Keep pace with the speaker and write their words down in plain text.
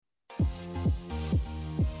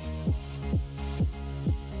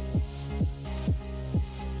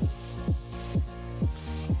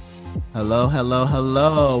Hello, hello,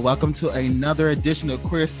 hello. Welcome to another edition of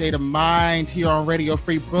Queer State of Mind here on Radio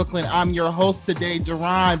Free Brooklyn. I'm your host today,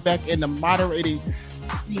 Duran, back in the moderating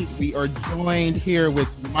seat. We are joined here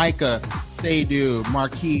with Micah, Sadu,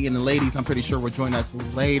 Marquis, and the ladies. I'm pretty sure will join us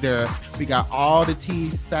later. We got all the tea,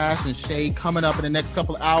 Sash, and Shay coming up in the next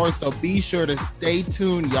couple of hours, so be sure to stay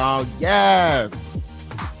tuned, y'all. Yes.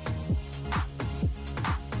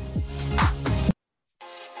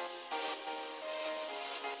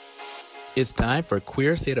 It's time for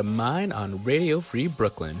Queer State of Mind on Radio Free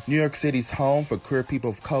Brooklyn, New York City's home for queer people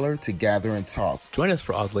of color to gather and talk. Join us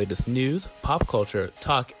for all the latest news, pop culture,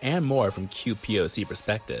 talk, and more from QPOC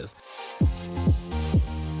perspectives.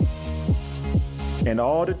 And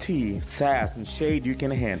all the tea, sass, and shade you can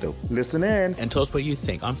handle. Listen in. And tell us what you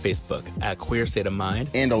think on Facebook at Queer State of Mind.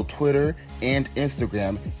 And on Twitter and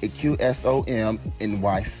Instagram at QSOMNYC.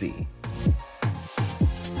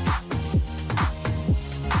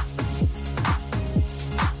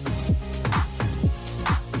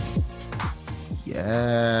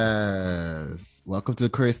 Yes. Welcome to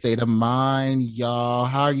Queer State of Mind, y'all.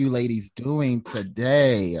 How are you ladies doing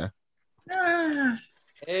today?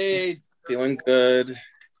 Hey, feeling good.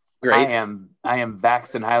 Great. I am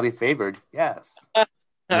vaxxed and highly favored. Yes.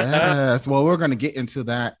 Yes. Well, we're going to get into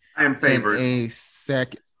that. I am favored. In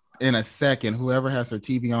a second. Whoever has their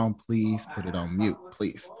TV on, please put it on mute,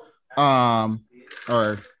 please. Or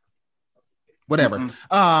whatever.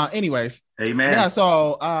 Anyways. Amen. Yeah,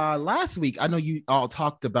 so last week, I know you all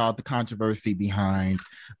talked about the controversy behind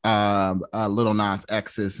Lil Nas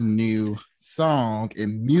X's new song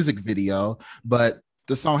and music video, but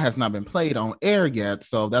the song has not been played on air yet,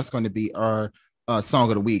 so that's going to be our song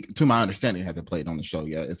of the week. To my understanding, it hasn't played on the show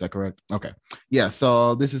yet. Is that correct? Okay. Yeah,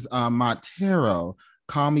 so this is Montero,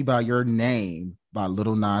 Call Me By Your Name by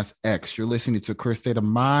Lil Nas X. You're listening to Queer State of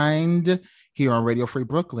Mind here on Radio Free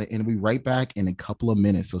Brooklyn, and we'll be right back in a couple of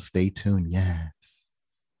minutes, so stay tuned. Yes.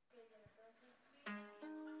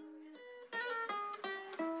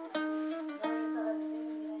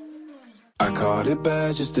 I caught it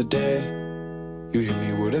bad just today. You hit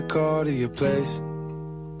me with a call to your place.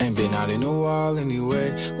 Ain't been out in a while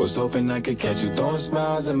anyway. Was hoping I could catch you throwing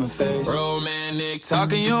smiles in my face. Romantic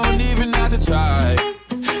talking, you don't even have to try.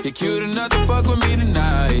 You're cute enough to fuck with me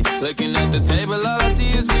tonight. Looking at the table, all I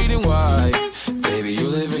see is bleeding white. Baby, you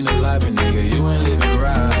living the life, but nigga, you ain't living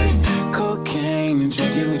right. Cocaine and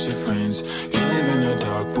drinking with your friends. You live in the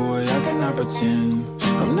dark, boy, I cannot pretend.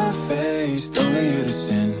 I'm not faced, only you to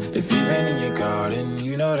sin. If you've been in your garden,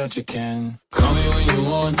 you know that you can. Call me when you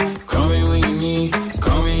want, call me when you need.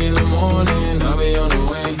 Call me in the morning, I'll be on the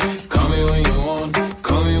way. Call me when you want,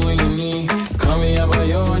 call me when you need. Call me out by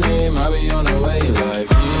your name, I'll be on the way. Like,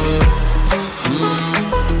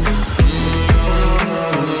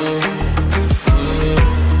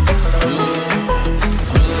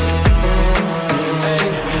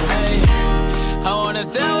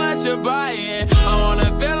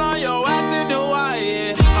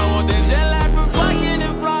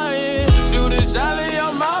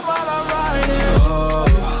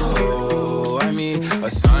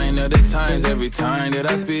 every time that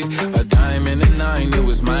I speak, a dime and a nine, it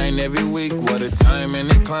was mine every week. What a time and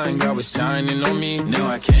a climb, God was shining on me. Now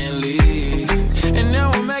I can't leave, and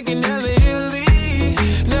now I'm making hella Italy.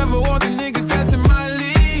 Never want the niggas that's in my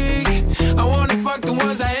league. I wanna fuck the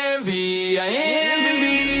ones I envy. I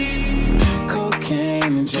envy.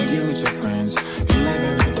 Cocaine and drinking with your friends. You live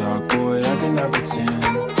in the dark, boy, I cannot pretend.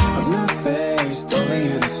 I'm not faced, only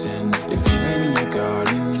you to sin. If you've been in your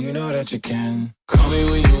garden, you know that you can. Call me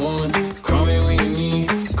when you want, call me when you need.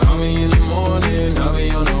 Call me in the morning, I'll be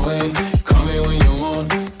on the way. Call me when you want,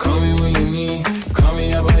 call me when you need. Call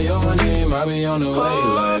me out by your name, I'll be on the way.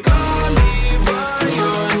 Like, call me by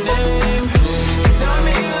your name. Tell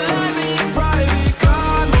me you love me in private.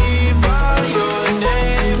 Call me by your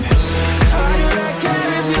name. How do I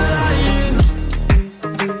care if you're lying?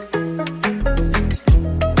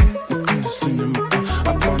 I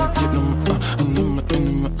wanna get them,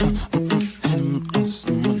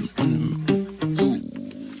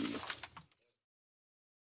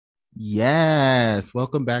 Yes.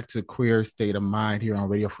 Welcome back to Queer State of Mind here on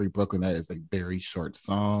Radio Free Brooklyn. That is a very short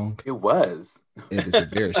song. It was. It is a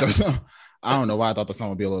very short song. I don't know why I thought the song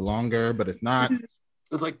would be a little longer, but it's not. It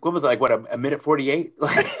was like, what was it, like, what, a minute 48?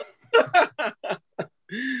 Like,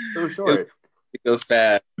 so short. It goes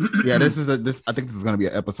fast. Yeah, I think this is going to be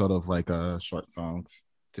an episode of like short songs,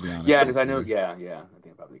 to be honest. Yeah, because I know, yeah, I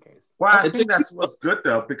think probably the case. Well, I think that's what's good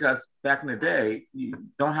though, because back in the day, you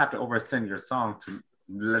don't have to oversend your song to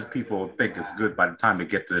let people think it's good by the time they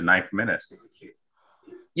get to the 9th minute.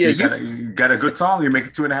 Yeah, you got a good song, you make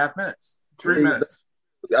it 2.5 minutes, 3 minutes.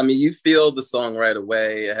 I mean, you feel the song right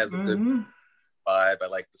away. It has a good Mhm. vibe. I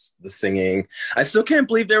like the singing. I still can't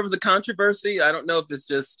believe there was a controversy. I don't know if it's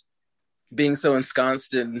just being so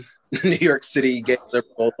ensconced in New York City, gay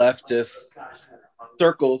liberal leftist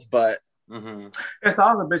circles, but It's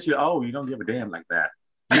all a bitch you owe. You don't give a damn like that.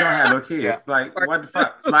 You don't have no kids. Yeah. Like, what the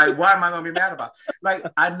fuck? Like, what am I gonna be mad about? Like,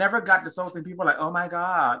 I never got this whole thing. People are like, oh my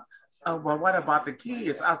God. Oh, well, what about the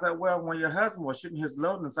kids? I said, well, when your husband was shooting his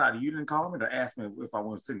load inside, you didn't call me to ask me if I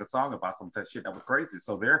want to sing a song about some shit that was crazy.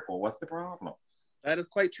 So therefore, what's the problem? that is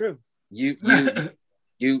quite true. You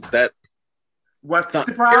that What's Not-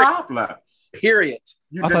 the problem? period.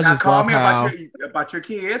 You I did thought not just call love me how- about your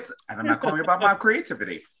kids, and I'm not calling you about my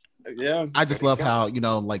creativity. Yeah. I just love how,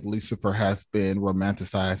 like Lucifer has been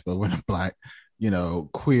romanticized, but when a black,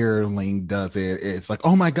 queerling does it, it's like,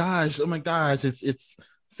 oh my gosh, it's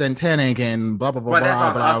satanic and blah blah blah But that's blah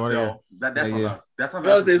on blah. us, blah. though. That's Yeah, on yeah. us. That's on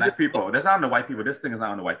Well, us, is black it- people. That's not on the white people. This thing is not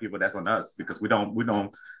on the white people. That's on us because we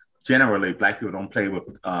don't. Generally, black people don't play with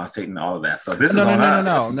Satan and all of that. So this is No. on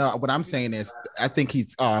us. No. What I'm saying is, I think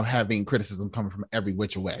he's having criticism coming from every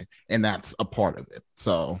which way, and that's a part of it.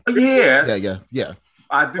 So Yes. yeah.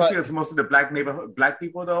 I do But- feel it's most of the black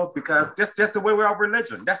people though, because just the way we are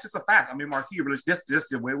religion. That's just a fact. I mean, Marquis, religion, just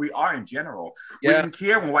the way we are in general. We Yeah. didn't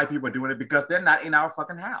care when white people are doing it because they're not in our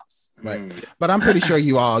fucking house. Right. But I'm pretty sure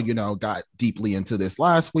you all, got deeply into this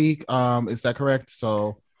last week. Is that correct?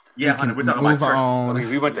 So Yeah, we honey, can we're talking about move church. on.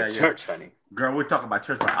 We went to Yeah, yeah. church, honey. Girl, we're talking about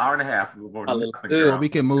church for an hour and a half. Hallelujah. Well, we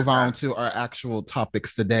can move on to our actual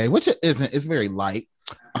topics today, which it isn't. It's very light.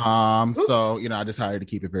 So I decided to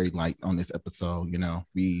keep it very light on this episode.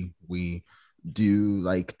 We do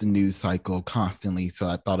like the news cycle constantly, so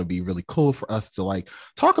I thought it'd be really cool for us to like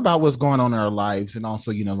talk about what's going on in our lives and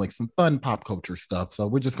also like some fun pop culture stuff. So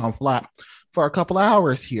we're just gonna flap for a couple of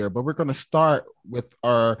hours here, but we're gonna start with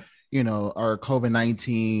our our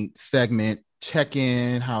COVID-19 segment, check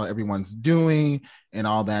in how everyone's doing and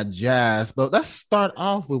all that jazz. But let's start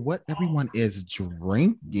off with what everyone is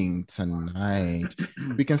drinking tonight.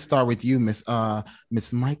 We can start with you, Miss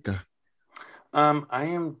Micah. I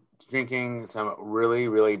am drinking some really,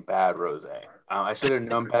 really bad rosé. I should have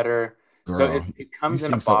known better. Girl, So it you comes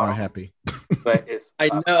in a seem so bottle, unhappy. but it's I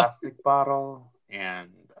a know. plastic bottle, and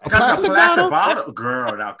A That's plastic a plastic bottle? bottle,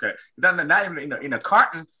 girl. Okay, not even in a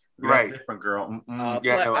carton. That's Right. different, girl.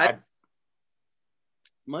 yeah, no,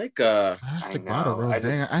 Mike, Plastic I bottle know, I rosé.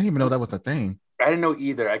 I just- didn't even know that was a thing. I didn't know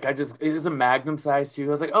either. Like it was a Magnum size too. I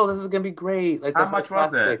was like, oh, this is gonna be great. Like How that's much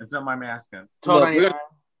was plastic. it? If you don't mind me asking. Look,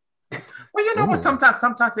 Well, you know what? Ooh.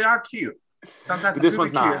 Sometimes they are cute. Sometimes they This do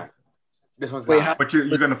one's be cute. not. This one's Wait, not. how- But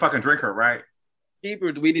you're gonna fucking drink her, right?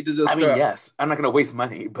 cheaper? Do we need to just I mean, start? yes, I'm not gonna waste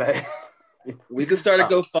money, but We can start a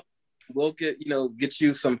GoFundMe. We'll get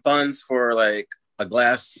you some funds for like a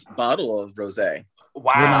glass bottle of rosé.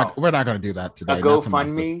 wow, We're not gonna do that today. a not to my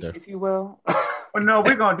GoFundMe, sister. if you will. Well, no,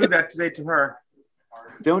 we're gonna do that today to her.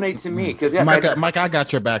 Donate to me because yes, Mike, I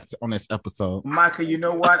got your back on this episode. Micah, you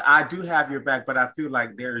know what? I do have your back, but I feel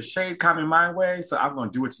like there is shade coming my way, so I'm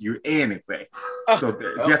gonna do it to you anyway. So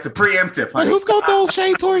just a preemptive, Like, honey. who's gonna throw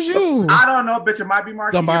shade towards you? I don't know, bitch. It might be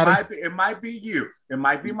Marky. Somebody. It might be you. It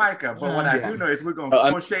might be Micah. But what I Yeah. do know is we're gonna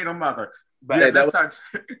throw shade on mother. but Yeah, that let's was-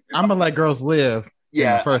 start. I'm gonna let girls live in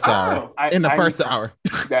yeah, the first hour. Oh, In the I- first hour.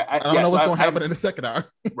 I don't know what's gonna happen in the second hour.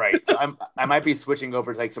 Right, so I might be switching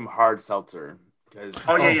over to like some hard seltzer because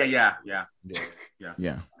Oh yeah.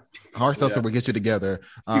 Yeah. Hard seltzer will get you together.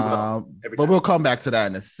 will, every But time. we'll come back to that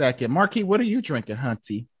in a second. Marquis, what are you drinking,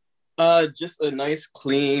 Hunty? Just a nice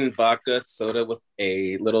clean vodka soda with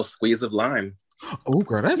a little squeeze of lime. Oh,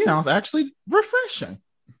 girl, that sounds actually refreshing.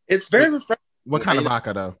 It's very refreshing. What kind of Yeah.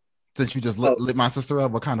 vodka, though? Since you just Oh. lit my sister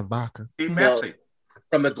up, what kind of vodka? Be Well, messy.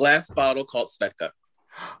 From a glass bottle called Svedka.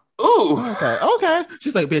 ooh, Okay.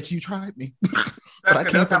 She's like, bitch, you tried me. But I Sveka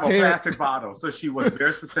can't does have a compare. plastic bottle, so she was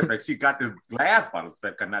very specific. She got this glass bottle,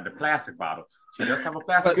 Sveka, not the plastic bottle. She does have a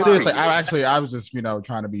plastic But bottle. seriously, I was just,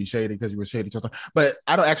 trying to be shady because you were shady. But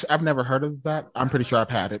I've never heard of that. I'm pretty sure I've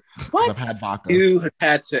had it. 'Cause What? I've had vodka. You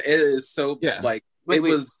had to. It is so Yeah. like Wait, it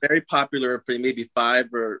wait. was very popular maybe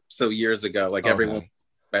 5 or so years ago. Like Okay. everyone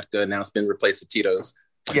Svedka, now it's been replaced with Tito's.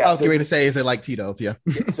 I yeah. was getting ready to say, is it like Tito's? Yeah.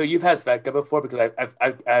 So you've had Svedka before because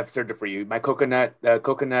I've served it for you. My coconut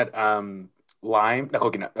lime,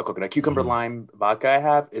 cucumber lime vodka I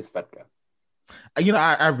have is Svedka.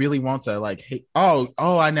 I really want to like hate.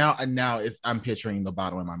 I now it's I'm picturing the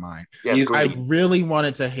bottle in my mind. Yeah, You- it's I great. really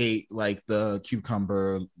wanted to hate like the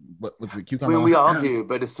cucumber. What was it? Cucumber. we all do,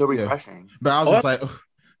 but it's so Yeah. refreshing. But I was just like, ugh,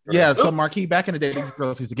 Yeah, so Marquis, back in the day, these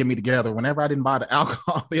girls used to get me together. Whenever I didn't buy the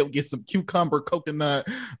alcohol, they'll get some cucumber, coconut,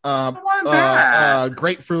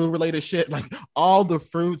 grapefruit related shit, like all the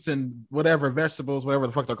fruits and whatever vegetables, whatever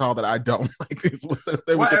the fuck they're called that I don't like.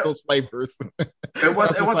 They would get those flavors. It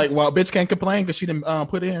was like, well, bitch can't complain because she didn't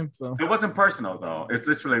put in. So it wasn't personal though. It's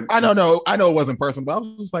literally. I don't know. I know it wasn't personal, but I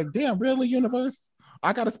was just like, damn, really, universe?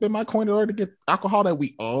 I gotta spend my coin in order to get alcohol that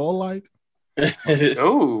we all like.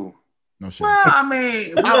 Oh. No shit. Well, I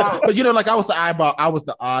mean, but you know, like I was the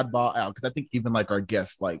oddball out because I think even like our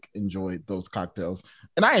guests like enjoyed those cocktails,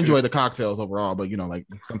 and I enjoy the cocktails overall. But you know, like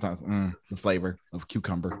sometimes the flavor of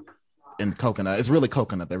cucumber and coconut, it's really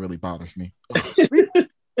coconut that really bothers me.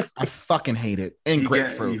 I fucking hate it. And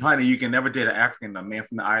grapefruit, honey, you can never date an African, a man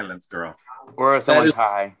from the islands, girl, or someone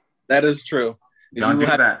Thai. That is true. Don't do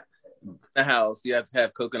that. In the house, you have to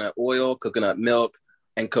have coconut oil, coconut milk,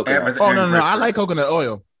 and coconut. Oh no, I like coconut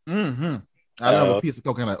oil. Mm-hmm. I love a piece of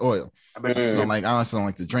coconut oil. I don't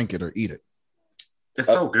like to drink it or eat it. It's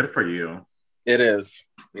so good for you. It is.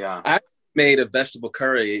 Yeah. I made a vegetable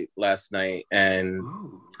curry last night, and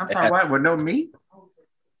I'm sorry, what? With no meat?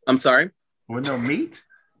 I'm sorry. With no meat?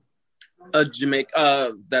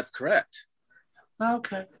 Jamaica. That's correct.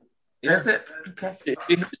 Okay. Yeah. That's it. Okay.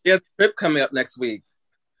 She has a trip coming up next week.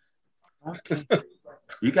 Okay.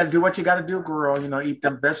 You got to do what you got to do, girl. You know, eat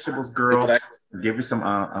them vegetables, girl. Give you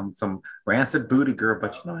some rancid booty, girl.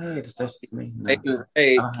 But you know, hey, that's just me. No,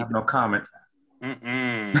 hey, I don't have no comment.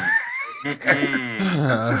 Going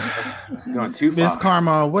too far. Miss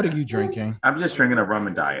Karma, what are you drinking? I'm just drinking a rum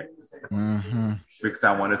and diet because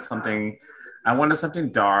I wanted something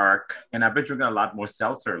dark, and I've been drinking a lot more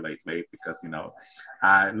seltzer lately because you know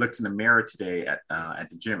I looked in the mirror today at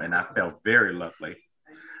the gym and I felt very lovely.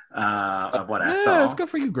 Of what I saw. It's good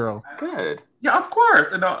for you, girl. Good. Yeah, of course.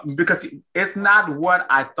 You know, because it's not what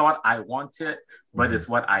I thought I wanted, but it's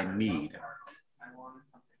what I need,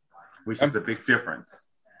 which is a big difference.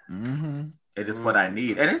 Mm-hmm. It is what I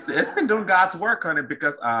need, and it's been doing God's work on it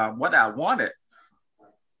because what I wanted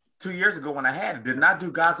 2 years ago when I had it did not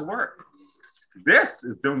do God's work. This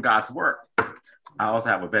is doing God's work. I also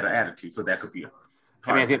have a better attitude, so that could be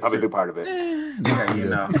I think probably a big part of it. Yeah, you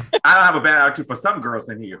know, I don't have a bad attitude for some girls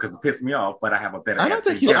in here because it pissed me off, but I have a better. I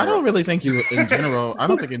don't really think you in general. I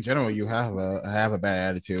don't think in general you have a bad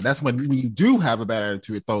attitude. That's when you do have a bad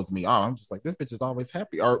attitude, it throws me off. I'm just like, this bitch is always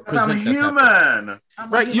happy. Or I'm human.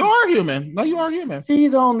 You are human. No, you are human.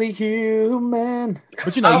 She's only human.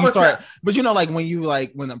 But you know, But you know, like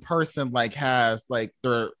when a person like has like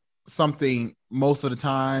their something most of the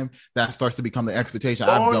time that starts to become the expectation.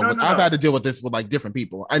 I've had to deal with this with like different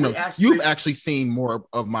people. I know you've actually seen more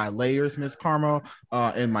of my layers, Miss Carmel,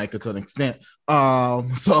 and Micah to an extent.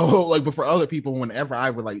 So like, but for other people, whenever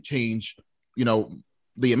I would like change, you know,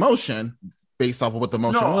 the emotion based off of what the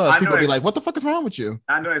emotion was, people would be like, "What the fuck is wrong with you?"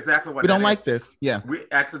 I know exactly what we don't like this. Yeah, we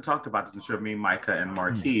actually talked about this on the show. Me, Micah, and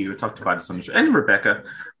Marquis. We talked about this on the show, and Rebecca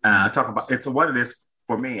talk about it's what it is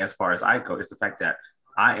for me as far as I go. It's the fact that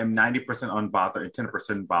I am 90% unbothered and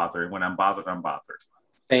 10% bothered. When I'm bothered, I'm bothered.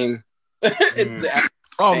 Same. It's the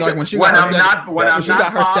like when she got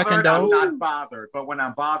her second dose, I'm not bothered. But when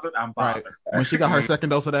I'm bothered, I'm bothered. Right. When she got her second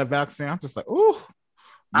dose of that vaccine, I'm just like, ooh,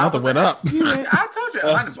 nothing went up. I told you,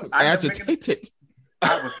 I was agitated.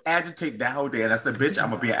 I was agitated that whole day, and I said, "Bitch, I'm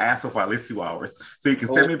gonna be an asshole for at least 2 hours, so you can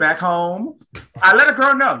send me back home." I let a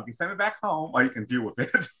girl know you can send me back home, or you can deal with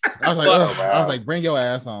it. I was like, bring your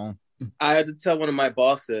ass on. I had to tell one of my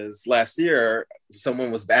bosses last year,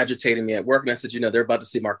 someone was agitating me at work, and I said, you know, they're about to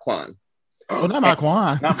see Marquand. Oh, not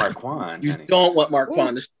Marquand. Not Marquand. You don't want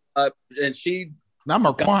Marquand to show up. And she not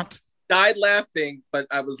Marquand. Died laughing, but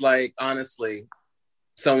I was like, honestly,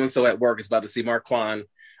 so-and-so at work is about to see Marquand.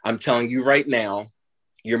 I'm telling you right now,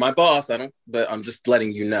 you're my boss. But I'm just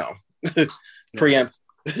letting you know. Preempt.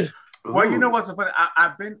 Well, you know what's funny?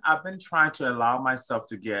 I've been trying to allow myself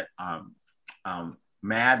to get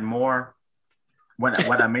mad more.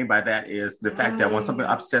 What I mean by that is the fact that when something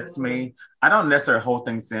upsets me, I don't necessarily hold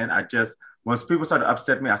things in. When people start to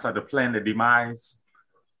upset me, I start to plan the demise.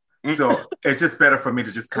 So it's just better for me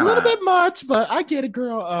to just kind of a little bit much, but I get it,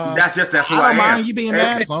 girl. That's who I am. I don't mind you being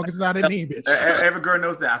mad as long as it's not in me, bitch. Every girl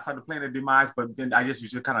knows that I started playing the demise, but then I just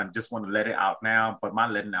usually kind of just want to let it out now. But my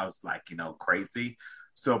letting out is like, you know, crazy.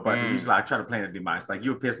 So, but usually I try to plan the demise. Like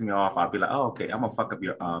you piss me off, I'll be like, oh, okay, I'm gonna fuck up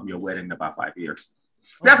your wedding in about 5 years.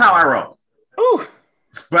 That's how I roll. Ooh.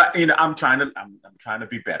 But you know, I'm trying to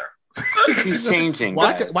be better. She's changing.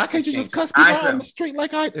 Why can't you just cuss people out on the street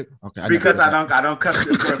like I did? Okay, because I don't cuss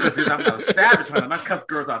girls because I'm not a savage, honey. I don't cuss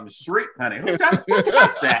girls on the street, honey. Who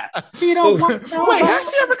does that? You don't want. Wait, has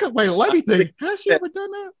she ever? Wait, let me think. Has she ever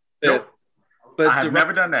done that? Nope. But I have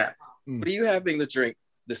never done that. What are you having to drink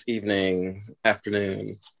this evening,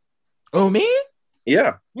 afternoon? Oh, me?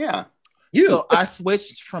 Yeah. You. So I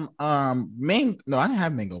switched from mango. No, I didn't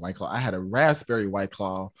have mango White Claw. I had a raspberry White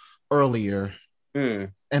Claw earlier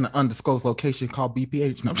in an undisclosed location called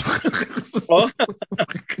BPH. No.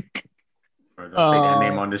 Don't say that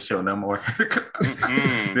name on this show no more.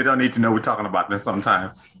 They don't need to know we're talking about this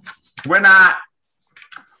sometimes. We're not.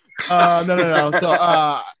 No. So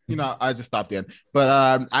I just stopped in.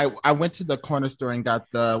 But I went to the corner store and got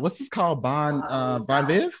the what's this called? Bon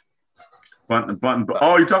Viv?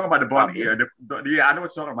 Oh, you're talking about the Bon. Yeah, I know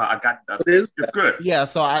what you're talking about. I got that. It's good. Yeah,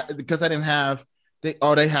 so because I didn't have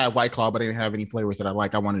they had White Claw, but they didn't have any flavors that I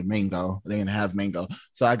like. I wanted mango. They didn't have mango.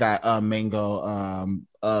 So I got mango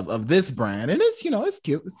of this brand. And it's it's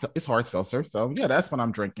cute. It's hard seltzer. So yeah, that's what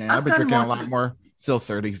I'm drinking. I've been drinking a lot more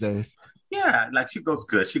seltzer these days. Yeah, like she goes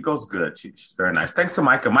good. She's very nice. Thanks to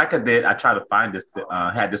Micah. Micah did. I tried to find this.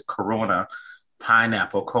 Had this Corona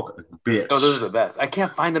pineapple coconut bitch. Oh, those are the best. I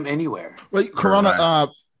can't find them anywhere. Wait, Corona. The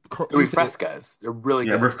Refrescas. They're really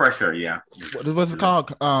good. Yeah, refresher. Yeah. What's it called?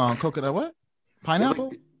 Coconut what?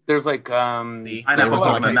 Pineapple. There's like pineapple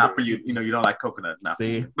coconut. Not for you. You don't like coconut. Not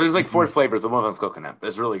See, there's like 4 flavors. The one of them's coconut.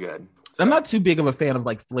 It's really good. So I'm not too big of a fan of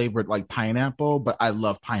like flavored like pineapple, but I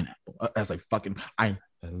love pineapple. I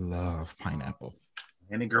love pineapple.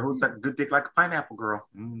 Any girl who's like a good dick like a pineapple girl.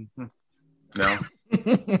 Mm-hmm. No.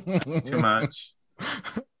 Too much.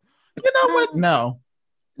 You know what? No.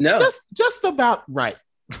 Just about right.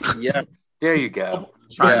 Yeah. There you go.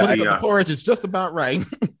 The porridge is just about right.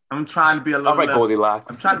 I'm trying to be a little less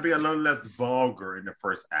Goldilocks. I'm trying to be a little less vulgar in the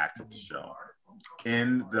first act of the show.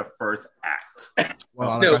 In the first act.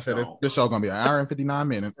 Well, like I said, this show's gonna be an hour and 59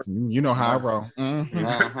 minutes. You know how I roll. Mm-hmm.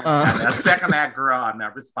 That second act, girl, I'm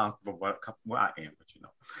not responsible, but I am, but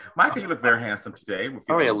Michael, you look very handsome today. With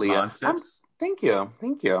your Aaliyah. Thank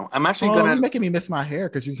you. I'm actually you're making me miss my hair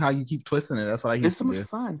because how you keep twisting it. That's what I used to do. It's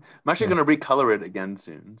so much fun. I'm actually gonna recolor it again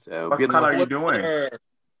soon. So what color are you doing?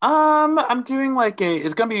 I'm doing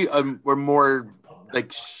it's gonna be we're more like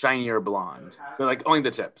shinier blonde, but like only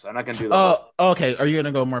the tips. I'm not gonna do that. Oh, okay. Are you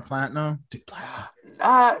gonna go more platinum?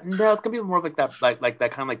 No, it's gonna be more like that, like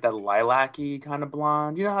that kind of like that lilac-y kind of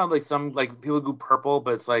blonde. You know how like some like people do purple,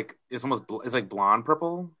 but it's like it's like blonde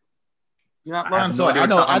purple. You know, I know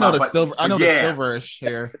the silver. I know the silverish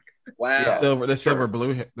hair. Wow, the silver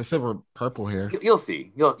blue hair, the silver purple hair. You'll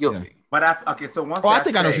see. You'll see. But so once. I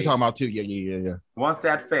think I know what you're talking about too. Yeah. Once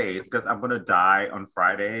that fades, because I'm gonna die on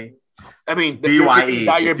Friday. I mean, DYE.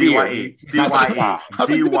 DYE.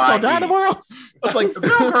 Die tomorrow. I was like,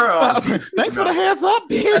 girl. Thanks for the hands up,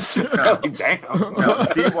 bitch. Damn.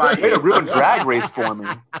 DYE. Way to ruin Drag Race for me.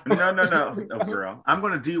 No, girl. I'm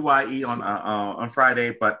going to DYE on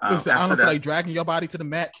Friday, but listen, I don't feel like dragging your body to the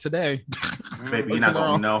mat today. Baby, you're not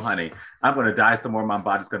going to know, honey. I'm going to die somewhere. My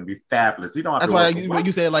body's going to be fabulous. You know, that's why when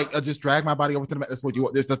you say like just drag my body over to the mat. That's what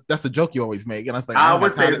you. That's the joke you always make. And I was like, I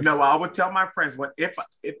would say no. I would tell my friends if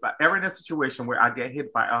I ever in a situation where I get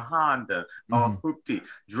hit by a Honda or a hoopty,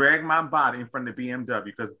 drag my body in front of the BMW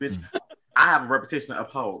because bitch, I have a reputation to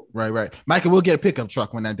uphold. Right. Michael, we'll get a pickup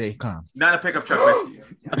truck when that day comes. Not a pickup truck.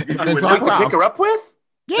 Pick her up with?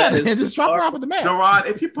 Yeah, and just drop her off at the mat. Duran,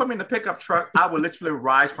 if you put me in the pickup truck, I will literally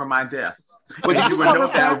rise from my death. But you would know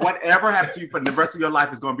that whatever happens to you for the rest of your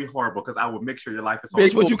life is going to be horrible because I will make sure your life is horrible.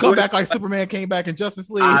 Bitch, would you come back like Superman came back in Justice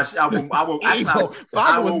League? I will.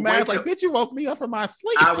 Father was mad like, bitch, you woke me up from my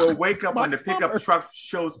sleep. I will wake up when the pickup truck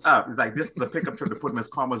shows up. It's like, this is the pickup truck to put Miss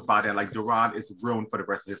Karma's body in. Like, Duran is ruined for the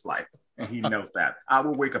rest of his life. And he knows that. I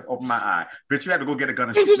will wake up, open my eye. Bitch, you have to go get a gun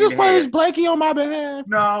and shoot me in the head. Did you just punish Blakey on my behalf?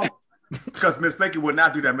 No. Because Miss Blakey would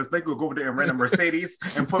not do that. Miss Blakey would go over there and rent a Mercedes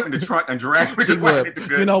and put me in the trunk and drag me.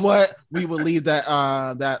 You know what? We would leave that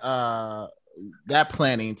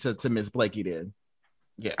planning to Miss Blakey then.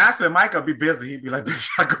 Yeah. Actually, Mike will be busy. He'd be like, bitch,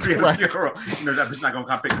 I could be at a funeral. That bitch not gonna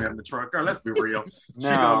come pick me up in the truck. Girl, let's be real. She's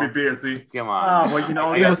gonna be busy. Come on. Oh,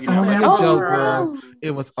 well, it was only a joke, girl.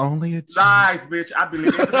 It was only a joke. Lies, bitch. I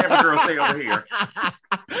believe every girl say over here.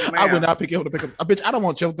 I would not pick up a bitch. I don't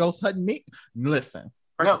want your ghost hunting me. Listen.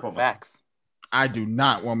 No, facts. I do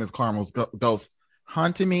not want Miss Carmel's ghost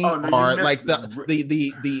hunting me or like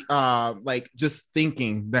the like just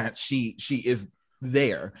thinking that she is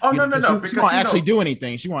there. Oh, no. She won't actually do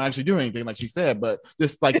anything. She won't actually do anything like she said, but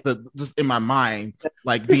just like just in my mind,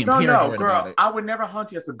 like being paranoid girl, about it. I would never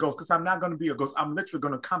hunt you as a ghost because I'm not going to be a ghost. I'm literally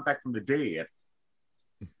going to come back from the dead.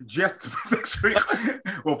 Just to make sure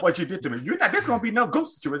what you did to me. You're not, there's gonna be no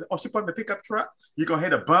ghost situation. Oh, she put in the pickup truck. You're gonna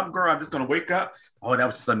hit a bump, girl. I'm just gonna wake up. Oh, that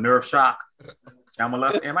was just a nerve shock. Am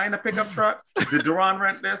I in the pickup truck? Did Duran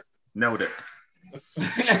rent this? Noted.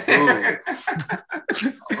 Oh,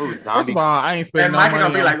 First zombie. of all, I ain't spending And no Mike money.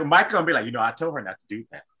 gonna be like, you know, I told her not to do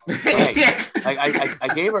that.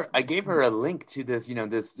 I gave her a link to this, you know,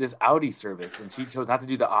 this Audi service, and she chose not to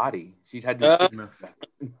do the Audi. She had to do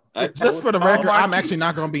Just for the record, Marky. I'm actually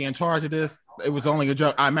not going to be in charge of this. It was only a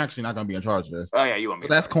joke. I'm actually not going to be in charge of this. Oh yeah, you want me?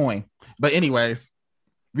 But that's coin. But anyways,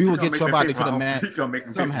 we will get your body to the mat He's gonna make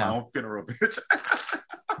me pay for my somehow. own funeral, bitch.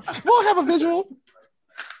 We'll have a visual.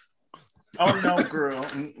 Oh no, girl.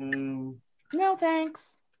 Mm-mm. No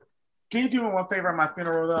thanks. Can you do me one favor at my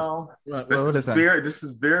funeral though? What is that? This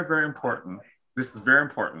is very, very important. This is very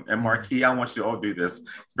important. And Marquis, I want you to all do this.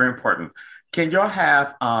 It's very important. Can y'all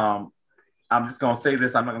have I'm just gonna say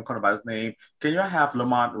this, I'm not gonna call about his name. Can y'all have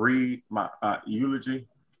Lamont read my eulogy?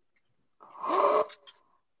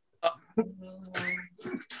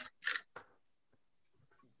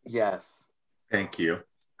 Yes. Thank you.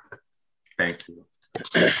 Thank you.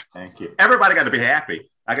 Thank you. Everybody got to be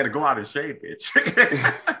happy. I got to go out and shade, bitch.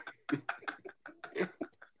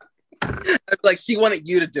 Like she wanted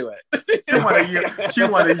you to do it. She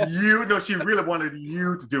wanted you. No, she really wanted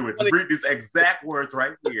you to do it. Read these exact words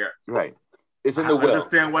right here. Right. It's in I the will.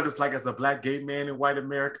 understand what it's like as a black gay man in white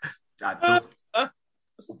America. Stop. Wow.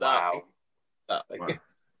 Stop. Well,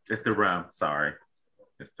 it's the rum. Sorry.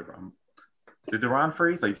 It's the rum. Did the rum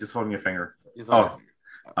freeze? Or you just holding your finger?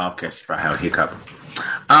 Okay, she probably had a hiccup.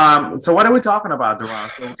 So what are we talking about, Duran?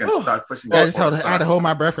 So we can start pushing. I had to hold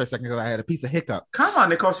my breath for a second because I had a piece of hiccup. Come on,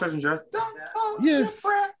 Nicole Scherzinger. Don't hold your Yes.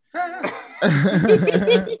 breath.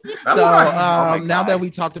 Now that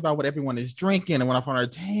we talked about what everyone is drinking and went off on our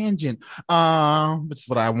tangent, which is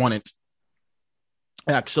what I wanted.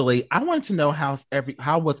 Actually, I wanted to know how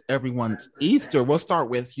was everyone's Easter. We'll start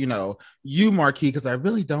with you, Marquis, because I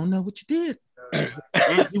really don't know what you did.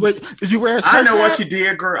 Did you wear a shirt? I know what she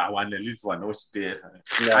did, girl. I want at least know what she did.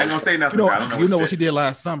 Yeah. I ain't gonna say nothing. You know, I don't know you know what what she did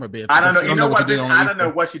last summer, bitch. I don't know. You You know what, you bitch? did on I don't Easter.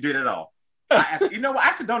 know what she did at all. You know what? I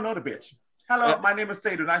actually don't know the bitch. Hello, my name is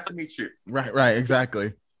Sadu. Nice to meet you. Right,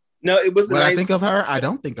 exactly. No, it was When nice. I think of her, I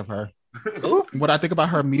don't think of her. What I think about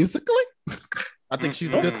her musically, I think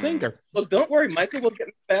she's a good singer. Look, don't worry. Micah will get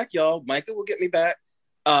me back, y'all. Micah will get me back.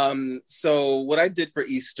 So what I did for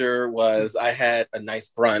Easter was I had a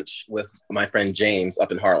nice brunch with my friend James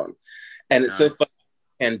up in Harlem. And it's so fun,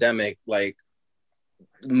 pandemic, like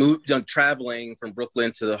traveling from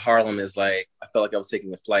Brooklyn to Harlem is like, I felt like I was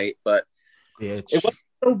taking a flight, but Bitch. it wasn't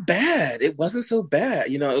so bad. It wasn't so bad.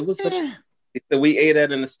 It was such so we ate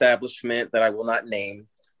at an establishment that I will not name,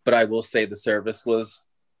 but I will say the service was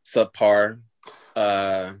subpar.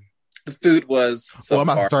 The food was subpar. Well, I'm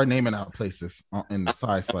about to start naming out places in the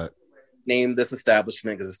side slut. Name this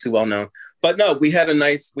establishment because it's too well known. But no, we had a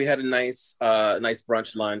nice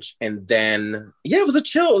brunch lunch, and then it was a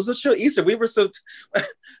chill Easter. We were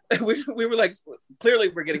we were like, clearly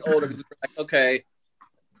we're getting older because we were like, okay, it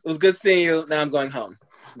was good seeing you. Now I'm going home.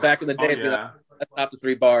 Back in the day, I stopped at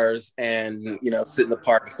 3 bars and sit in the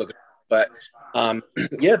park and smoke. But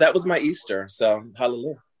that was my Easter. So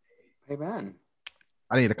hallelujah. Amen.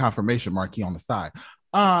 I need a confirmation marquee on the side.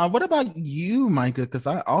 What about you, Micah? Because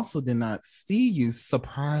I also did not see you,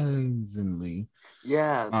 surprisingly.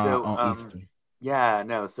 Yeah. So on Easter. Yeah,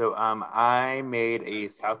 no. So I made a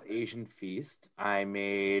South Asian feast. I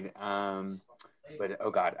made I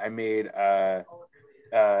made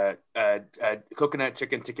coconut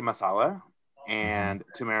chicken tikka masala and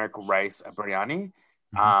turmeric rice biryani.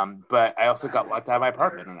 But I also got locked out of my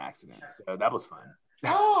apartment on accident, so that was fun.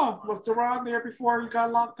 Oh, was Duran there before you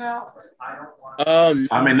got locked out? I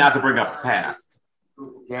mean, not to bring up the past.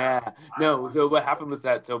 Yeah, no. So what happened was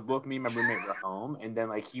that both me and my roommate were home, and then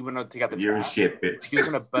he went to take out the You're trash. shit, bitch. He was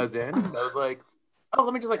gonna buzz in. And I was like, "Oh,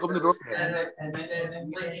 let me just open the door for him."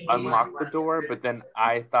 Unlock the door, but then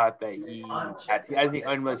I thought that I didn't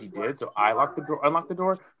realize he did. So I unlocked the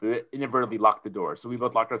door, but inadvertently locked the door. So we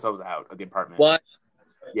both locked ourselves out of the apartment. What?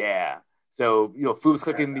 Yeah. So food was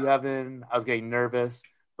cooking in the oven. I was getting nervous,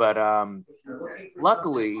 but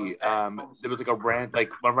luckily there was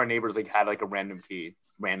one of our neighbors had a random key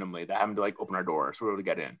randomly that happened to open our door, so we were able to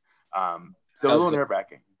get in. So a little nerve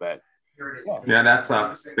wracking, but yeah, that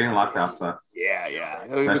sucks. Being locked out sucks. Yeah.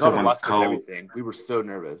 Especially when it's cold. Everything. We were so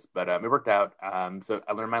nervous, but it worked out. So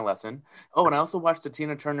I learned my lesson. Oh, and I also watched the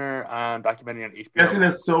Tina Turner documentary on HBO. Isn't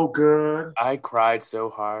it so good? I cried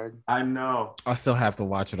so hard. I know. I still have to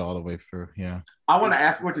watch it all the way through. Yeah. I want to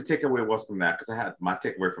ask what your takeaway was from that, because my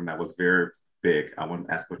takeaway from that was very big. I want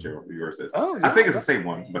to ask what yours is. Oh, yeah. I think it's the same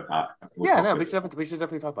one, but we should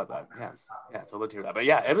definitely talk about that. Yes, yeah. So let's hear that. But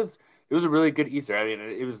yeah, it was a really good Easter. I mean,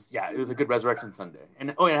 it was a good Resurrection Sunday,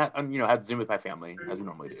 and had Zoom with my family as we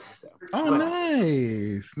normally do. So. Oh,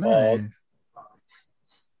 nice.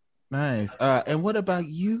 Nice. And what about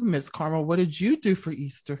you, Miss Karma? What did you do for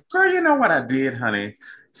Easter? Girl, you know what I did, honey.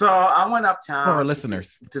 So I went uptown For our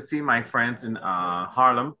listeners to see my friends in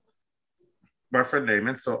Harlem, Burford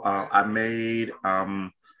Damon. So I made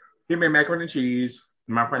he made macaroni and cheese.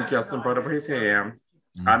 My friend Justin brought over his ham.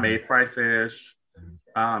 I made fried fish.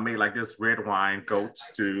 I made like this red wine goat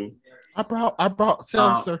stew. I brought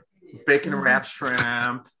seltzer. Bacon wrapped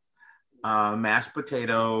shrimp, mashed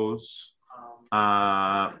potatoes,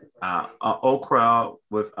 okra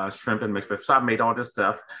with shrimp and mixed fish. So I made all this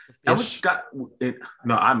stuff. And we just got it.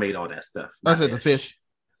 No, I made all that stuff. I said the fish.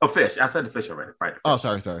 Oh, fish. I said the fish already. Fried the fish. Oh,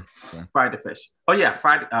 sorry. Fried the fish. Oh yeah,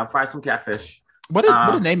 fried some catfish. What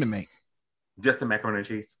did Naaman make? Just the macaroni and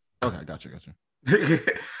cheese. Okay, gotcha.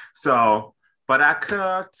 So, but I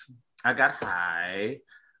cooked. I got high.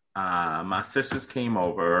 My sisters came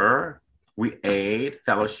over. We ate,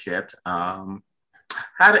 fellowshipped.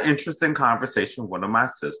 Had an interesting conversation with one of my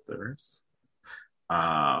sisters.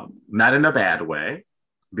 Not in a bad way,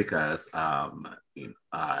 because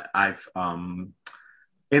I've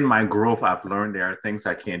in my growth, I've learned there are things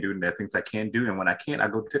I can't do and there are things I can't do. And when I can't, I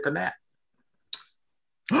go take a nap.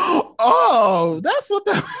 Oh, that's what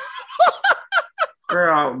the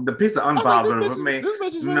girl, the piece of unbothered with me.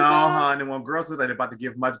 Really no, honey, when girls are like about to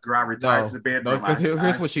give much girl, I retired to the bedroom. No,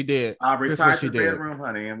 here's what she did. I retired to the bedroom,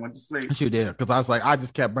 honey, and went to sleep. She did, because I was like, I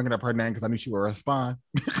just kept bringing up her name because I knew she would respond.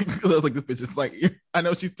 Because I was like, this bitch is like, I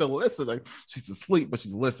know she's still listening. She's asleep, but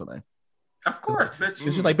she's listening. Of course, bitch.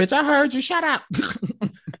 She's like, bitch, I heard you. Shut up.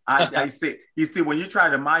 I see. You see, when you try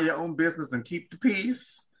to mind your own business and keep the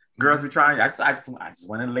peace, girls be trying. I just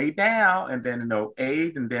want to lay down, and then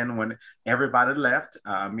ate, and then when everybody left,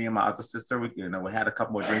 me and my other sister, we had a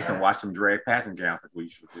couple more drinks and watched them drag pageant gowns like we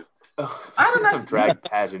usually do. I don't know. Some drag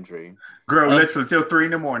pageantry. Girl, literally till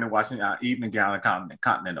 3 a.m. watching evening gown and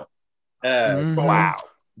Continental. Wow.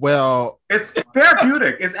 Well, it's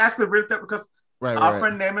therapeutic. It's actually really because. Right. Our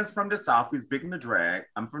friend Naaman's from the South. He's big in the drag.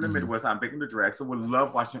 I'm from the Midwest. I'm big in the drag. So we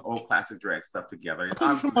love watching old classic drag stuff together.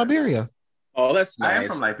 I'm from Liberia. Oh, that's nice. I am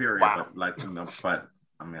from Liberia, wow. but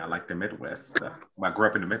I mean, I like the Midwest stuff. I grew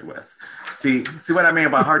up in the Midwest. See what I mean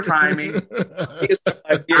about her trying me?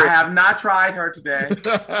 I have not tried her today.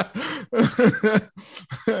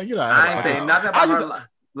 I ain't saying nothing about her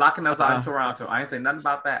locking us out in Toronto. I ain't saying nothing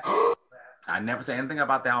about that. I never say anything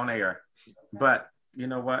about that on air. But you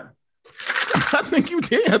know what? I think you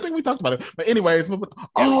did. I think we talked about it. But anyways,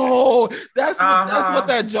 that's what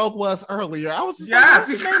that joke was earlier. I was just like, what's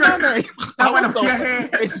your name? I was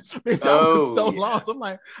so lost.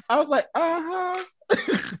 I was like,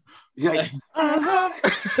 Yeah. You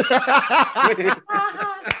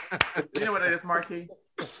know what it is, Marquis?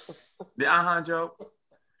 The joke?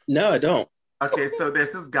 No, I don't. Okay, so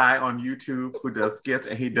there's this guy on YouTube who does skits,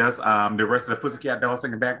 and he does the rest of the Pussycat Dolls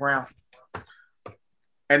in the background.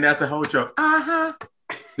 And that's the whole joke.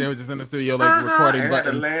 They were just in the studio recording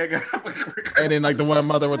buttons. And then the one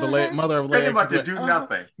mother with the leg, mother of legs. They're about to do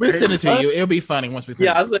nothing. We'll send it to you. It'll be funny once we send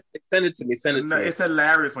it. I was like, send it to me. It's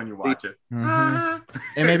hilarious when you watch it. And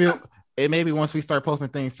maybe once we start posting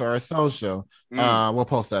things to our social, we'll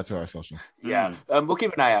post that to our social. Yeah. We'll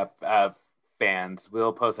keep an eye out, fans.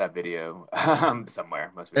 We'll post that video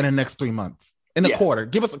somewhere. In the next 3 months. In the quarter.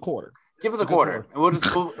 Give us a quarter. Give us a quarter, and we'll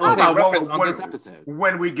say reference on this episode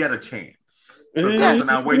when we get a chance. So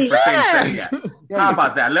not waiting for things said yet. How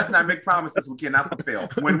about that? Let's not make promises we cannot fulfill.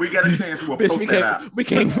 When we get a chance, we'll post that out. We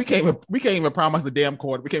can't even promise the damn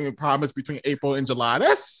quarter. We can't even promise between April and July.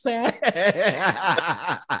 That's sad.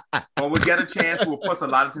 When we get a chance, we'll post a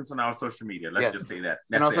lot of things on our social media. Let's just say that.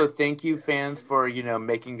 And also, thank you, fans, for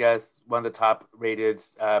making us one of the top rated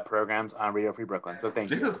programs on Radio Free Brooklyn. So thank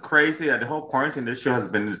you. This is crazy. The whole quarantine, this show has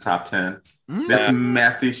been in the top 10. This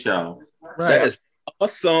messy show. Right. That is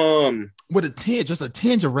awesome. With just a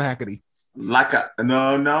tinge of raggedy.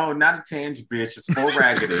 No, not a tinge, bitch. It's full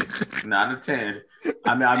raggedy, not a tinge.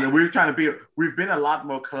 I mean, we've been a lot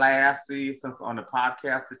more classy since on the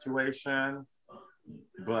podcast situation.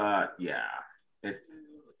 But yeah,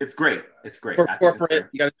 it's great. It's great. For corporate,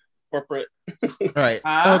 you got corporate. All right.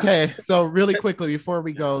 Okay. So really quickly before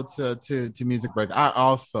we go to music break,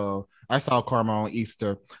 I saw Karma on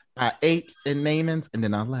Easter. I ate in Naaman's and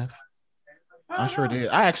then I left. I sure did.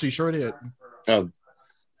 I actually sure did. Oh.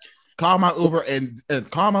 Call my Uber and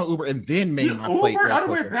then made my plate. All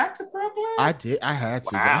the way back to Brooklyn? I did. I had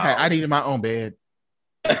to. Wow. I needed my own bed.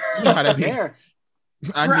 You know how that be. I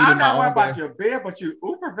needed my own about your bed, but you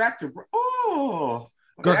Uber back to Girl,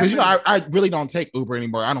 because I really don't take Uber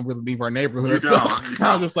anymore. I don't really leave our neighborhood. So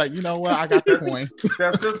I was just like, you know what? I got the coin.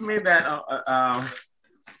 Does this mean that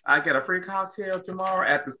I get a free cocktail tomorrow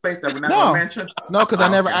at the space that we're not going to mention? No, because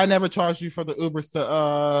I never charged you for the Ubers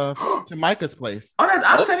to Micah's place. Oh,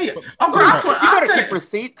 I'll send you. Oh, girl, you better keep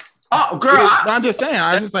receipts. Oh, girl, I'm just saying.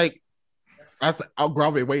 I was just like, I'll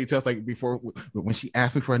probably wait till like before when she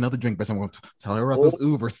asked me for another drink, but I'm going to tell her about those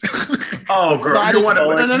Ubers. Oh, girl, no, you want to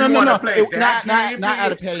not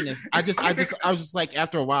out of pettiness. I was just like,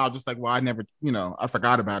 after a while, just like, well, I never, I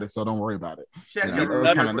forgot about it, so don't worry about it.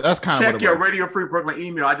 Check your Radio Free Brooklyn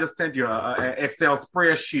email. I just sent you an Excel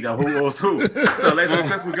spreadsheet of who owes who. So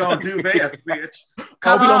since we're gonna do this, bitch.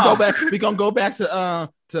 We gonna go back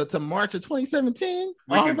to March of 2017.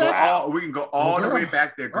 We can go all the way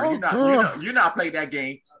back there, girl. You not play that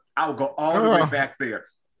game. I will go all the way back there.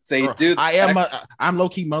 Say, dude, I'm low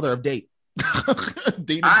key mother of date.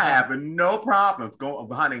 I have no problems. Go,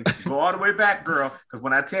 honey, go all the way back, girl. Because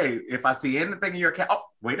when I tell you, if I see anything in your account,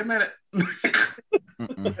 wait a minute.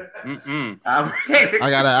 I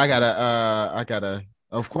gotta.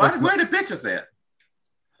 Of course. Where the bitches at?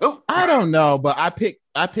 Oh, I don't know, but I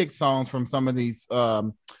picked songs from some of these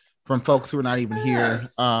from folks who are not even here.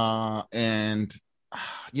 And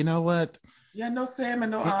you know what? Yeah, no Sam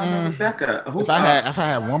and no Rebecca. If I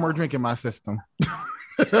had one more drink in my system.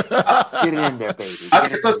 Get it in there, baby.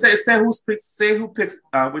 Okay, so say who picks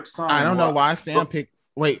which song. I don't know why Sam picked.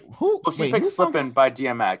 Wait, who? Well, she picked "Slippin'" by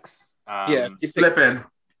DMX.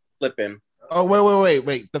 Slippin'. Oh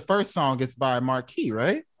wait. The first song is by Marquis,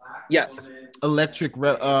 right? Yes. Electric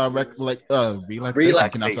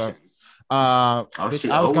relaxation.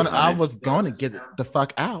 I was gonna get the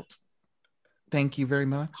fuck out. Thank you very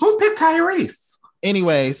much. Who picked Tyrese?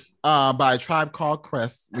 Anyways, by Tribe Called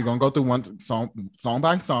Quest. We're gonna go through one song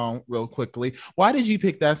by song real quickly. Why did you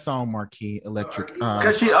pick that song, Marquis? Electric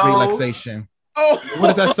relaxation. Oh,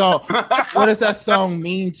 what does that song? What does that song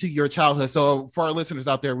mean to your childhood? So, for our listeners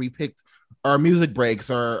out there, we picked our music breaks,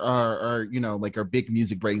 or like our big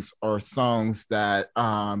music breaks, or songs that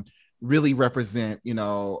really represent,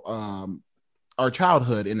 our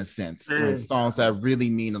childhood in a sense, songs that really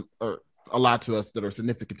mean a lot to us, that are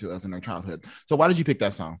significant to us in our childhood. So, why did you pick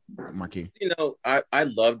that song, Marquis? I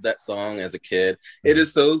loved that song as a kid. It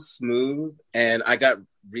is so smooth, and I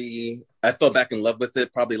fell back in love with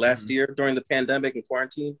it probably last year during the pandemic and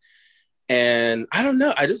quarantine. And I don't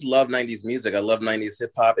know, I just love 90s music. I love 90s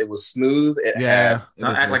hip hop. It was smooth.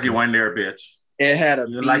 Don't act like you weren't there, bitch. It had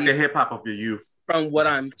you like the hip hop of your youth. From what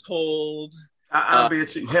I'm told.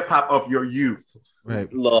 Bitch, hip hop of your youth. Right.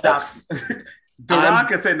 Stop. Deron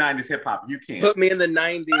can say 90s hip hop. You can't. Put me in the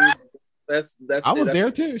 90s. That's I was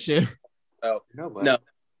there too, shit. Oh, no.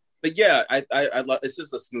 But yeah, I love. It's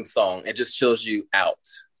just a smooth song. It just chills you out.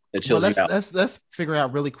 You out. Let's figure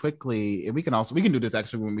out really quickly, and we can do this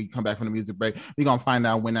actually when we come back from the music break. We're gonna find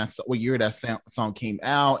out what year that song came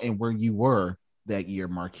out and where you were that year,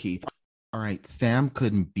 Marquis. All right, Sam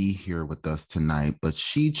couldn't be here with us tonight, but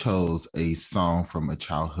she chose a song from a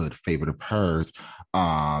childhood favorite of hers,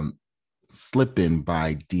 "Slippin'"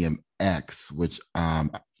 by DMX, which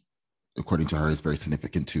according to her is very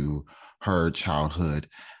significant to her childhood.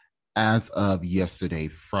 As of yesterday,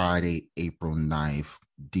 Friday, April 9th,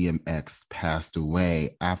 DMX passed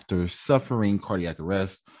away after suffering cardiac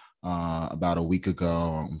arrest about a week ago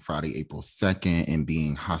on Friday, April 2nd, and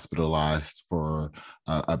being hospitalized for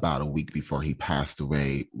about a week before he passed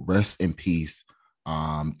away. Rest in peace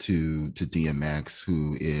to DMX,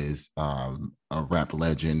 who is a rap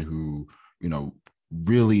legend who,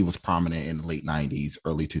 really was prominent in the late 90s,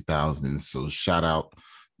 early 2000s. So shout out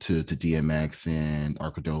to DMX, and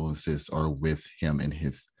our condolences are with him and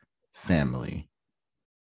his family.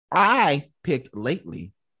 I picked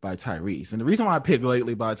Lately by Tyrese. And the reason why I picked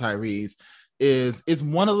Lately by Tyrese is it's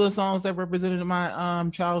one of the songs that represented my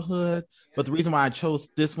childhood. But the reason why I chose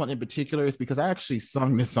this one in particular is because I actually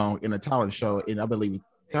sung this song in a talent show in, I believe,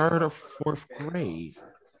 3rd or 4th grade.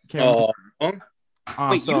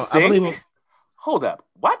 Wait, you sing? Hold up.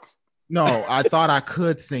 What? No, I thought I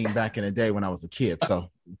could sing back in the day when I was a kid. So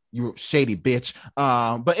you shady bitch.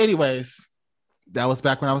 But anyways, that was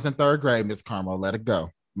back when I was in 3rd grade, Miss Carmel. Let it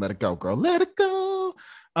go. Let it go, girl. Let it go.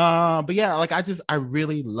 But yeah, like I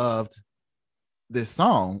really loved this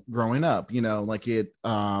song growing up, like it,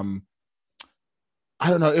 I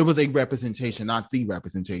don't know. It was a representation, not the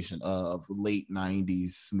representation of late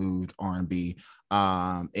 90s smooth R&B.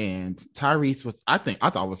 And Tyrese was, I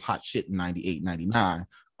thought was hot shit in 98, 99.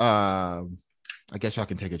 I guess y'all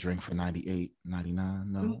can take a drink for 98,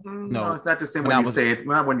 99. No, it's not the same when you say it.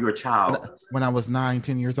 Not when you were a child. When I was 9,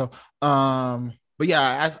 10 years old. But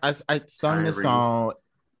yeah, I sung this song.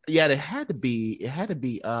 Yeah, it had to be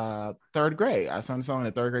 3rd grade. I sung the song in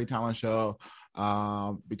a 3rd grade talent show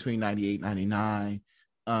between 98, 99.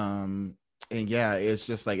 And yeah, it's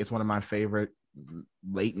just like it's one of my favorite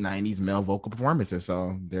late 90s male vocal performances.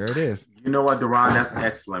 So there it is. You know what, Deron, that's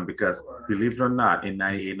excellent because believe it or not, in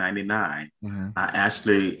 98, 99, I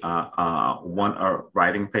actually won a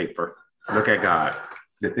writing paper. Look at God,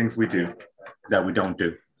 the things we do that we don't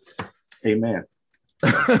do. Amen.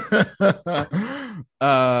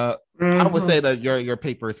 I would say that your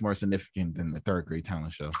paper is more significant than the third grade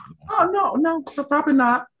talent show. Oh no, probably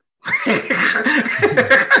not. Did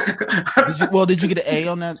you get an A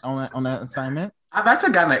on that assignment? I've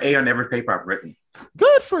actually gotten an A on every paper I've written.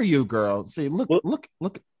 Good for you, girl. See, look at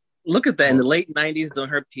that. In the late 90s, doing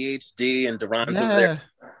her PhD, and Deron's over there.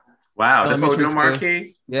 Wow, that's what we're doing,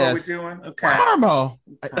 Marquis? Yes. That's what we're doing? Okay. Carmel,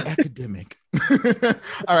 academic.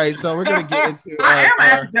 All right, so we're going to get into... I am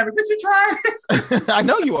academic. Did you try it? I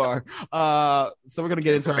know you are. So we're going to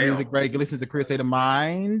get into our music break. Listen to Queer State of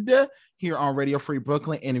Mind here on Radio Free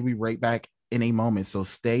Brooklyn, and we'll be right back in a moment. So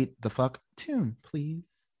stay the fuck tuned, please.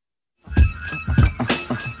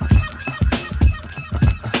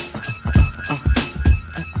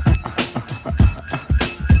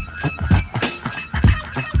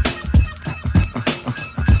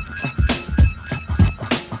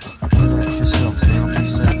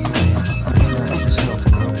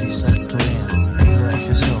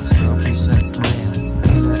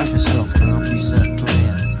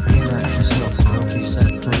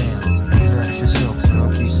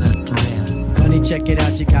 Check it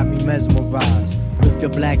out, you got me mesmerized with your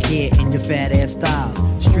black hair and your fat ass styles.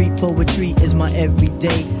 Street poetry is my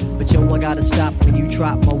everyday, but yo, I gotta stop when you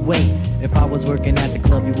drop my way. If I was working at the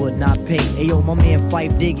club, you would not pay. Hey yo, my man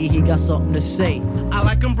Fife Diggy, he got something to say. I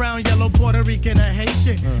like him brown, yellow, Puerto Rican, or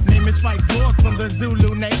Haitian. Name is Fife Dog from the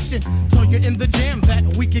Zulu Nation. So you're in the jam that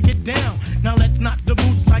we can get down. Now let's knock the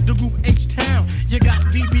boots like the group H-Town. You got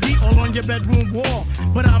BBD all on your bedroom wall,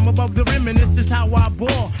 but I'm above the rim and this is how I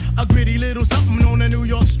ball. A gritty little something on the New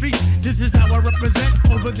York street. This is how I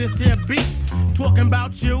represent over this here beat. Talking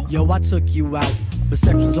about you. Yo, I took you out, but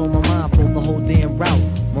sex was on my mind for the whole damn route.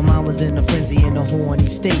 My mind was in a frenzy in a horny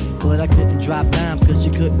state, but I couldn't drop dimes cause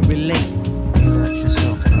you couldn't relate. Let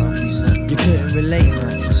yourself girl, be set. You couldn't relate.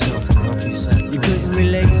 Let yourself girl, be set. You couldn't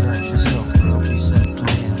relate. Let yourself girl, be set.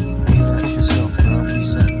 Let yourself girl, be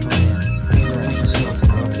set. Let yourself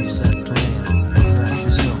girl, be set. Let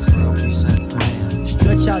yourself girl, be set.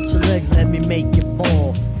 Stretch out your legs, let me make you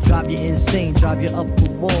fall. Drive you insane, drive you up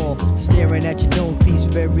the wall. Staring at your dome piece,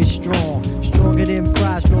 very strong. Stronger than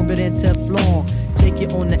pride, stronger than Teflon. Take you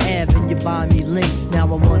on the Ave and you buy me links. Now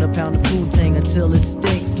I want a pound of Poontang until it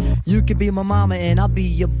stinks. You could be my mama and I'll be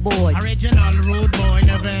your boy. Original rude boy,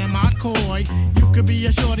 never am I coy. You could be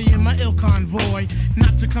a shorty in my ill convoy.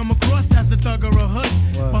 Not to come across as a thug or a hood.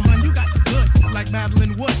 But hun, you got the goods, like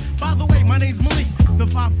Madeline Wood. By the way, my name's Malik, the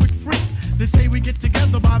 5-foot freak. They say we get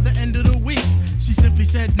together by the end of the week. She simply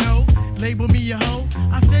said no, label me a hoe.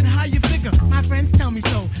 I said, how you figure? My friends tell me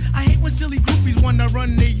so. I hate when silly groupies wanna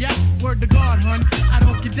run their yacht. Word to God, hun, I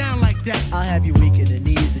don't get down like that. I'll have you weak in the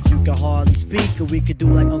knees that you can hardly speak. Or we could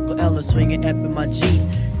do like Uncle Ella swinging up in my Jeep.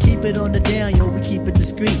 Keep it on the down, yo, we keep it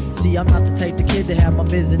discreet. See, I'm not the type of kid to have my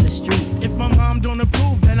biz in the streets. If my mom don't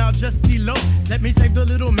approve, then I'll just elope. Let me save the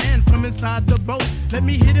little man from inside the boat. Let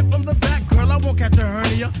me hit it from the back, girl, I won't catch a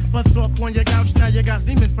hernia. Bust off on your couch, now you got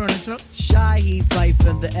Siemens furniture. Shy Fife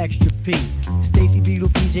and the extra P. Stacy Beetle,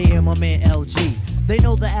 PJ, and my man LG. They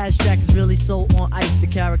know the abstract is really so on ice. The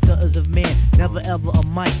character is of man, never ever a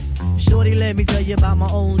mice. Shorty, let me tell you about my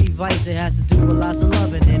only vice. It has to do with lots of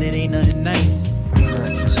loving, and it ain't nothing nice.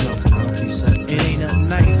 Let yourself girl, be set. It ain't nothing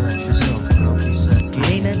nice. Let yourself girl, be set. It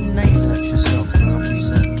ain't nothing nice. Let yourself girl, be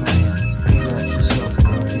set. Let yourself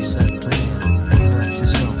girl, be set. Let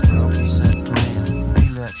yourself girl, be set.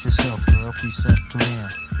 Let yourself girl, be set.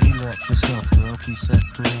 Let yourself girl, be set.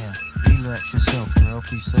 Let yourself girl,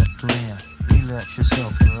 be set. Let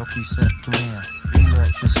yourself girl, be set.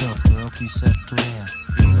 Let yourself girl, be set.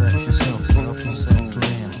 Let yourself girl, be set.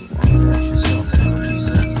 Let yourself girl,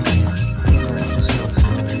 be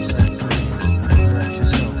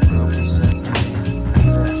set.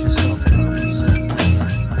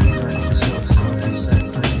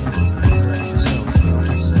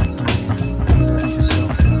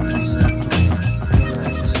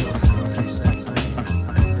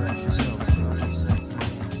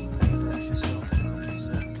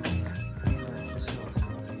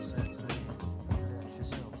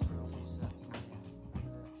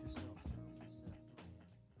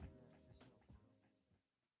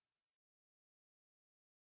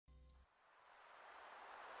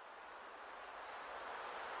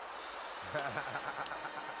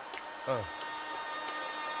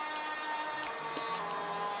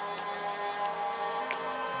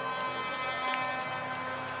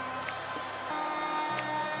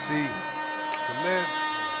 See, to live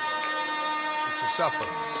is to suffer.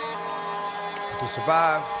 And to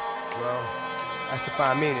survive, well, that's to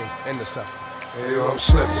find meaning in the suffering. Hey yo, I'm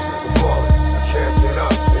slipping, I'm falling, I can't get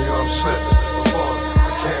up. Hey yo, I'm slipping, I'm falling,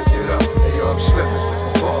 I can't get up. Hey yo, I'm slipping,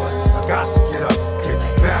 I'm falling, I got to get up. Get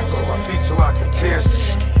back on my feet so I can tear.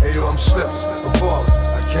 Hey yo, I'm slipping, I'm falling,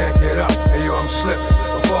 I can't get up. Hey yo, I'm slipping,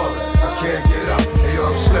 I'm falling, I can't get up. Hey yo,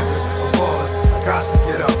 I'm slipping, I'm falling, I got to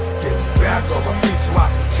get up. Get back on my feet so I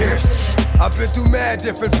can tear. I've been through mad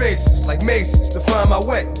different phases, like mazes, to find my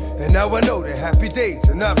way. And now I know that happy days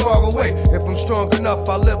are not far away. If I'm strong enough,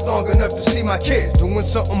 I'll live long enough to see my kids doing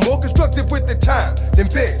something more constructive with the time than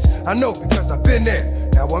biz. I know because I've been there,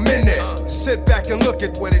 now I'm in there. Sit back and look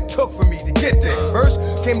at what it took for me to get there. First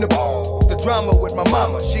came the drama with my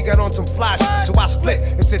mama. She got on some fly shit, so I split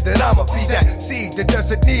and said that I'ma be that seed that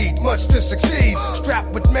doesn't need much to succeed. Strapped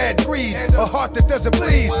with mad greed, a heart that doesn't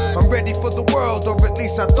bleed. I'm ready for the world, or at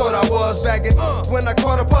least I thought I was. Bagging when I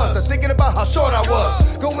caught a buzz, I'm thinking about how short I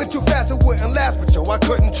was. Going too fast, it wouldn't last, but yo, I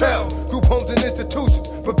couldn't tell. Group homes and institutions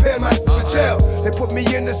prepare my for jail. They put me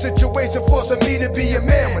in a situation forcing me to be a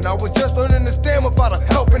man when I was just learning to stand without a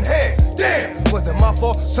helping hand. Damn, was it my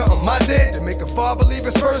fault? Something I did to make a father leave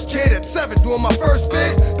his first kid at 7 doing my first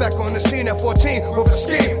bid. Back on the scene at 14 with a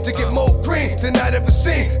scheme to get more green than I'd ever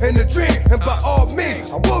seen in a dream. And by all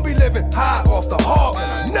means, I will be living high off the hog.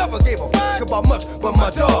 And I never gave a fuck about much but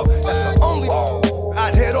my dog. That's the only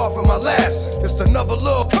I'd head off in my last. Just another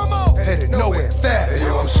little come on, headed nowhere fast. Hey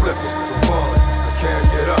yo, I'm slipping, I'm falling, I can't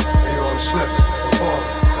get up. Hey yo, I'm slipping, I'm falling,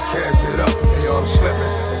 I can't get up. Hey yo, I'm slipping,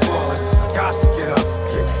 I'm falling, I got to get up.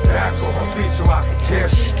 Get back on my feet so I can tear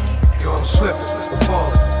shit. Yo, I'm slipping, I'm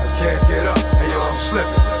falling, I can't get up. Hey yo, I'm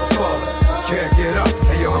slipping, I'm falling, I can't get up.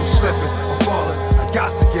 Hey yo, I'm slipping, I'm falling, I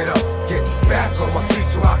got to get up. Get back on my feet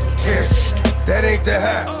so I can tear shit. That ain't the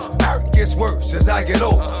half. It gets worse as I get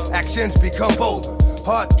older. Actions become bolder.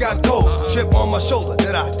 Heart got cold, chip on my shoulder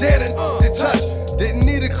that I didn't touch. Didn't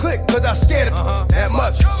need a click, cause I scared it that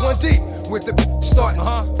much. One deep with the starting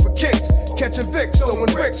for kicks. Catching Vicks, throwing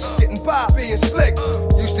bricks, getting by, being slick.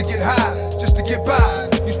 Used to get high, just to get by.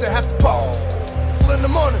 Used to have to pop in the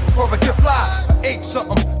morning before I get fly. I ate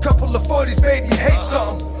something, couple of 40s made me hate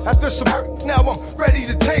something. After some now I'm ready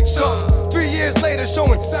to take something. 3 years later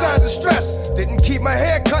showing signs of stress. Didn't keep my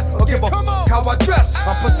hair cut or give a how I dress.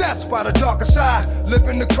 I'm possessed by the darker side,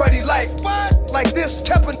 living the cruddy life. Like this,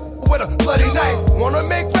 kept with a bloody knife. Wanna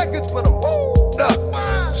make records, but I'm up.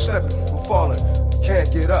 I'm slipping, I'm falling,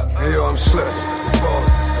 can't get up. Hey yo, I'm slipping, I'm falling,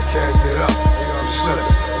 I can't get up. Hey yo, I'm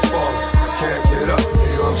slipping, I'm falling, I can't get up.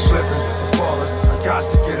 Hey yo, I'm slipping, I'm falling, I got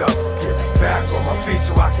to get up. Get back on my feet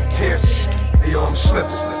so I can tear. Hey yo, I'm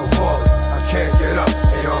slipping, I'm falling, I can't get up.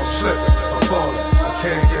 Hey yo, I'm slipping, I'm falling, I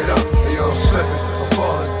can't get up. Hey yo, I'm slipping, I'm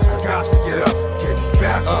falling, I got to get up. Get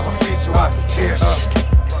back on my feet so I can tear.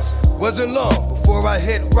 Wasn't long before I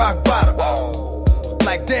hit rock bottom.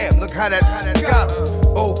 Like damn, look how that got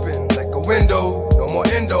open like a window. No more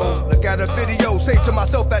endo. Look at a video, say to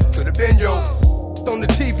myself that could have been yo. On the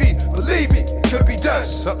TV, believe me, it could be done.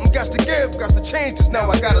 Something got to give, got to change, cause now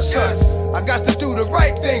I got a son. I got to do the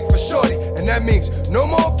right thing for shorty, and that means no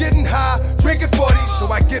more getting high, drinking 40. So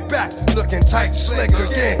I get back, looking tight, slick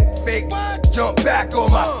again. Fake, jump back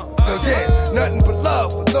on my again. Nothing but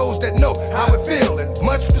love for those that know how it feel, and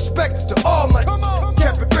much respect to all my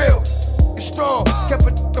kept it real. It's strong, kept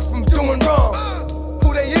it from doing wrong.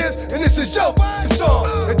 Who they is, and this is your song.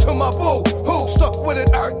 And to my boo, who stuck with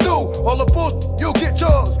it, I do. All the bullshit, you'll get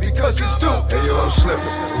yours because it's due. Hey yo, I'm slipping,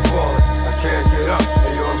 I'm falling, I can't get up.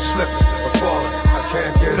 Hey yo, I'm slipping, I'm falling, I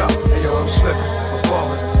can't get up. Hey yo, I'm slipping, I'm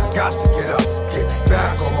falling, I got to get up. Get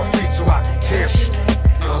back on my feet so I can tear.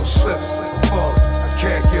 Yo, I'm slipping, I'm falling, I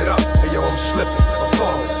can't get up. Hey yo, I'm slipping, I'm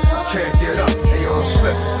falling, I can't get up. Hey yo, I'm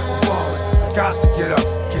slipping, I'm falling, I got to get up.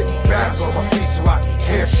 Get back on my feet so I can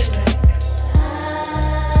tear.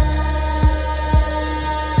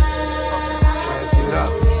 Up.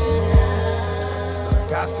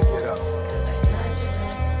 Got to get up.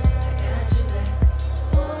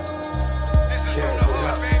 This is from the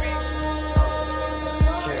hood, baby.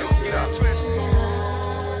 Can't get up.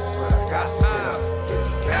 But I got to get up. Get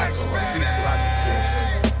back on my feet so I can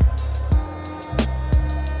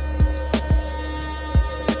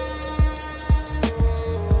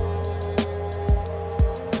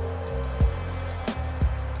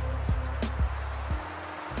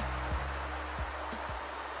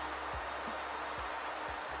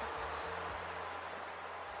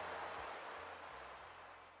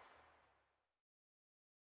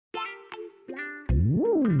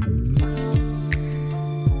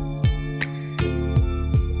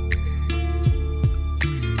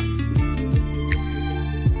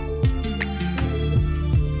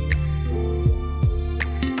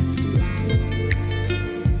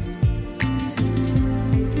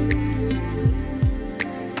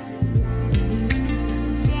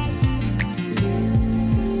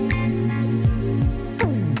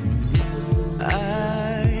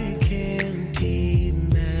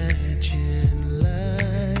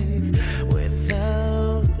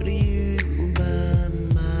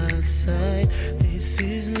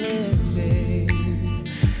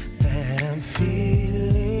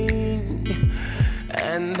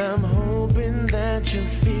And I'm hoping that you're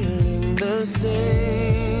feeling the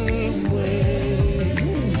same way.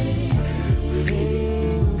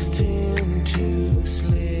 Things tend to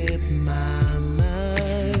slip my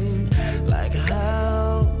mind, like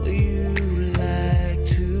how you like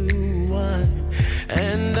to whine.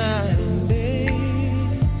 And I'm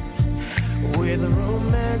babe, with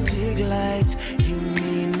romantic lights, you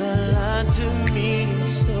mean a lot to me in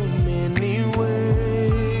so many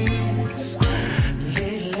ways.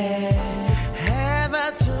 Lately, have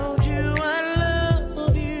I told you I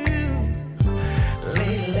love you?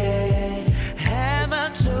 Lately, have I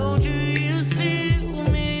told you you still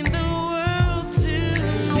mean the world to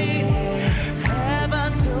me? Have I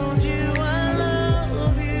told you I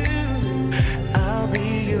love you? I'll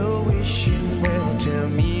be your wishing well. Tell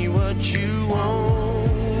me what you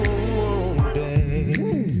want, babe.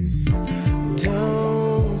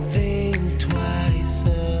 Don't think twice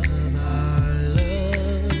of our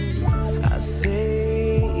love. I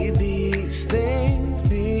say these things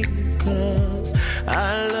because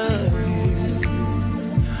I love you,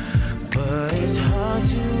 but it's hard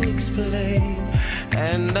to explain,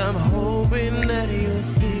 and I'm hoping that you're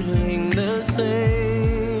feeling the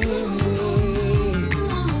same way.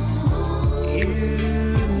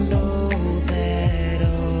 You know that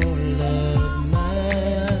all of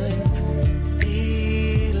my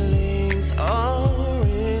feelings are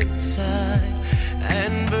inside,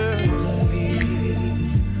 and verbally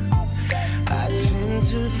I tend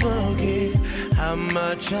to forget how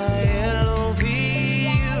much I love you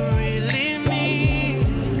really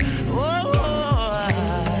mean. Oh,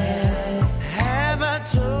 have I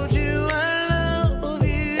told you I love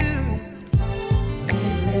you?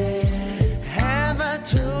 Have I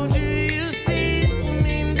told you you still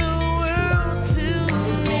mean the world to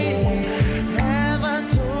me? Have I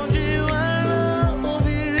told you I love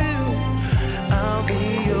you? I'll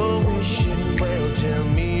be your wishing well. Tell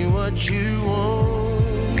me what you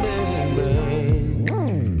want, baby.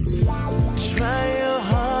 Try your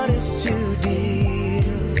hardest to deal.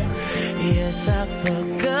 Yes, I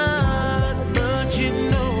forgot, but you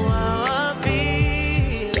know how I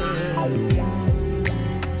feel.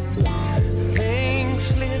 Things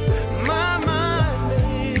slip my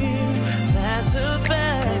mind, babe. That's a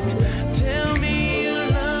fact. Tell me you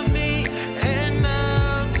love me, and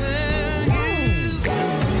I'll tell you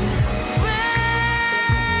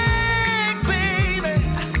back, baby.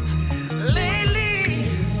 Lately,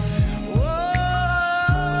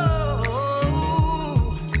 whoa,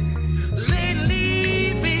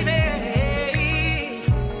 lately, baby.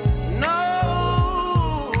 No,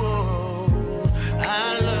 I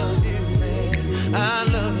love you, man. I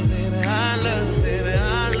love you, baby. I love you, baby.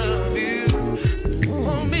 I love you.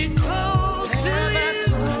 Hold me close to you. Have I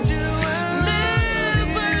told you I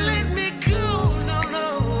never let me go? No, no.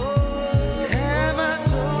 Have I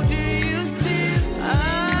told you you still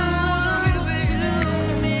I love you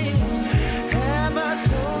to me? Have I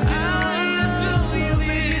told you I love you,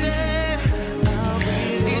 baby?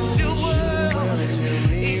 It's your world.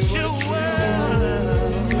 It's your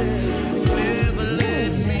world. Never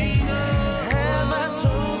let me go. Have I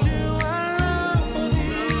told you I love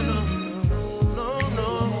you? No, no,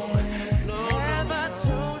 no. Have I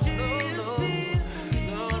told you you still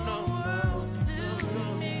no, no, world to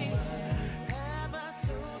me? Have I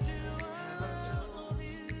told you I love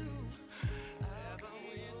you? Have I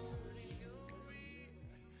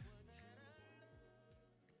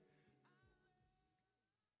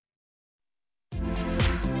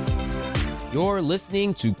You're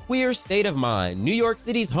listening to Queer State of Mind, New York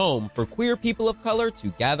City's home for queer people of color to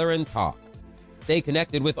gather and talk. Stay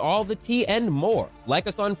connected with all the tea and more. Like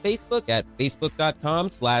us on Facebook at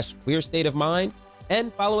facebook.com/Queer State of Mind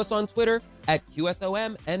and follow us on Twitter at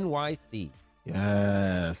QSOMNYC.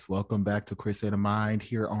 Yes, welcome back to Queer State of Mind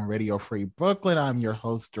here on Radio Free Brooklyn. I'm your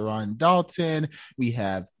host, Duran Dalton. We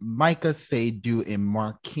have Micah, Seydu, and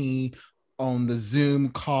Marquis on the Zoom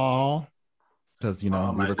call because, you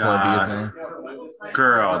know, we record via Zoom.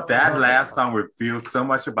 Girl, that last song reveals so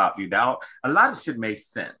much about you. Now, a lot of shit makes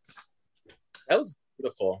sense. That was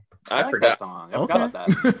beautiful. I I forgot. that song. I forgot about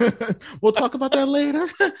that. We'll talk about that later.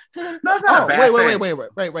 No, it's not a bad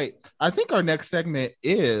thing. Wait. I think our next segment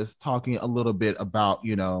is talking a little bit about,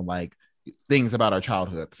 you know, like things about our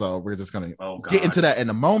childhood. So we're just gonna get into that in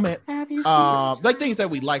a moment. Like things that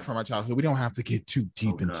we like from our childhood. We don't have to get too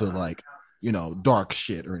deep into like, you know, dark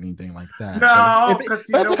shit or anything like that. No,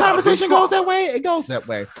 if the conversation goes that way, it goes that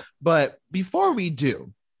way. But before we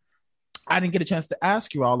do, I didn't get a chance to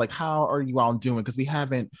ask you all, like, how are you all doing? Because we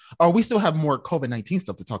still have more COVID-19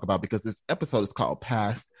 stuff to talk about because this episode is called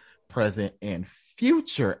Past, present, and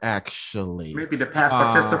future, actually. Maybe the past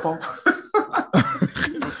participle.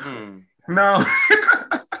 No.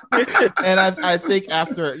 And I think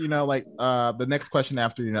after, like the next question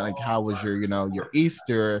after, like, how was your, your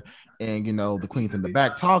Easter, and, the queens in the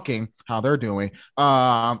back talking, how they're doing.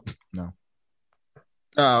 No.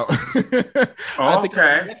 I think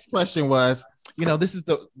the next question was, this is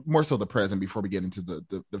the more so the present before we get into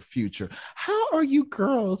the future. How are you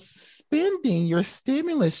girls spending your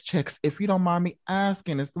stimulus checks? If you don't mind me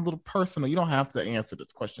asking, it's a little personal. You don't have to answer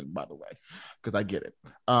this question, by the way, because I get it.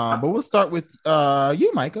 But we'll start with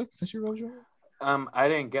you, Micah, since you wrote your. I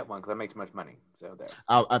didn't get one because I make too much money. So there.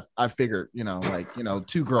 I figured,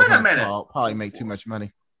 two girls probably make too much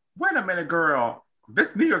money. Wait a minute, girl.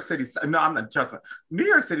 This New York City. No, I'm not trusting. New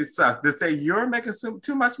York City sucks. They say you're making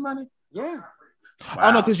too much money. Yeah. Wow.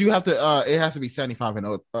 Oh no, because you have to. It has to be 75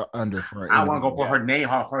 and under for. I want to go put her name,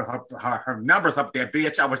 her numbers up there,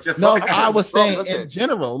 bitch. I was just. No, I was saying in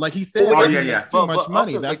general, like he said. Oh yeah. Too much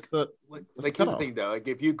money. Also, that's here's the thing, though. Like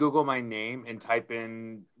if you Google my name and type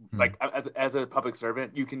in like as a public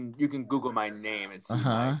servant, you can Google my name and see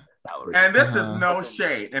my salary. And this is no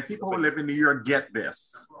shade. And people who live in New York get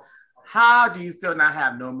this. How do you still not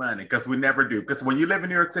have no money? Because we never do. Because when you live in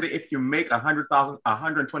New York City, if you make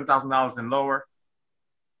 $120,000 and lower,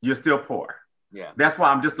 you're still poor. Yeah. That's why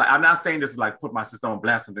I'm just like, I'm not saying this is like put my sister on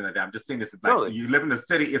blast or something like that. I'm just saying this is like, totally. You live in the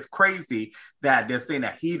city. It's crazy that they're saying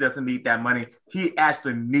that he doesn't need that money. He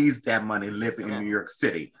actually needs that money living in New York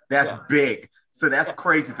City. That's big. So that's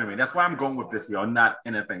crazy to me. That's why I'm going with this, y'all, not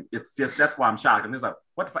anything. It's just, that's why I'm shocked. And it's like,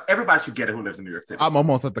 what the fuck? Everybody should get it who lives in New York City. I'm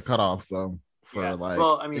almost at the cutoff, so.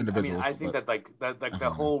 Well, I mean, I think that the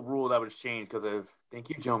whole rule that was changed because of thank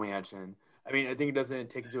you, Joe Manchin. I mean, I think it doesn't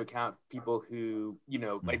take into account people who,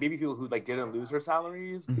 like maybe people who like didn't lose their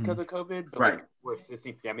salaries because of COVID, but like were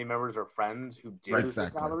assisting family members or friends who did lose their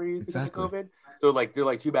salaries because of COVID. So like they're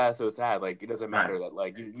like too bad, so sad. Like it doesn't matter that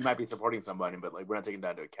like you might be supporting somebody, but like we're not taking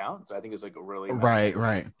that into account. So I think it's like a really right.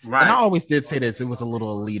 And I always did say this. It was a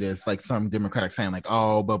little elitist, like some Democrats saying like,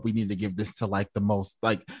 oh, but we need to give this to like the most,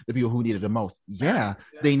 like the people who need it the most. Yeah,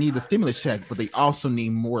 they need the stimulus check, but they also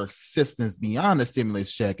need more assistance beyond the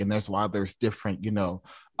stimulus check, and that's why there's different,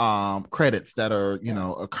 credits that are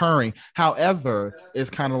occurring. However, it's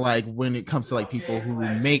kind of like when it comes to like people who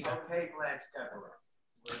make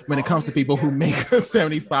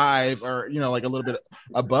 75 or like a little bit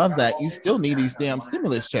above that, you still need these damn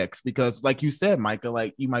stimulus checks because like you said, Micah,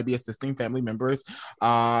 like you might be assisting family members,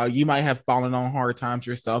 you might have fallen on hard times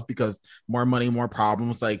yourself because more money, more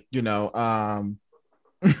problems, like you have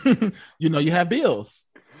bills.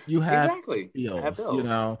 You have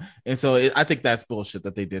bills, and so I think that's bullshit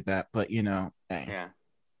that they did that, but dang. Yeah,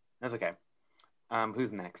 that's okay.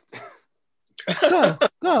 Who's next?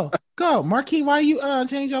 Go, Marquis. Why you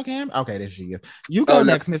change your cam? Okay, there she is. You go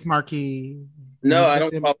next, Miss Marquis. No, I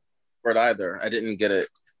don't call for it either. I didn't get it.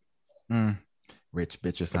 Rich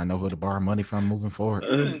bitches, I know who to borrow money from moving forward.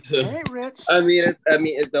 Hey, Rich. I mean,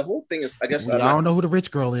 the whole thing is, I guess we all know who the rich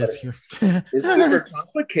girl is here. It's super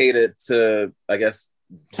complicated to, I guess,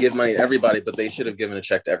 give money to everybody, but they should have given a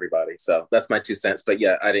check to everybody. So that's my 2 cents. But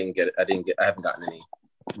yeah, I didn't get it. I haven't gotten any.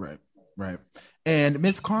 Right. And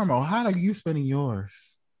Miss Carmel, how are you spending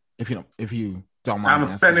yours? If you don't mind. I'm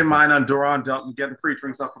spending mine on Duran Delton, getting free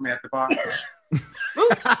drinks off of me at the bar.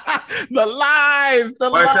 The lies. Is it a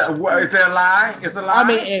lie? It's a lie. I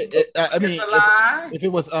mean, it's a lie. If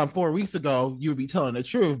it was 4 weeks ago, you would be telling the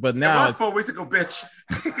truth. But now it was 4 weeks ago, bitch.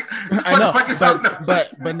 I know,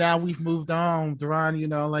 but now we've moved on. Duran,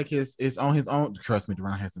 like is on his own. Trust me,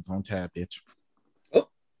 Duran has his own tab, bitch.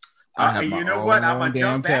 You know what? I'm gonna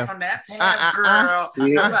jump back on that tab, girl.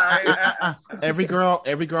 Every girl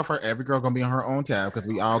gonna be on her own tab because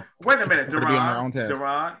we all. Wait a minute, Duran. Be on our own tab.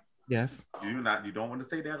 Duran. Yes. You don't want to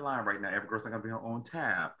say that line right now. Every girl's not gonna be on her own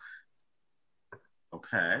tab.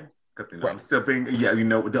 Okay. Because I'm still being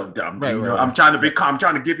I'm trying to be calm. I'm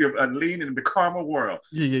trying to give you a lean in the karma world.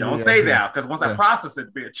 Don't say that because once I process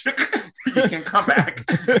it, bitch, you can come back.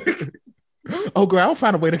 Oh, girl, I'll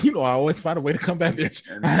find a way to. I always find a way to come back, bitch.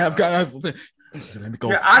 I have got. Let me go.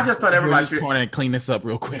 Yeah, I just thought everybody should and clean this up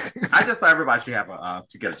real quick. I just thought everybody should have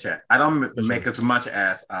to get a check. I don't make as much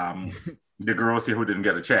as the girls here who didn't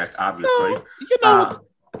get a check, obviously.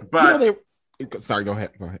 Sorry, go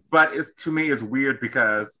ahead. But to me, it's weird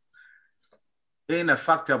because in a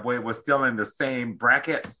fucked up way, we're still in the same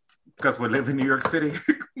bracket because we live in New York City.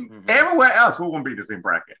 Everywhere else, we won't be in the same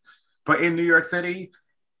bracket. But in New York City,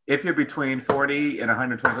 if you're between $40,000 and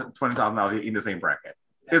 $120,000, you're in the same bracket.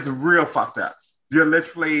 It's real fucked up. You're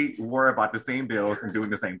literally worried about the same bills and doing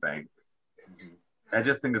the same thing. I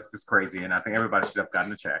just think it's just crazy, and I think everybody should have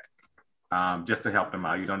gotten a check. just to help them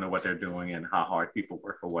out. You don't know what they're doing and how hard people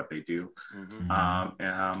work for what they do.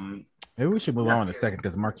 Maybe we should move on in a second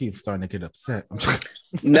because Marquis is starting to get upset.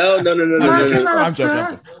 No. I'm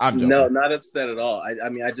joking. No, not upset at all. I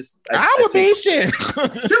mean, I would be shit. Shoot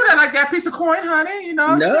that like that piece of coin, honey. You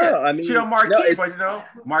know, No, shit. I mean, she on Marquis, no, but you know,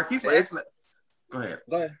 Marquis was excellent. Go ahead.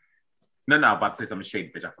 No, I'm about to say something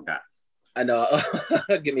shady, bitch. I forgot. I know.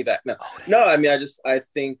 Give me back. No. I mean, I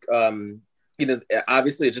think, you know,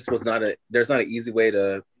 obviously it just was there's not an easy way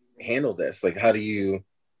to handle this. Like, how do you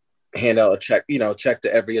hand out a check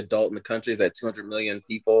to every adult in the country? Is that 200 million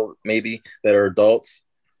people maybe that are adults?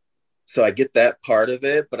 So I get that part of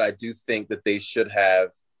it, but I do think that they should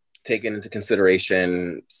have taken into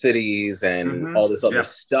consideration cities and all this other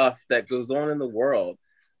stuff that goes on in the world.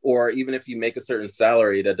 Or even if you make a certain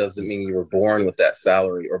salary, that doesn't mean you were born with that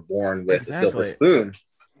salary or born with a silver spoon. Right.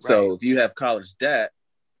 So if you have college debt,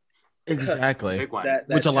 exactly, that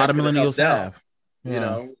which a lot of millennials have. You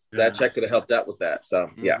know, that check could have helped out with that. So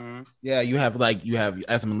you have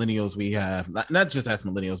as millennials, we have not just as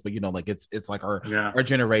millennials, but you know, like it's like our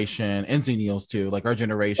generation and Zennials too, like our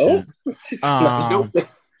generation.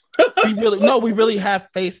 We really have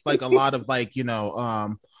faced like a lot of like, you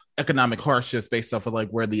know, economic hardships based off of like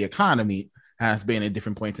where the economy has been at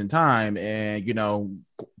different points in time, and you know,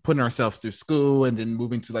 putting ourselves through school and then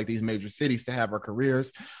moving to like these major cities to have our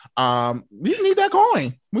careers. We need that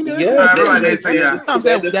going. We need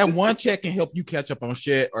that one check can help you catch up on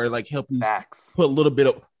shit, or like help you put a little bit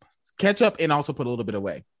of catch up and also put a little bit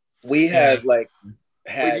away. We have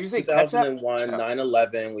had 2001,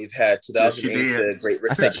 9/11. We've had 2008, the Great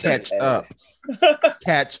Recession. I said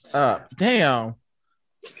catch up. Damn.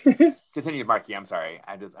 Continue, Marky. I'm sorry.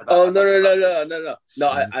 No.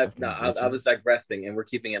 I was digressing, and we're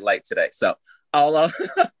keeping it light today. So I'm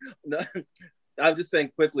just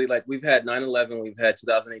saying quickly, like we've had 9/11, we've had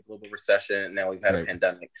 2008 global recession, and now we've had a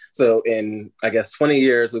pandemic. So in, I guess, 20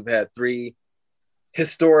 years, we've had 3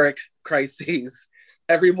 historic crises.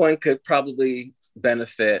 Everyone could probably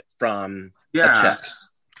benefit from a check.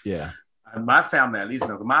 Yeah. My family, at least,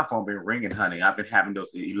 knows my phone been ringing, honey. I've been having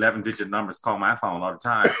those 11-digit numbers call my phone all the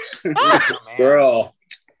time. Girl,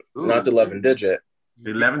 not the 11-digit.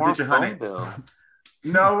 The 11-digit, honey.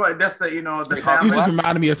 No, that's the, you know, the family. You just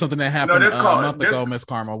reminded me of something that happened a month ago, Miss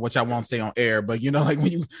Karma, which I won't say on air, but you know, like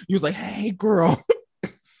when you was like, "Hey, girl,"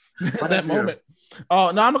 that moment.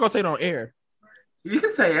 Oh no, I'm not gonna say it on air. You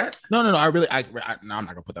can say it. No. I'm not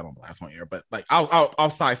gonna put that on blast on air, but like I'll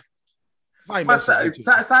size. Sign message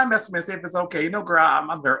me, see if it's okay. You know, girl,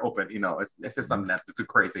 I'm very open. You know, if it's something that's too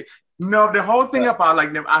crazy. No, the whole thing about like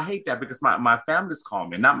I hate that because my family's calling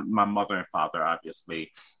me, not my mother and father,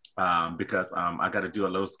 obviously, because I got to do a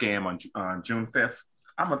little scam on June 5th.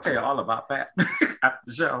 I'm gonna tell you all about that after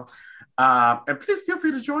the show. And please feel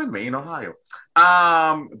free to join me in Ohio.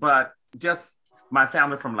 But just my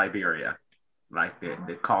family from Liberia, like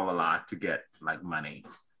they call a lot to get like money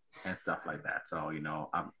and stuff like that. So you know,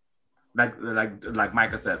 like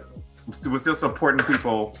Micah said, we're still supporting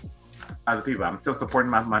other people. I'm still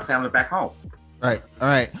supporting my family back home. Right. All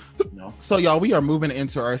right. So y'all, we are moving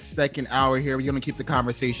into our second hour here. We're going to keep the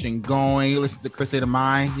conversation going. You listen to Queer State of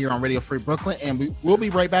Mind here on Radio Free Brooklyn, and we'll be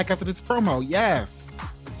right back after this promo. Yes.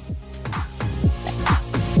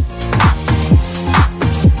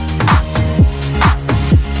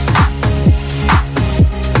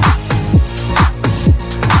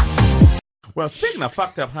 Well, speaking of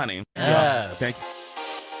fucked up, honey. Thank you.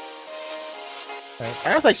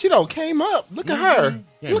 I was like, she don't came up. Look at her.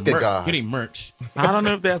 Yeah, look at God. Getting merch. I don't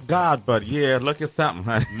know if that's God, but yeah, look at something,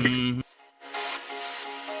 honey.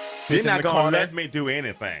 You're not going to let me do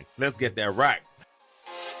anything. Let's get that right.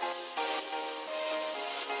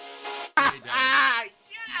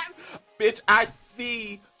 Bitch, I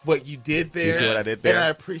see what you did there. You see what I did there? And I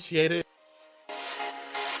appreciate it.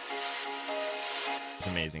 It's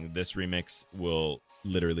amazing. This remix will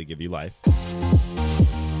literally give you life.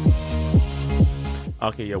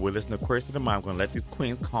 Okay, yeah, we're listening to Queer State of Mind. I'm going to let these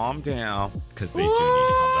queens calm down. Because they do need to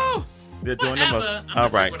calm down. They're doing the most. All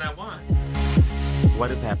right. What I want. What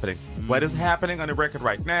is happening? What is happening on the record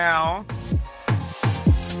right now?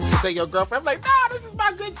 You say your girlfriend, I'm like, nah, this is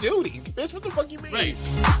my good Judy. Bitch, what the fuck you mean? Right.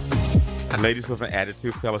 Ladies with an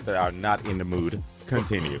attitude, fellas that are not in the mood,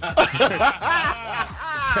 continue.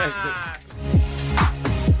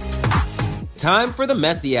 Time for the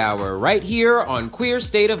Messy Hour, right here on Queer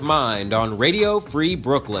State of Mind on Radio Free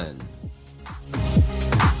Brooklyn.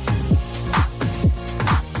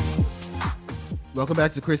 Welcome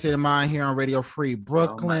back to Queer State of Mind here on Radio Free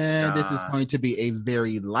Brooklyn. This is going to be a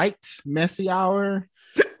very light, messy hour.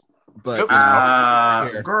 But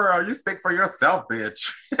girl, you speak for yourself,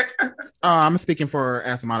 bitch. I'm speaking for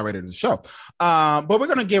as the moderator of the show. But we're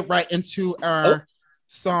gonna get right into our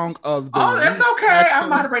song of the week. That's okay. I'll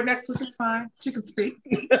moderate next week. It's fine. She can speak.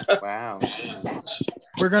 Wow.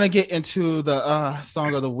 We're gonna get into the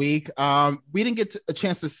song of the week. We didn't get a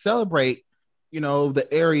chance to celebrate, the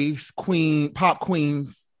Aries pop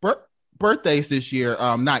queen's birthdays this year.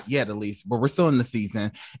 Not yet, at least, but we're still in the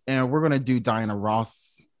season, and we're gonna do Diana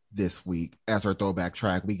Ross this week as our throwback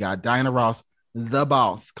track. We got Diana Ross, The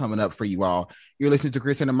Boss, coming up for you all. You're listening to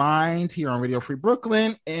Queer State of Mind here on Radio Free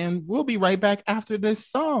Brooklyn, and we'll be right back after this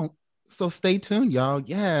song. So stay tuned, y'all.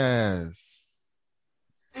 Yes.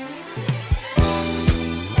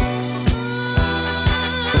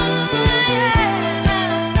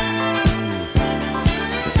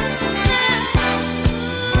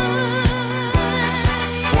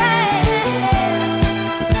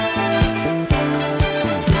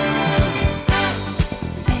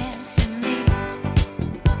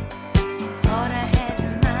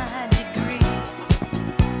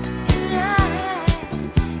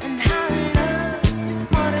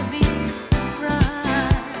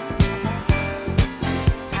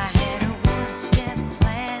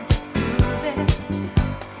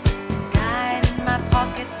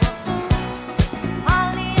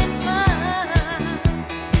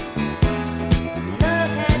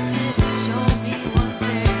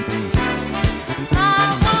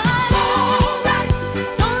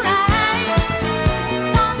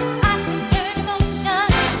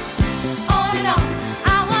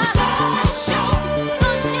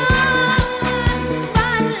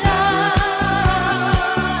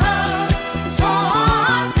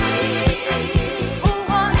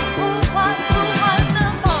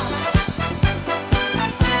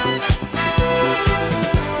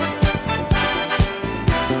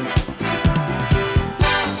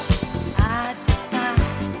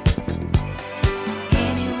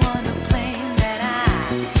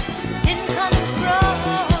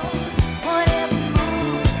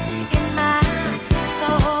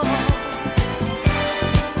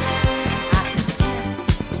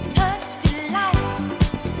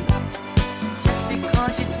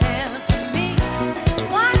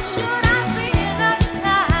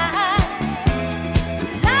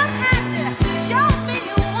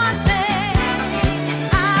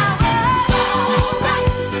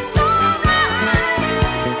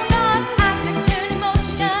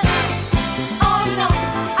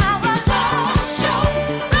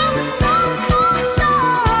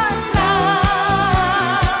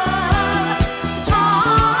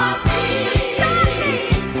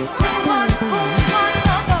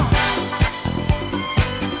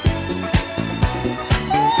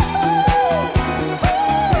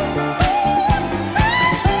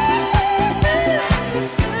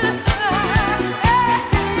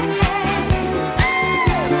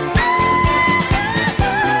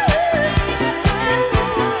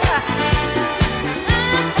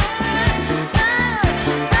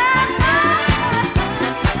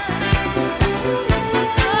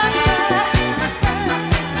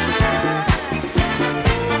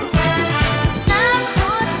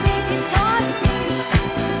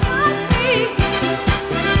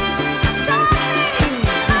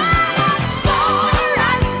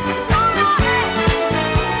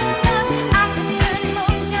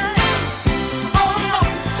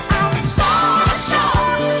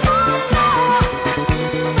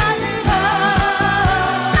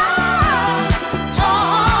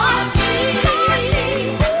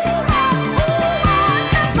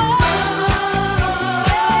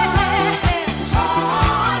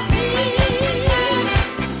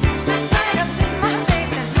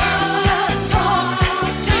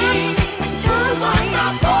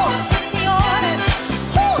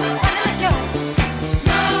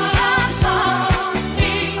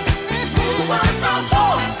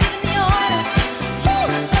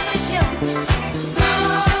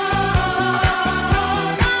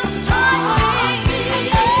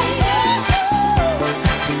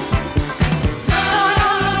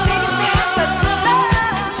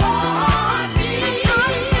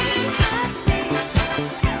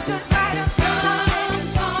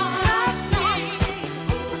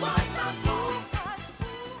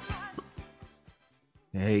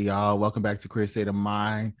 y'all. Welcome back to Queer State of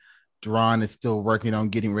Mind. Dron is still working on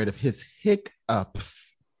getting rid of his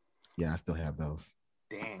hiccups. Yeah, I still have those.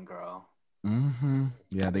 Dang, girl. Mm-hmm.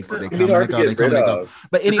 Yeah, they come and go. They come and go.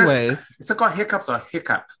 But anyways, is it called hiccups or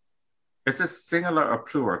hiccup? Is this singular or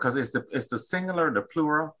plural? Because it's the singular, the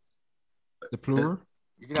plural. The plural?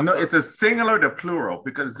 No, it's the singular, the plural,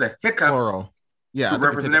 because it's a hiccup. Plural. Yeah, to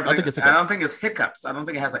represent everything. I think it's I don't think it's hiccups. I don't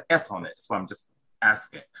think it has an S on it. So I'm just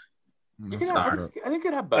asking. I think it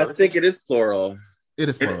could have both. I think it is plural. It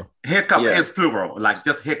is plural. Hiccup is plural, like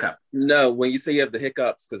just hiccup. No, when you say you have the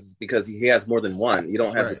hiccups, because he has more than one. You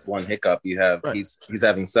don't have just one hiccup. You have he's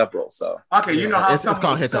having several. So okay, you know how it's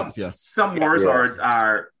called hiccups. Some words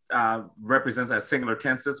are represents as singular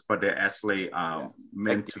tenses, but they're actually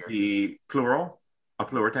meant to be plural, a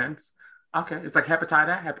plural tense. Okay, it's like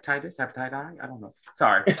hepatitis. I don't know.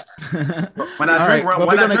 Sorry. When I drink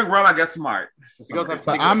rum, I get smart.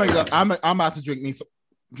 I'm about to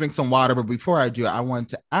drink some water, but before I do, I wanted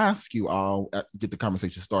to ask you all, get the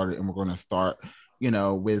conversation started, and we're going to start,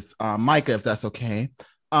 with Micah, if that's okay.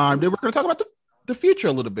 Then we're going to talk about the future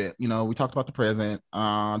a little bit. We talked about the present,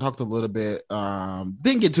 talked a little bit,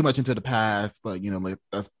 didn't get too much into the past, but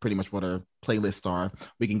that's pretty much what our playlists are.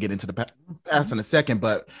 We can get into the past in a second,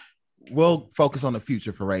 but we'll focus on the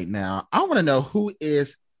future for right now. I want to know who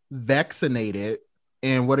is vaccinated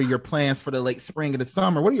and what are your plans for the late spring and the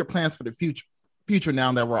summer? What are your plans for the future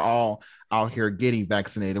now that we're all out here getting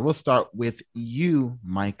vaccinated? We'll start with you,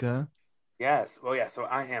 Micah. Yes. Well, yeah. So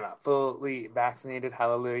I am fully vaccinated.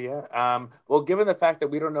 Hallelujah. Well, given the fact that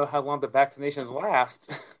we don't know how long the vaccinations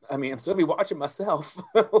last, I mean, I'm still be watching myself.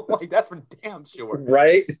 Like that's for damn sure.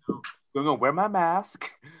 Right. So I'm gonna wear my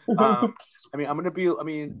mask. I'm gonna be.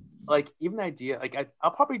 Like even the idea, like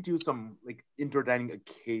I'll probably do some like indoor dining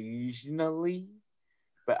occasionally,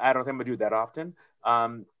 but I don't think I'm gonna do that often.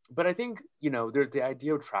 But I think there's the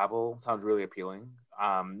idea of travel sounds really appealing.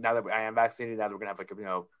 Now that I am vaccinated, now that we're gonna have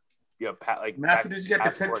like Matthew, did you get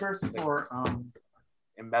the pictures for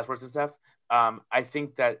and passports and stuff? I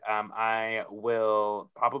think that I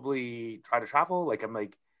will probably try to travel. Like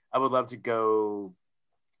I would love to go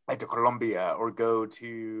like to Colombia or go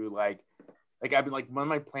to like I've been like one of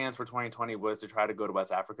my plans for 2020 was to try to go to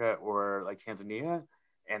West Africa or like Tanzania.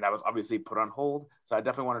 And that was obviously put on hold. So I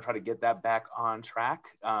definitely want to try to get that back on track.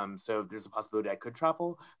 So there's a possibility I could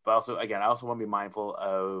travel. But also, again, I also want to be mindful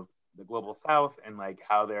of the global south and like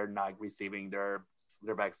how they're not receiving their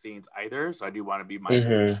vaccines either. So I do want to be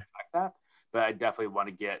mindful of that. But I definitely want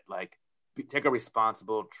to get take a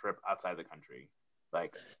responsible trip outside the country,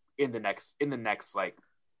 like in the next like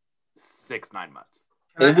 6-9 months.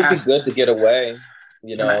 It would be good to get away,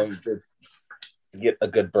 to get a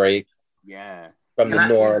good break. Yeah. From the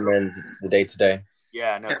norm and the day to day.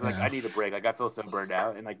 Yeah, no, because I need a break. I feel so burned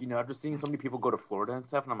out, and I'm just seeing so many people go to Florida and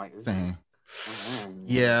stuff, and I'm like,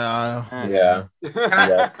 yeah.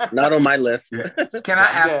 Not on my list. Can I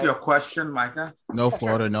ask you a question, Micah? No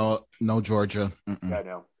Florida, no Georgia. Yeah,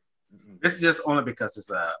 no. This is just only because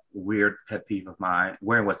it's a weird pet peeve of mine.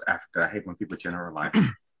 We're in West Africa. I hate when people generalize.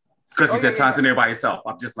 Because you said Tanzania by yourself.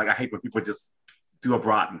 I'm just like, I hate when people just do a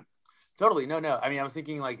broaden. Totally. No. I mean, I was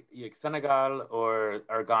thinking like Senegal or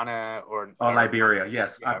Ghana or Liberia.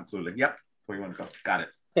 Yes, absolutely. Yep. Where you want to go? Got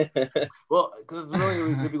it. Well, because really,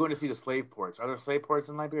 we'd be going to see the slave ports. Are there slave ports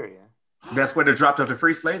in Liberia? That's where they dropped off the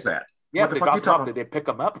free slaves at. Yeah, they dropped off. Did they pick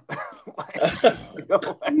them up?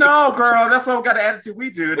 No, girl. That's what we got the attitude we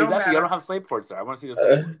do. Exactly. I don't have slave ports there. I want to see the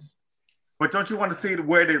slave ports. But don't you want to see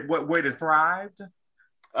where they thrived?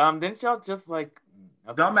 Didn't y'all just like?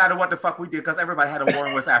 Okay. Don't matter what the fuck we did because everybody had a war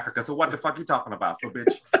in West Africa. So what the fuck you talking about? So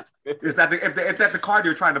bitch, is that if that's the card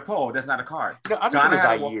you're trying to pull? That's not a card. No, I'm just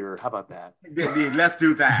going to Zaire. How about that? Let's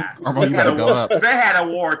do that. You better go up. They had a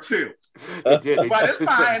war too. They did. But it's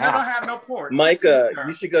fine. They don't have no ports. Micah,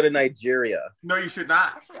 you should go to Nigeria. No, you should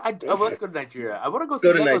not. Actually, I want to go to Nigeria. I want to go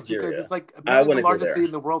to Nigeria because it's like the largest city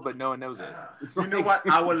in the world, but no one knows it. It's you know what?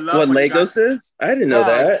 I would love. What Lagos is? I didn't know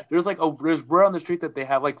that. There's there's word on the street that they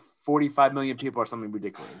have like 45 million people or something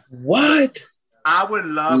ridiculous. What? I would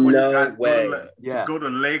love when you guys go to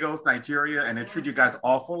Lagos, Nigeria, and they treat you guys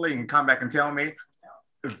awfully and come back and tell me.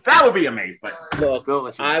 That would be amazing. Look,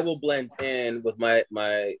 I will blend in with my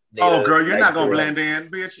oh, girl, you're not going to blend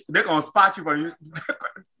in, bitch. They're going to spot you for you.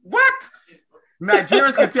 What?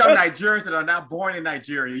 Nigerians can tell Nigerians that are not born in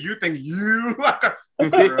Nigeria. You think you...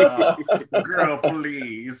 Girl,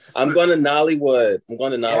 please. I'm going to Nollywood.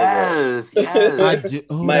 Yes.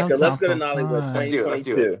 Micah, let's go to Nollywood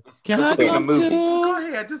 2022. Can I come too? Go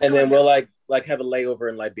ahead. And then we'll like have a layover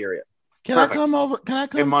in Liberia. Can I come over? Can I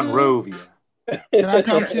come in Monrovia? Can I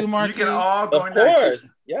come to Mark? You can all go. Of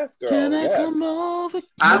course, yes, girl. Can I come over?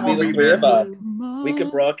 I will be there. We can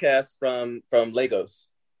broadcast from Lagos.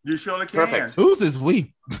 You surely can. Perfect. Who's this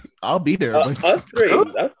we? I'll be there. Us three.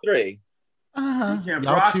 Us three. You can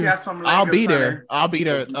broadcast from Lagos. I'll be there. I'll be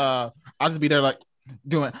there. I'll just be there like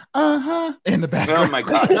doing in the background. Oh my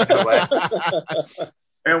god.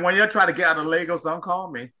 And when you're trying to get out of Lagos, don't call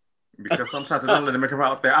me. because sometimes I don't let them come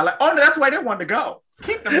out there. I like, oh, no, that's why they want to go.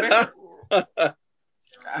 Keep them there.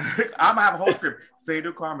 I'm gonna have a whole script.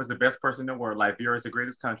 Seydou Karma is the best person in the world. Liberia is the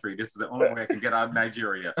greatest country. This is the only way I can get out of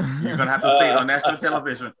Nigeria. You're gonna have to say it on national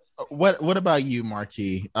television. What about you,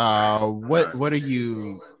 Marquis? What are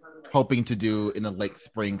you hoping to do in the late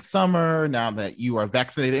spring, summer now that you are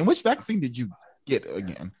vaccinated? And which vaccine did you get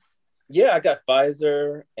again? Yeah, I got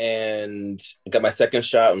Pfizer and got my second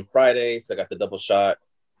shot on Friday, so I got the double shot.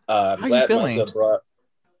 How are you feeling?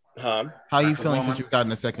 How are you feeling since you've gotten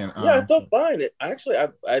the second? Yeah, I felt fine.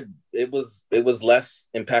 It was less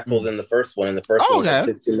impactful than the first one. And the first one was a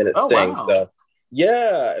 15-minute sting. Wow. So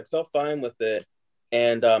yeah, I felt fine with it.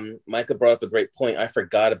 And Micah brought up a great point. I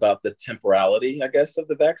forgot about the temporality, I guess, of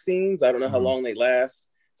the vaccines. I don't know how long they last.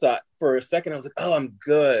 So for a second, I was like, "Oh, I'm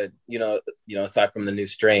good." You know, aside from the new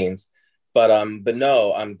strains. But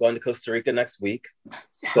no, I'm going to Costa Rica next week.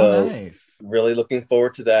 So nice. Really looking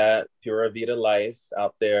forward to that. Pura Vida life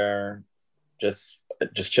out there, just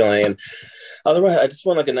chilling. And otherwise, I just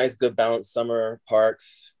want like a nice, good, balanced summer,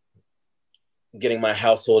 parks, getting my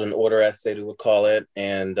household in order, as Seydou would call it,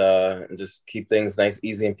 and just keep things nice,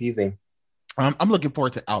 easy, and peasy. I'm looking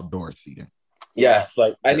forward to outdoor seating. Yes,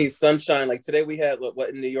 like I need sunshine. Like today we had what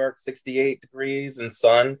in New York, 68 degrees and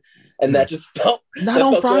sun, and that just felt not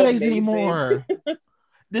on Fridays anymore.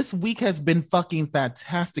 This week has been fucking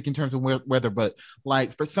fantastic in terms of weather, but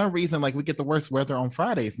like for some reason, like we get the worst weather on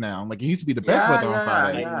Fridays now. Like it used to be the best weather on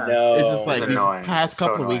Fridays. I know. It's just like these past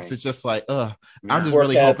couple of weeks, it's just like, I'm just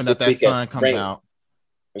really hoping that sun comes out.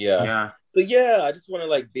 Yeah. So yeah, I just want to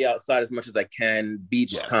like be outside as much as I can.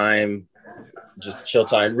 Beach time, just chill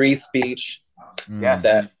time. Reese Beach.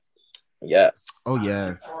 Yes. Yes. Oh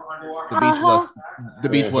yes. The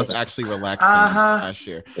beach was actually relaxing last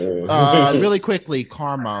year. Really quickly,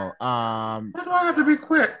 Carmo. Why do I have to be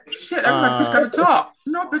quick? Shit, everybody bitch gotta talk.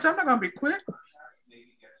 No, bitch, I'm not gonna be quick.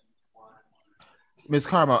 Ms.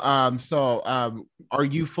 Carmo, so are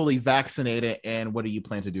you fully vaccinated, and what do you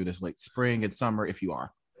plan to do this late spring and summer if you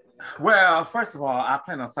are? Well, first of all, I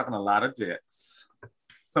plan on sucking a lot of dicks.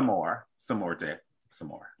 Some more dick. Some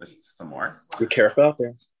more. Be careful out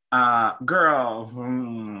there. Girl.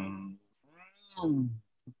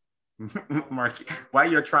 Marky, why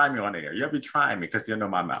you trying me on air? You'll be trying me because you know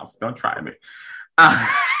my mouth. Don't try me. I'm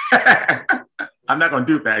not gonna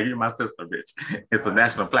do that. You're my sister, bitch. It's a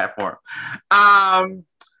national platform.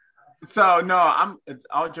 So no, it's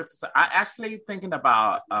all just. I actually thinking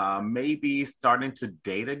about maybe starting to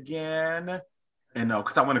date again. You know,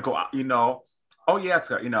 because I want to go out. You know. Oh yes,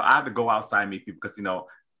 sir. You know, I have to go outside and meet people because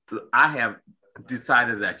I have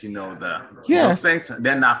decided that those things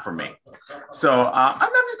they're not for me. So I'm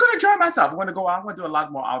just going to enjoy myself. I'm going to go out. I'm going to do a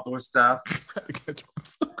lot more outdoor stuff.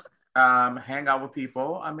 Hang out with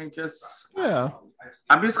people. I mean,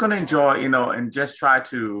 I'm just going to enjoy, and just try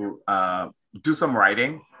to do some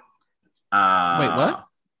writing. Wait, what?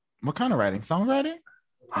 What kind of writing? Songwriting?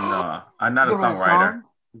 No, I'm not a songwriter.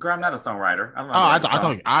 Girl, I'm not a songwriter.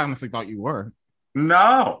 I honestly thought you were.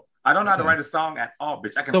 No, I don't know how to write a song at all,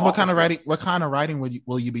 bitch. So what kind of writing? What kind of writing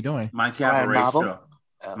will you be doing? My cabaret show.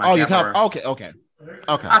 You can.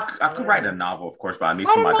 Okay. I could write a novel, of course, but I need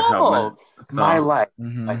somebody to help me. My Life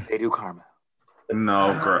by Seydou Karma.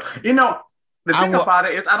 No, girl. The thing about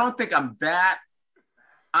it is, I don't think I'm that.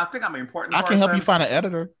 I think I'm an important person. I can help you find an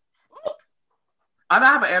editor. I don't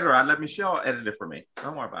have an editor. I let Michelle edit it for me.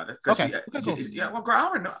 Don't worry about it. Okay. Cool. Well, girl, I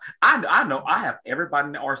already know. I know. I have everybody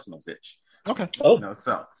in the arsenal, bitch. Okay.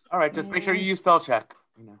 So. All right, just make sure you use spell check.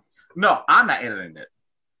 No, I'm not editing it.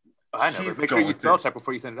 I know. But make sure you spell check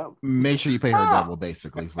before you send it out. Make sure you pay her double,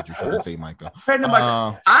 basically, is what you're trying to say, Micah. Pretty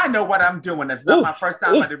much. I know what I'm doing. It's not my first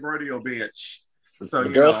time at the rodeo, bitch. So the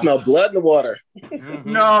girls smell blood in the water.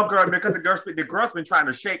 No, girl, because the girls been trying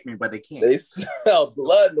to shake me, but they can't. They smell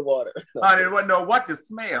blood in the water. They wouldn't know what to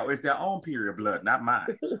smell. It's their own period blood, not mine.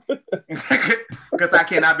 Because I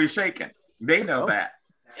cannot be shaken. They know that.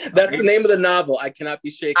 That's the name of the novel. I cannot be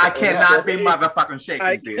shaken. I cannot be motherfucking shaken,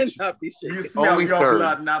 bitch. I cannot be shaken. You smell your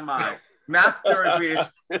blood, not mine. Not stirred,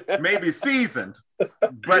 bitch. Maybe seasoned,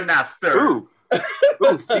 but not stirred.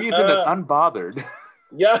 Ooh, seasoned and unbothered.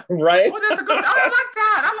 Yeah, right. Well, that's a good. I like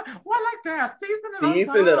that. I like that.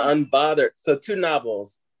 Seasoned and unbothered. So 2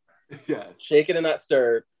 novels. Yes. Shaken and not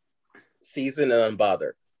stirred. Seasoned and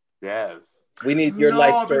unbothered. Yes. We need your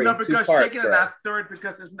life story. No, because shaken and not stirred.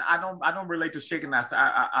 Because I don't relate to shaken and not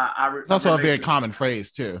stirred. It's also a very common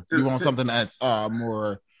phrase too. You want something that's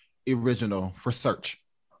more original for search.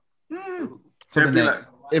 Something that,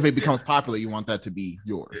 if it becomes popular, you want that to be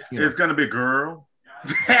yours. It's gonna be girl.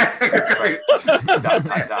 You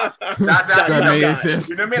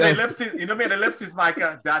know me the ellipses. You know me the ellipses,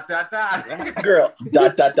 Micah. Dot. Girl.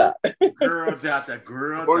 Dot. Girl. Dot.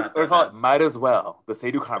 Girl. Or call it might as well. The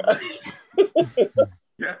Seydou conversation.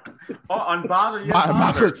 Yeah. Or unbother your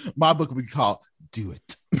father. My book would be called "Do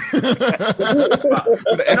It."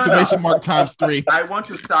 The exclamation mark times 3. I want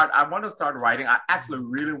to start writing. I actually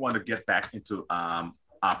really want to get back into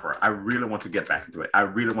opera. I really want to get back into it. I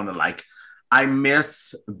really want to I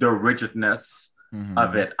miss the rigidness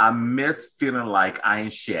of it. I miss feeling like I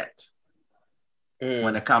ain't shit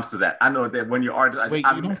when it comes to that. I know that when you are... Wait,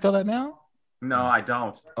 you don't feel that now? No, I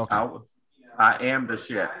don't. Okay. I am the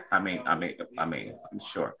shit. I mean, I'm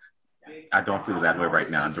sure. I don't feel that way right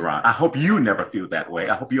now, Duran. I hope you never feel that way.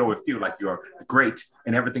 I hope you always feel like you're great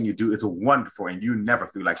and everything you do is wonderful and you never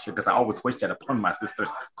feel like shit, because I always wish that upon my sister's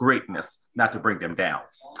greatness, not to bring them down.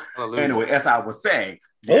 Hallelujah. Anyway, as I was saying,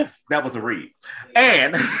 yes, that was a read.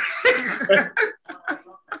 And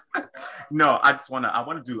no, I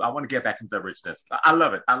want to get back into the richness. I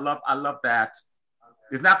love it. I love that.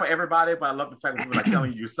 It's not for everybody, but I love the fact that people are like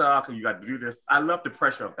telling you suck and you got to do this. I love the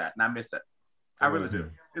pressure of that, and I miss it. I really do.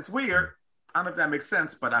 It's weird. I don't know if that makes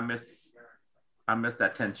sense, but I miss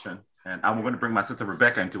that tension. And I'm going to bring my sister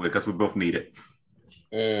Rebecca into it because we both need it.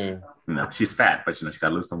 No, she's fat, but she got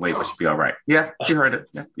to lose some weight, but she'll be all right. Yeah, she heard it.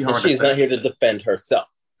 Yeah, you heard she's not here to defend herself.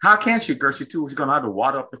 How can she, girl? She's going to have to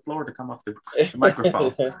water up the floor to come up the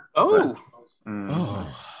microphone.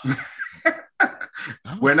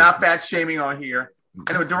 We're not fat shaming on here.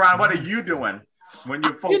 Anyway, Duran, what are you doing when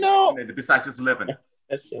you're focused, besides just living?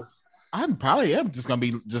 I'm probably just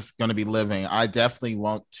gonna be living. I definitely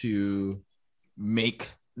want to make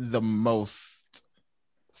the most,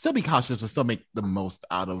 still be cautious, but still make the most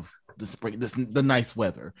out of the spring, the nice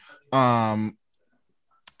weather. And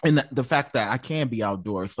the fact that I can be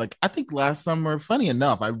outdoors. Like, I think last summer, funny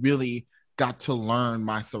enough, I really got to learn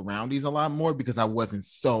my surroundings a lot more because I wasn't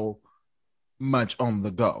so much on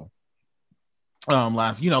the go.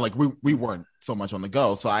 We weren't so much on the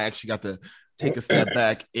go, so I actually got to take a step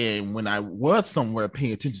back, and when I was somewhere,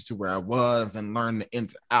 paying attention to where I was and learn the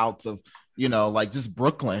ins and outs of, just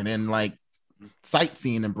Brooklyn and like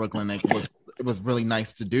sightseeing in Brooklyn. It was really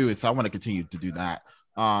nice to do. So I want to continue to do that.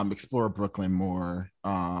 Explore Brooklyn more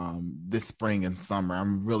this spring and summer.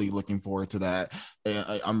 I'm really looking forward to that.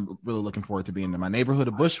 I'm really looking forward to being in my neighborhood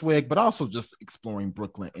of Bushwick, but also just exploring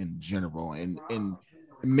Brooklyn in general and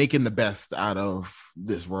making the best out of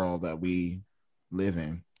this world that we live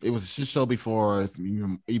in. It was a shit show before. It's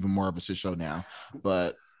even more of a shit show now,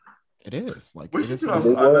 but it is like we're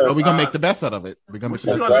gonna make the best out of it. We're gonna make the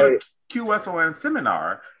best out of it. QSOM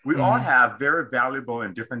seminar. We all have very valuable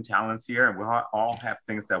and different talents here, and we all have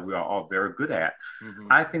things that we are all very good at.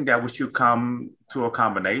 I think that we should come to a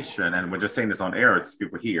combination, and we're just saying this on air, it's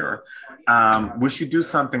people here. We should do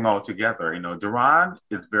something all together. Duran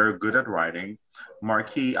is very good at writing.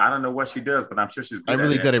 Marquis, I don't know what she does, but I'm sure she's good. I'm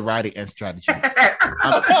really good at writing and strategy.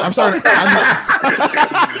 I'm sorry.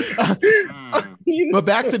 But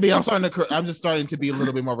back to me, I'm just starting to be a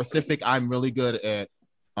little bit more specific. I'm really good at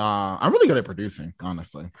producing,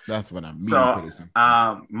 honestly. That's what I'm producing.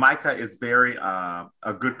 Micah is very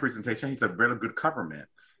a good presentation. He's a really good coverman,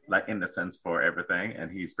 like in the sense for everything,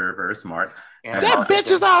 and he's very, very smart. And that bitch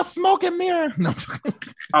is all smoke and mirror. No.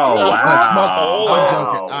 Oh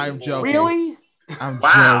wow! I'm joking. Really? I'm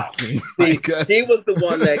joking. She was the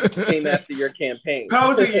one that came after your campaign.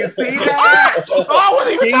 Posey, you see that? I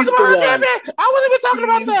wasn't even talking about her campaign. I wasn't even talking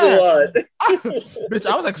about that. Bitch,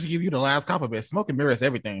 I was actually giving you the last compliment. Smoke and mirror is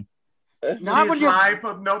everything. Not when you're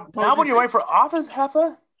running for office,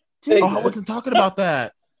 Heffa. Oh, I wasn't talking about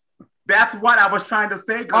that. That's what I was trying to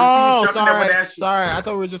say. Oh, sorry. I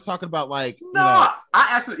thought we were just talking about like. I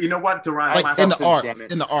actually, you know what, Duran? Like in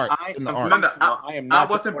the arts.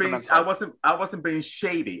 I wasn't being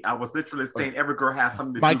shady. I was literally saying every girl has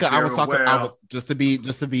something to do. Micah, I was talking. Just to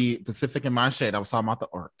be specific in my shade. I was talking about the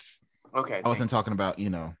arts. Okay. I wasn't talking about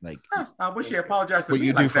like. I wish you apologized to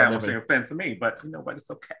me like that. Which offends me, but but it's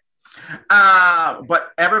okay.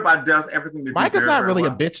 But everybody does everything to do. Micah's not really a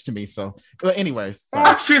bitch to me, so but anyways.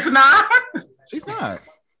 She's not. She's not.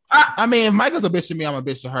 I mean, if Micah's a bitch to me, I'm a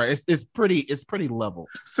bitch to her. It's pretty level.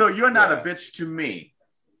 So you're not a bitch to me.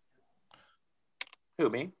 Who,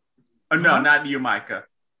 me? No, not you, Micah.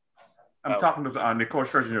 I'm talking to Nicole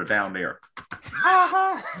Scherzinger down there.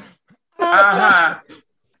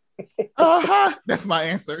 That's my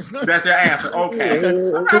answer. That's your answer. Okay.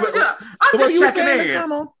 I'm just checking in.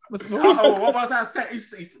 What was I saying?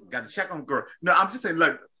 He's got to check on girl. No, I'm just saying,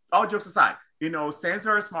 look, all jokes aside, Sam's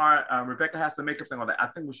very smart. Rebecca has the makeup thing on that. I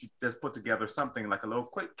think we should just put together something like a little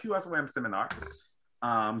quick QSOM seminar.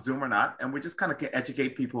 Zoom or not, and we just kind of can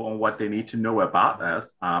educate people on what they need to know about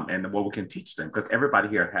us and what we can teach them, because everybody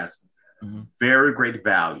here has very great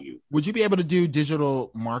value. Would you be able to do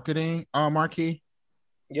digital marketing, Marquis?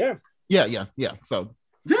 Yeah. So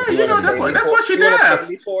that's what she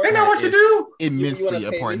does. Ain't that what she do? Immensely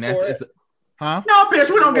important. Huh? No,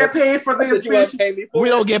 bitch, we don't get paid for this, bitch. We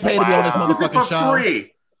don't get paid to be on this motherfucking show.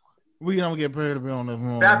 Free. We don't get paid to be on this.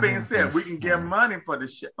 That being said, we can get money for the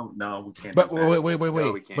shit. Oh no, we can't. But wait.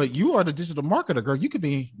 No, but you are the digital marketer, girl. You could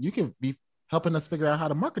be helping us figure out how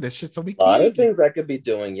to market this shit, so we can. A lot of things I could be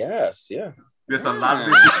doing. Yes, yeah. There's a lot of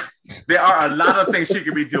things. There are a lot of things she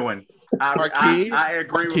could be doing. I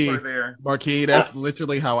agree with her there. Marquis, that's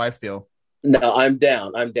literally how I feel. No, I'm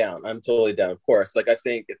down. I'm totally down. Of course. Like, I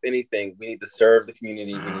think if anything, we need to serve the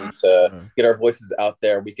community. We need to get our voices out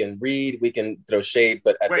there. We can read, we can throw shade,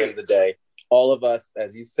 but at the end of the day, all of us,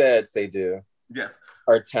 as you said, Seydou, yes,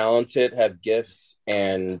 are talented, have gifts,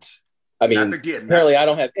 and I mean, apparently I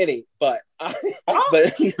don't have any, but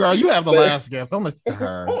girl, you have the last gift. Don't listen to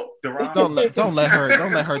her. Don't let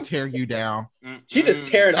her tear you down. She just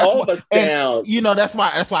tearing all of us down. You know, that's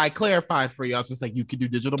why I clarified for you. I was just like, you can do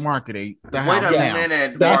digital marketing. Wait a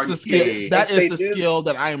minute, that's the skill. That is the skill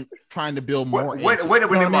that I am trying to build more. Wait a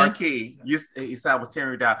minute, Marquis. You said I was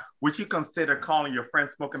tearing you down. Would you consider calling your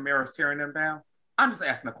friends smoking mirrors tearing them down? I'm just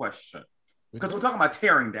asking a question because we're talking about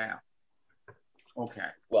tearing down. Okay.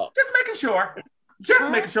 Well, just making sure.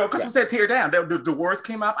 Just making sure, because we said tear down. The words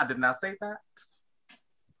came out. I did not say that.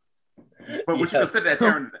 But would you consider that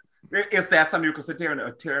tearing? Is that something you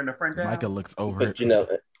consider tearing a friend down? Micah looks over but, you know,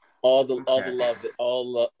 all the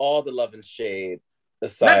love and shade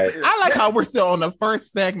aside. I like how we're still on the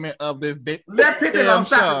first segment of this. Let Pippi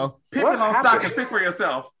Longstocking. Pippi Longstocking, speak for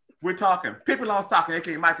yourself. We're talking. Pippi Longstocking,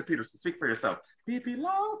 aka Micah Peterson, speak for yourself. Pippi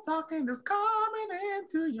Longstocking is coming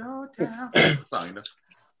into your town.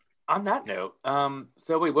 On that note,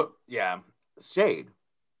 so wait, what? Yeah, shade.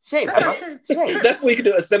 That's what we can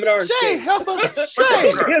do, a seminar on shade.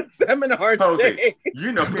 Shade. Seminar on shade.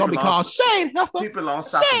 You know, it's gonna be called Shade. Pippi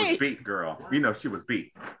Longstocking was beat, girl. You know she was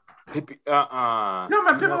beat. Pippi, You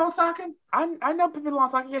remember Pippi Longstocking? I know Pippi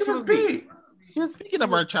Longstocking. Yeah, she was beat. Speaking of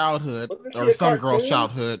her childhood, or some girl's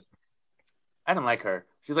childhood. I didn't like her.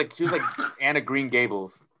 She was like Anna Green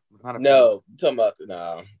Gables. No, talking about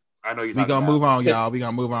no. I know you're. We gonna move on, y'all. We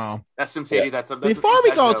gonna move on. That's some shady. That's before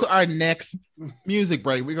we go to our next music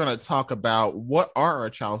break, we're gonna talk about what are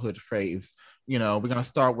our childhood faves. You know, we're gonna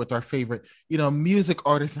start with our favorite, music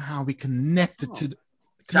artists and how we connected to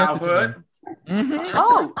childhood.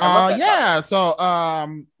 Yeah. So,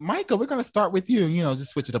 Michael, we're gonna start with you.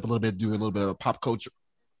 Just switch it up a little bit, do a little bit of pop culture,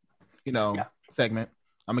 segment.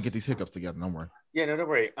 I'm gonna get these hiccups together. Don't worry. Yeah, no, don't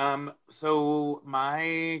worry. So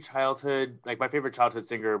my childhood, my favorite childhood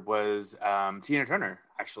singer was Tina Turner,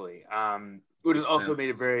 actually. Which has also made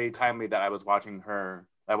it very timely that I watched her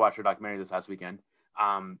documentary this past weekend.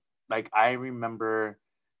 I remember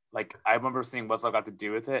seeing What's Love Got to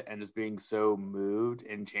Do with It and just being so moved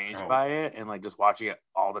and changed by it, and just watching it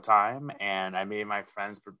all the time. And I made my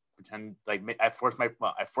friends pretend I forced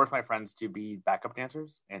my friends to be backup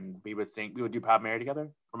dancers, and we would do Proud Mary together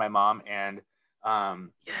for my mom and a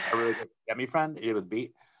really good Demi friend. It was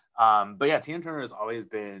Beat. But yeah, Tina Turner has always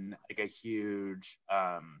been a huge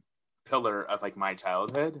pillar of my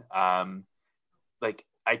childhood.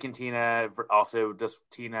 Ike and Tina, also just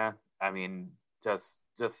Tina. I mean, just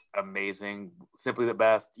amazing, simply the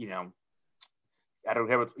best. I don't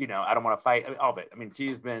care what, I don't want to fight. I mean, all of it. I mean,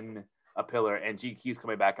 she's been a pillar, and she keeps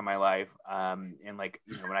coming back in my life. And when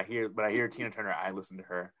I hear Tina Turner, I listen to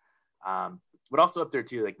her. But also up there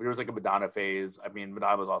too, there was a Madonna phase. I mean,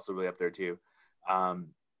 Madonna was also really up there too,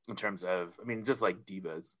 in terms of, just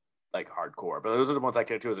divas, hardcore. But those are the ones I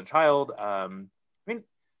connected to as a child. And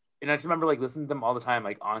I just remember listening to them all the time,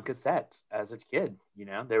 on cassette as a kid.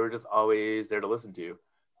 They were just always there to listen to.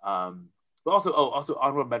 But also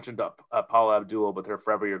honorable mention to Paula Abdul with her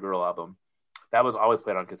Forever Your Girl album. That was always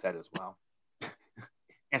played on cassette as well.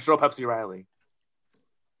 And Cheryl Pepsi Riley.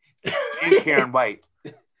 And Karen White.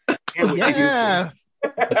 Yes.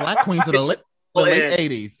 Black Queens of the late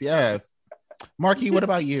 80s. Yes. Marquis, what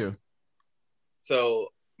about you? So,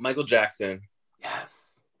 Michael Jackson.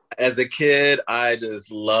 Yes. As a kid, I just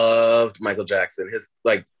loved Michael Jackson. His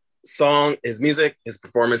song, his music, his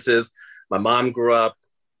performances. My mom grew up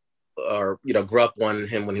on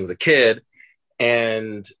him when he was a kid.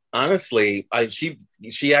 And honestly,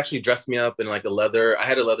 she actually dressed me up in I had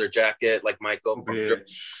a leather jacket like Michael.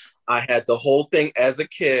 I had the whole thing as a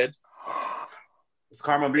kid. It's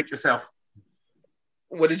Karma, mute yourself.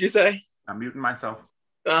 What did you say? I'm muting myself.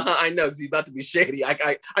 I know, he's about to be shady.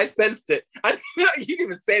 I sensed it. You didn't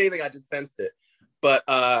even say anything. I just sensed it. But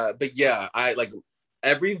yeah, I like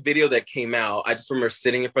every video that came out. I just remember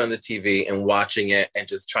sitting in front of the TV and watching it and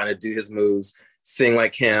just trying to do his moves, sing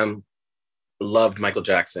like him. Loved Michael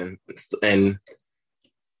Jackson and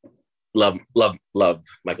love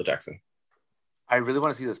Michael Jackson. I really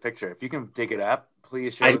want to see this picture. If you can dig it up,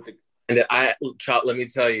 please show it. Let me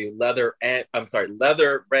tell you, leather,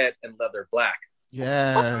 red, and leather black.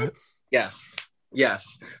 Yeah. Yes.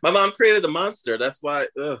 My mom created a monster. That's why.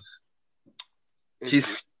 She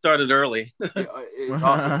started early. It's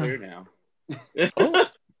also clear now.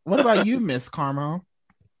 What about you, Miss Carmel?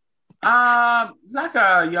 Like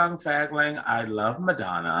a young fagling, I love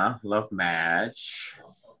Madonna, love Madge.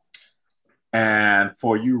 And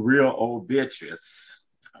for you real old bitches,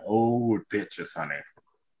 honey,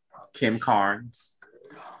 Kim Carnes.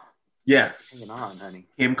 Yes. Hang on, honey.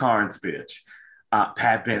 Kim Carnes, bitch.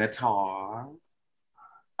 Pat Benatar.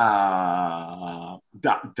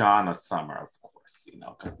 Donna Summer, of course,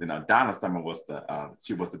 because Donna Summer was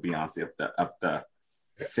she was the Beyonce of the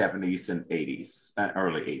 70s and 80s,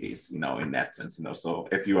 early 80s, in that sense, So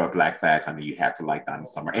if you were a black fag, honey, you had to like Donna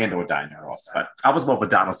Summer and or Diana Ross. But I was more of a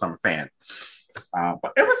Donna Summer fan.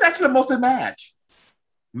 But it was actually mostly Madge.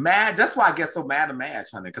 Madge, that's why I get so mad at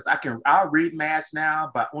Madge, honey, because I'll read Madge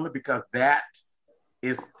now, but only because that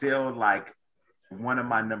is still like one of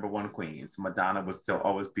my number one queens. Madonna would still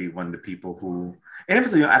always be one of the people who, and if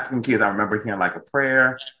it's African kids, I remember hearing like a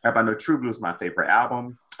prayer. I know True Blue is my favorite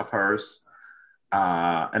album of hers.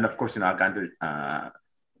 And of course, I got to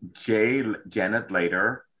Janet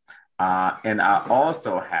later. And I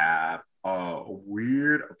also have a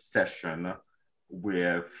weird obsession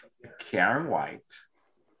with Karen White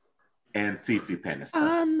and Cece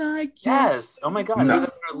Peniston. Yes. Oh my God. No.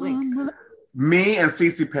 Link. Me and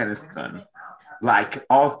Cece Peniston, like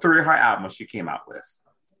all three of her albums she came out with.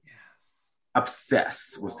 Yes.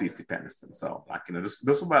 Obsessed with Cece Peniston. So like, this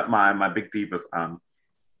is what my big divas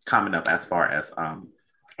coming up as far as a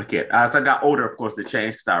kid. As I got older, of course, it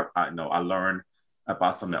changed because I learned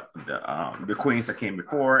about some of the queens that came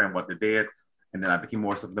before and what they did. And then I became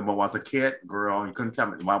more something. But once a kid, girl, you couldn't tell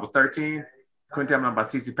me. When I was 13, couldn't tell me about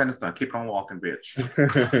Cece Peniston. Keep on walking, bitch.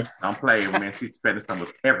 Don't play with me. Cece Peniston was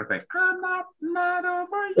everything. I'm not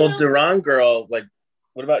over you. Well, Duran girl, like,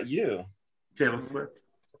 what about you? Taylor Swift.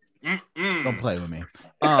 Don't play with me.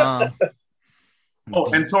 And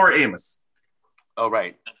Tori Amos. Oh,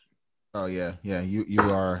 right. Oh, yeah. You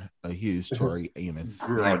are a huge Tori Amos.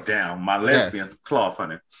 Girl down. My lesbian claw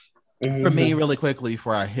funny. For me, really quickly,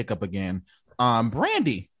 before I hiccup again,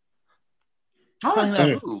 Brandy.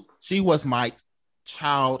 She was my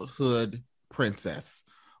childhood princess.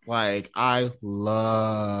 Like, I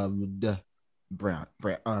loved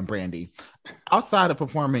Brandy. Outside of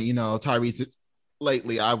performing, Tyrese,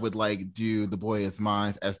 lately I would like do The Boy Is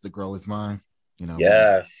Mine as The Girl Is Mine.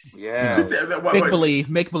 Yes.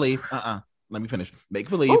 Make believe. Let me finish. Make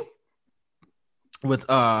believe. With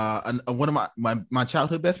one of my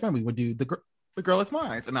childhood best friend, we would do the Girl Is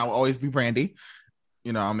Mine, and I will always be Brandy.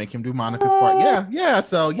 I'll make him do Monica's part. Yeah.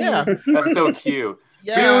 So yeah, that's so cute.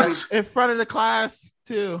 Yeah, in front of the class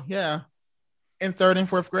too. Yeah, in 3rd and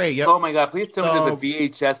 4th grade. Yep. Oh my God! Please tell me there's a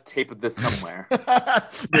VHS tape of this somewhere.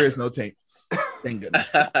 There is no tape. Thank goodness.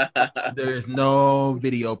 There is no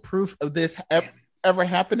video proof of this ever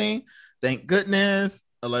happening. Thank goodness.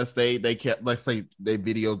 Unless they kept, let's say, they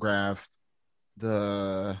videographed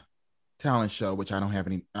the talent show, which I don't have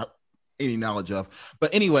any knowledge of.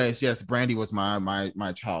 But anyways, yes, Brandy was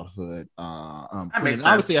my childhood queen.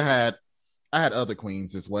 Obviously, I had other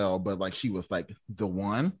queens as well, but like she was like the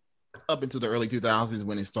one up into the early 2000s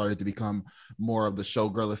when it started to become more of the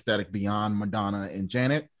showgirl aesthetic beyond Madonna and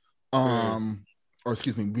Janet. Or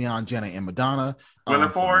excuse me, beyond Janet and Madonna. Willa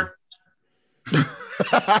Ford.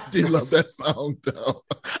 I did love that song though.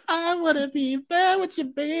 I want to be there with you,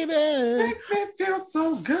 baby. Make me feel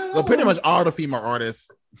so good. Well, pretty much all the female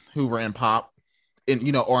artists who were in pop,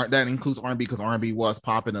 and or that includes R&B because R&B was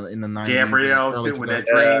popping in the 90s. Gabrielle too with that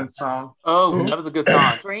Dream song. Oh, that was a good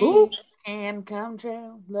song. Dream can come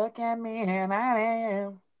true. Look at me and I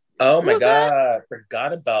am. Oh my God,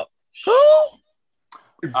 forgot about who?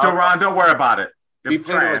 Duran, don't worry about it. We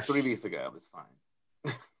played it like 3 weeks ago. It's fine.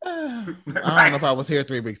 I don't know if I was here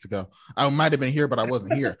 3 weeks ago. I might have been here, but I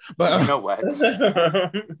wasn't here. But you know what?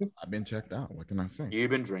 I've been checked out. What can I say?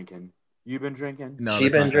 You've been drinking. No, she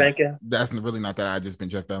been drinking. That's really not that. I just been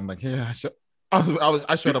checked out. I'm like, yeah, I showed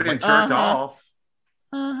up like jerked off.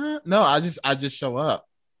 No, I just show up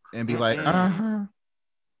and be like, You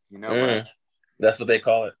know what? That's what they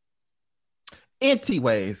call it.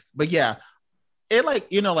 Anyways, but yeah. it like,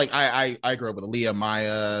 you know, like I grew up with Aaliyah,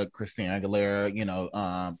 Maya, Christina Aguilera, you know,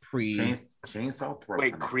 Chainsaw Throat.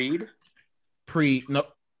 Wait, Creed? No,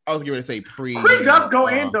 I was going to say pre. Creed does go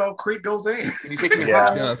in though. Creed goes in. Can you take me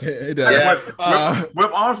it does.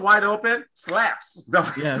 With arms wide open, slaps. Don't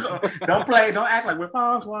play. Don't act like with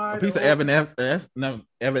arms wide. A piece of Evanescence.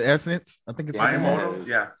 I think it's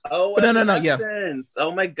yeah. Oh no, yeah.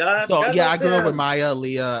 Oh my God. So yeah, I grew up with Maya,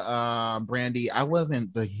 Aaliyah, Brandy. I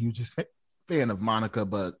wasn't the hugest fan of Monica,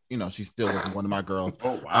 but you know, she still was one of my girls.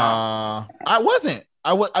 Oh wow. I wasn't.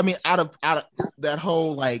 I mean, out of that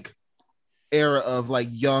whole like era of like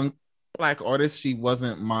young Black artists, she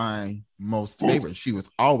wasn't my most favorite. She was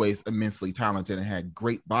always immensely talented and had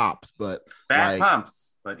great bops, but bad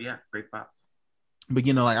pumps. But yeah, great bops. But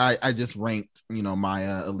you know, like I just ranked, you know,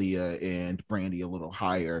 Maya, Aaliyah, and Brandy a little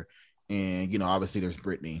higher, and you know, obviously there's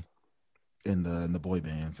Britney in the boy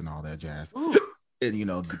bands and all that jazz. And you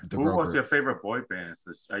know, the who girl was your groups. favorite boy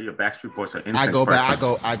bands? Are you a Backstreet Boys or NSYNC? I go back.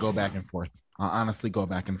 I go back and forth. I honestly go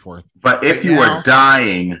back and forth. But if you were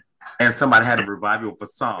dying and somebody had to revive you with a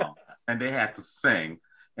song and they had to sing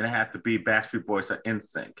and it had to be Backstreet Boys or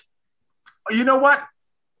NSYNC, you know what?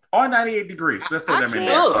 All 98 Degrees. Let's throw them in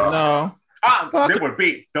there. No. They would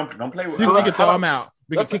be. Don't play with them. We can throw them out.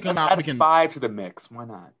 We can kick them out. We can 5 to the mix. Why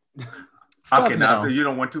not? Okay, now you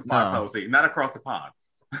don't want 2 5 Posey. Not across the pond.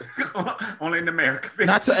 Only in America.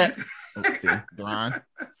 Not to see, Duran.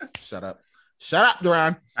 Shut up,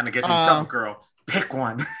 Duran. Trying to get you in trouble, girl. Pick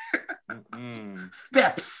one.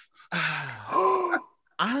 Steps.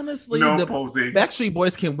 Honestly, no the Posey. Backstreet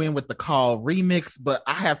Boys can win with the Call remix, but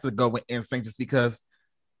I have to go with NSYNC just because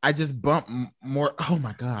I just bump more. Oh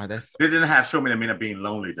my God, they didn't have "Show Me the Meaning of Being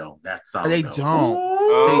Lonely" though. That song. They don't.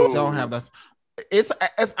 They don't have that. It's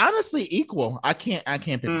honestly equal. I can't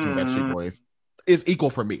pick between Backstreet Boys. It's equal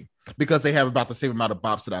for me because they have about the same amount of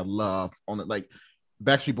bops that I love on it. Like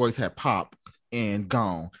Backstreet Boys had Pop and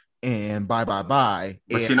Gone and Bye Bye Bye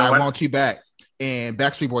and you know I Want You Back, and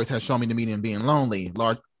Backstreet Boys had Show Me the Meaning of Being Lonely,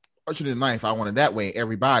 Larger Than Life, I Want It That Way,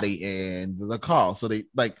 Everybody, and The Call. So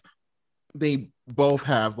they both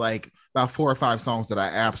have like about 4 or 5 songs that I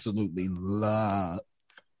absolutely love.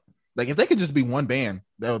 Like if they could just be one band,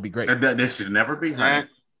 that would be great. And this should never be. Right?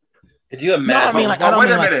 Could you imagine? No, I mean, like, I don't wait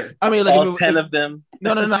mean a like, minute. I mean, like all 10 of them.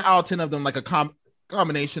 No, not all 10 of them. Like a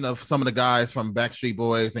combination of some of the guys from Backstreet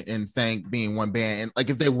Boys and NSYNC being one band, and like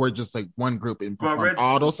if they were just like one group and perform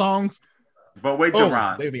all those songs. But wait,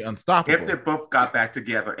 Duran, they'd be unstoppable. If they both got back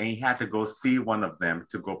together and you had to go see one of them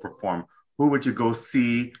to go perform, who would you go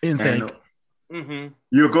see? NSYNC.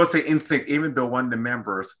 You go say NSYNC, even though one of the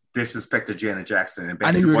members disrespected Janet Jackson. And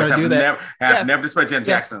I knew you were going to do that. Never disrespected Janet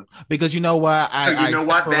Jackson. Because you know what? I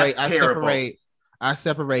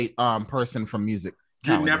separate person from music.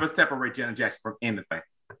 You never separate Janet Jackson from anything.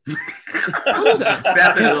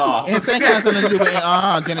 That's in law. NSYNC has nothing to do with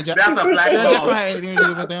Janet Jackson. That's a black law. Janet Jackson had anything to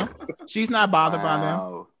do with them. She's not bothered by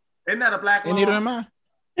them. Isn't that a black law? And neither am I.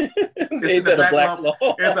 It's a black law.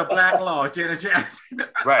 It's a black law, Janet Jackson.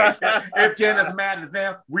 Right. If Janet's mad at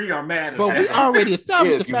them, we are mad at them. But we already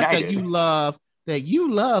established the fact that you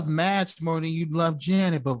love Madge more than you love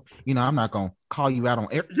Janet. But you know, I'm not gonna call you out on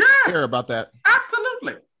air about that.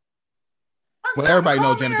 Absolutely. Well, everybody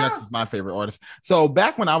knows Janet Jackson's my favorite artist. So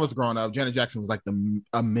back when I was growing up, Janet Jackson was like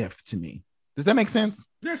a myth to me. Does that make sense?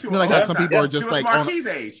 Yeah, she was. You know, like how some people are just like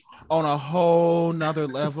on a whole nother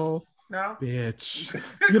level. No, bitch.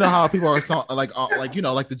 You know how people are so, like you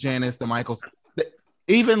know, like the Janis, the Michaels,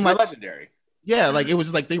 even like legendary. Yeah, like it was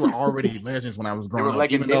just like they were already legends when I was growing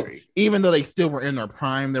up. Even though they still were in their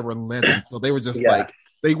prime, they were legends. So they were just like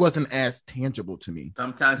they wasn't as tangible to me.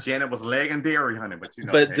 Sometimes Janet was legendary, honey, but you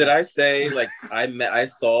know. But did I say like I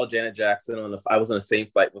saw Janet Jackson I was on the same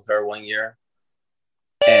flight with her one year.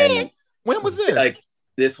 And when was this? Like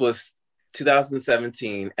this was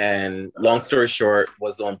 2017, and long story short,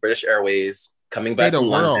 was on British Airways coming back from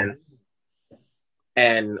London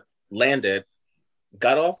and landed,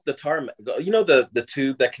 got off the tarmac. You know the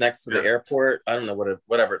tube that connects to the airport. I don't know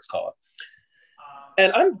whatever it's called.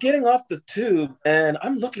 And I'm getting off the tube, and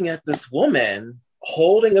I'm looking at this woman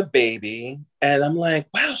holding a baby, and I'm like,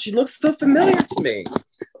 wow, she looks so familiar to me.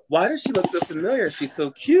 Why does she look so familiar? She's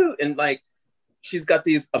so cute, and like. She's got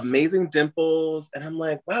these amazing dimples, and I'm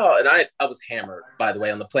like, wow. And I was hammered, by the way,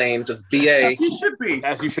 on the plane. Just BA. As you should be.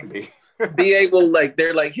 As you should be. BA will like,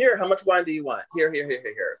 they're like, here, how much wine do you want? Here.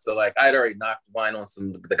 So like, I'd already knocked wine on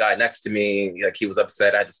the guy next to me. Like he was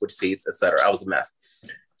upset. I had to switch seats, etc. I was a mess.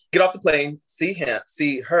 Get off the plane, see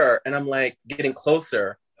her, and I'm like getting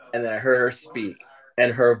closer, and then I heard her speak,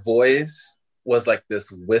 and her voice was like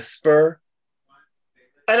this whisper,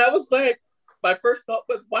 and I was like, my first thought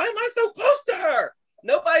was, why am I so close to her?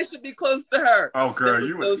 Nobody should be close to her. Oh, girl,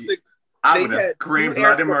 you so would. I would have screamed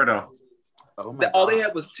bloody murder. Oh all they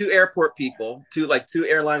had was 2 airport people, 2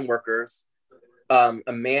 airline workers,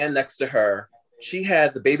 a man next to her. She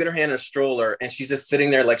had the baby in her hand in a stroller, and she's just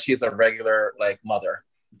sitting there like she's a regular mother.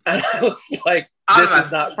 And I was like, this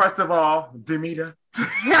is not. First of all, Demeter.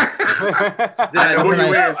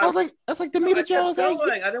 I was like, that's like Demeter Jones. I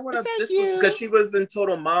didn't want to. This was because she was in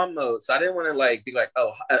total mom mode, so I didn't want to be like,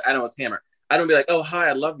 oh, I know it's Hammer. I don't be like, oh, hi,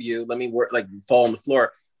 I love you. Let me work, fall on the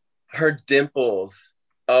floor. Her dimples,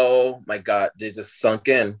 oh my God, they just sunk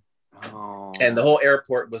in. Oh. And the whole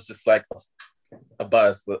airport was just like a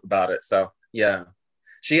buzz about it. So yeah,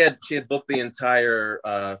 she had booked the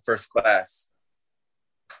entire first class.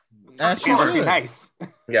 That's nice.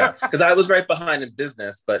 Yeah, because I was right behind in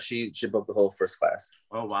business, but she booked the whole first class.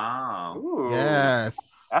 Oh wow! Ooh. Yes.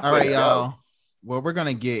 That's all right, y'all. Well, we're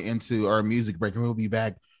gonna get into our music break, and we'll be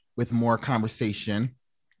back with more conversation.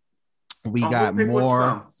 We got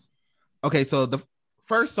more. Okay, so the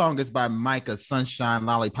first song is by Micah, Sunshine,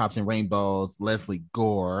 Lollipops and Rainbows, Leslie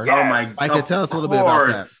Gore. Yes. Oh my! Micah, tell us a little bit about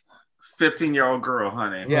that. 15-year-old girl,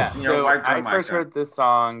 honey. Yeah. So I first heard this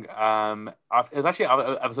song. It was actually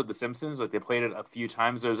an episode of The Simpsons. They played it a few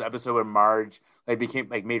times. There was an episode where Marge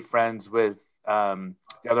made friends with the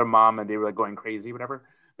other mom, and they were going crazy, whatever.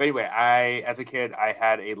 But anyway, as a kid, I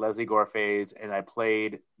had a Leslie Gore phase, and I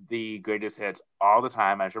played the greatest hits all the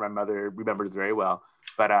time. I'm sure my mother remembers very well.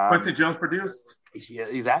 But Quincy Jones produced. Yeah,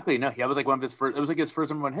 exactly. No, he was one of his first. It was his first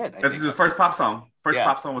number 1 hit. This is his first pop song.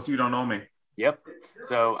 Pop song was "You Don't Know Me." Yep.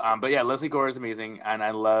 So, but yeah, Leslie Gore is amazing, and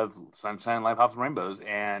I love Sunshine, Lollipops, and Rainbows,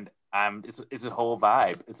 and it's a whole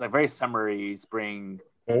vibe. It's a very summery spring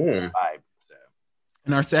vibe. So,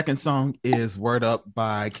 and our second song is "Word Up"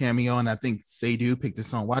 by Cameo, and I think Seydu picked this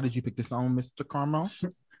song. Why did you pick this song, Mr. Carmel?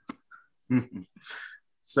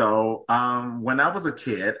 So, when I was a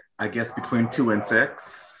kid, I guess between 2 and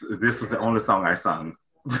 6, this was the only song I sung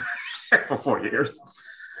for 4 years.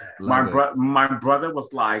 My brother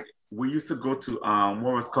was like, we used to go to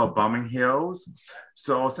what was called Bumming Hills.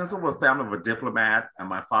 So since we were a family of a diplomat and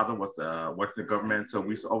my father was working the government, so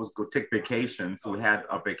we used to always go take vacations. So we had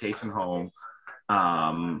a vacation home,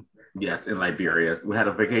 in Liberia. We had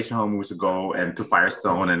a vacation home. We used to go to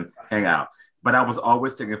Firestone and hang out. But I was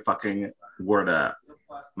always singing fucking Word Up,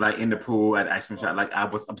 in the pool at Ice Cream Shop. I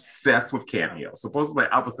was obsessed with Cameo. Supposedly,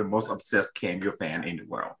 I was the most obsessed Cameo fan in the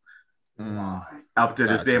world. Up to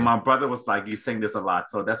this day, my brother was like, you sing this a lot.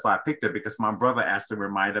 So that's why I picked it, because my brother actually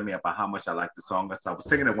reminded me about how much I liked the song. So I was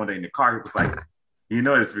singing it one day in the car. He was like, you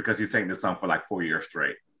know, it's because you sang this song for 4 years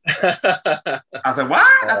straight. I was like,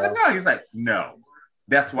 what? I said, no. He's like, no.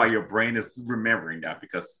 That's why your brain is remembering that,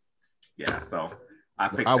 because, so I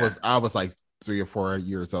picked I was like 3 or 4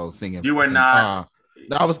 years old singing. You were not?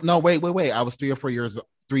 I was, no, wait. I was 3 or 4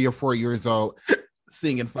 years old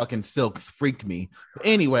singing fucking Silks Freaked Me. But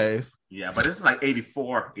anyways. Yeah, but this is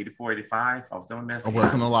 84, 85. I was doing this. I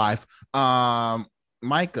wasn't alive.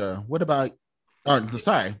 Micah, what about,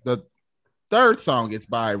 the third song is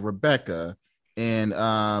by Rebecca, and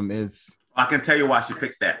it's. I can tell you why she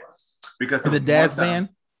picked that. Because the Dad's Band?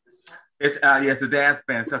 It's the Dad's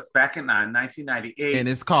Band, because back in 1998. And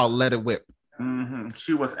it's called Let It Whip. Mm-hmm.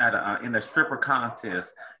 She was in a stripper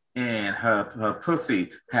contest, and her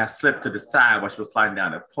pussy had slipped to the side while she was sliding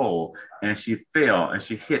down the pole, and she fell and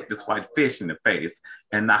she hit this white fish in the face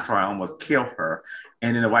and knocked her out, almost killed her.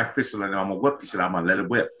 And then the white fish was like, I'm gonna whip you, I'm gonna let it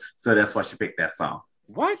whip. So that's why she picked that song.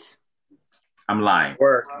 What? I'm lying.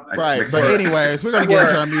 Right, but anyways, we're gonna get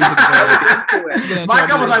into our music.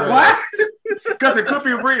 Mike, I was like, what? Because it could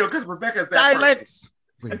be real, because Rebecca's that silence.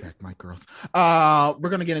 Bring back my girls. We're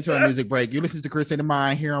gonna get into our music break. You listen to Chris State of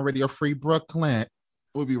Mind here on Radio Free Brooklyn.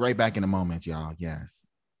 We'll be right back in a moment, y'all. Yes.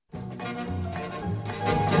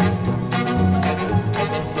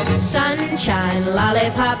 Sunshine,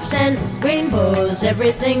 lollipops, and rainbows.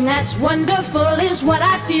 Everything that's wonderful is what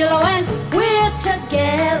I feel when we're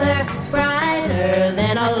together. Brighter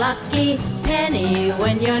than a lucky penny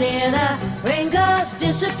when you're near. The rain goes,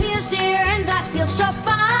 disappears, dear, and I feel so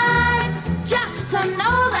fine just to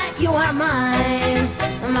know that you are mine.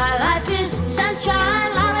 My life is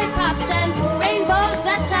sunshine, lollipops, and rainbows.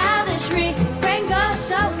 That's how this refrain goes.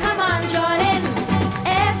 So come on, join in.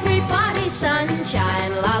 Everybody,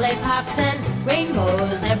 sunshine, lollipops, and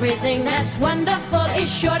rainbows. Everything that's wonderful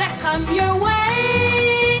is sure to come your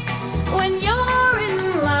way when you're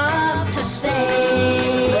in love to stay.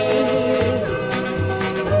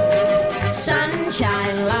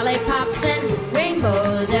 Sunshine, lollipops, and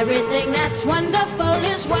rainbows. Everything that's wonderful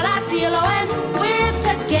is what I feel when we're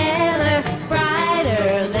together.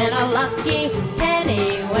 Brighter than a lucky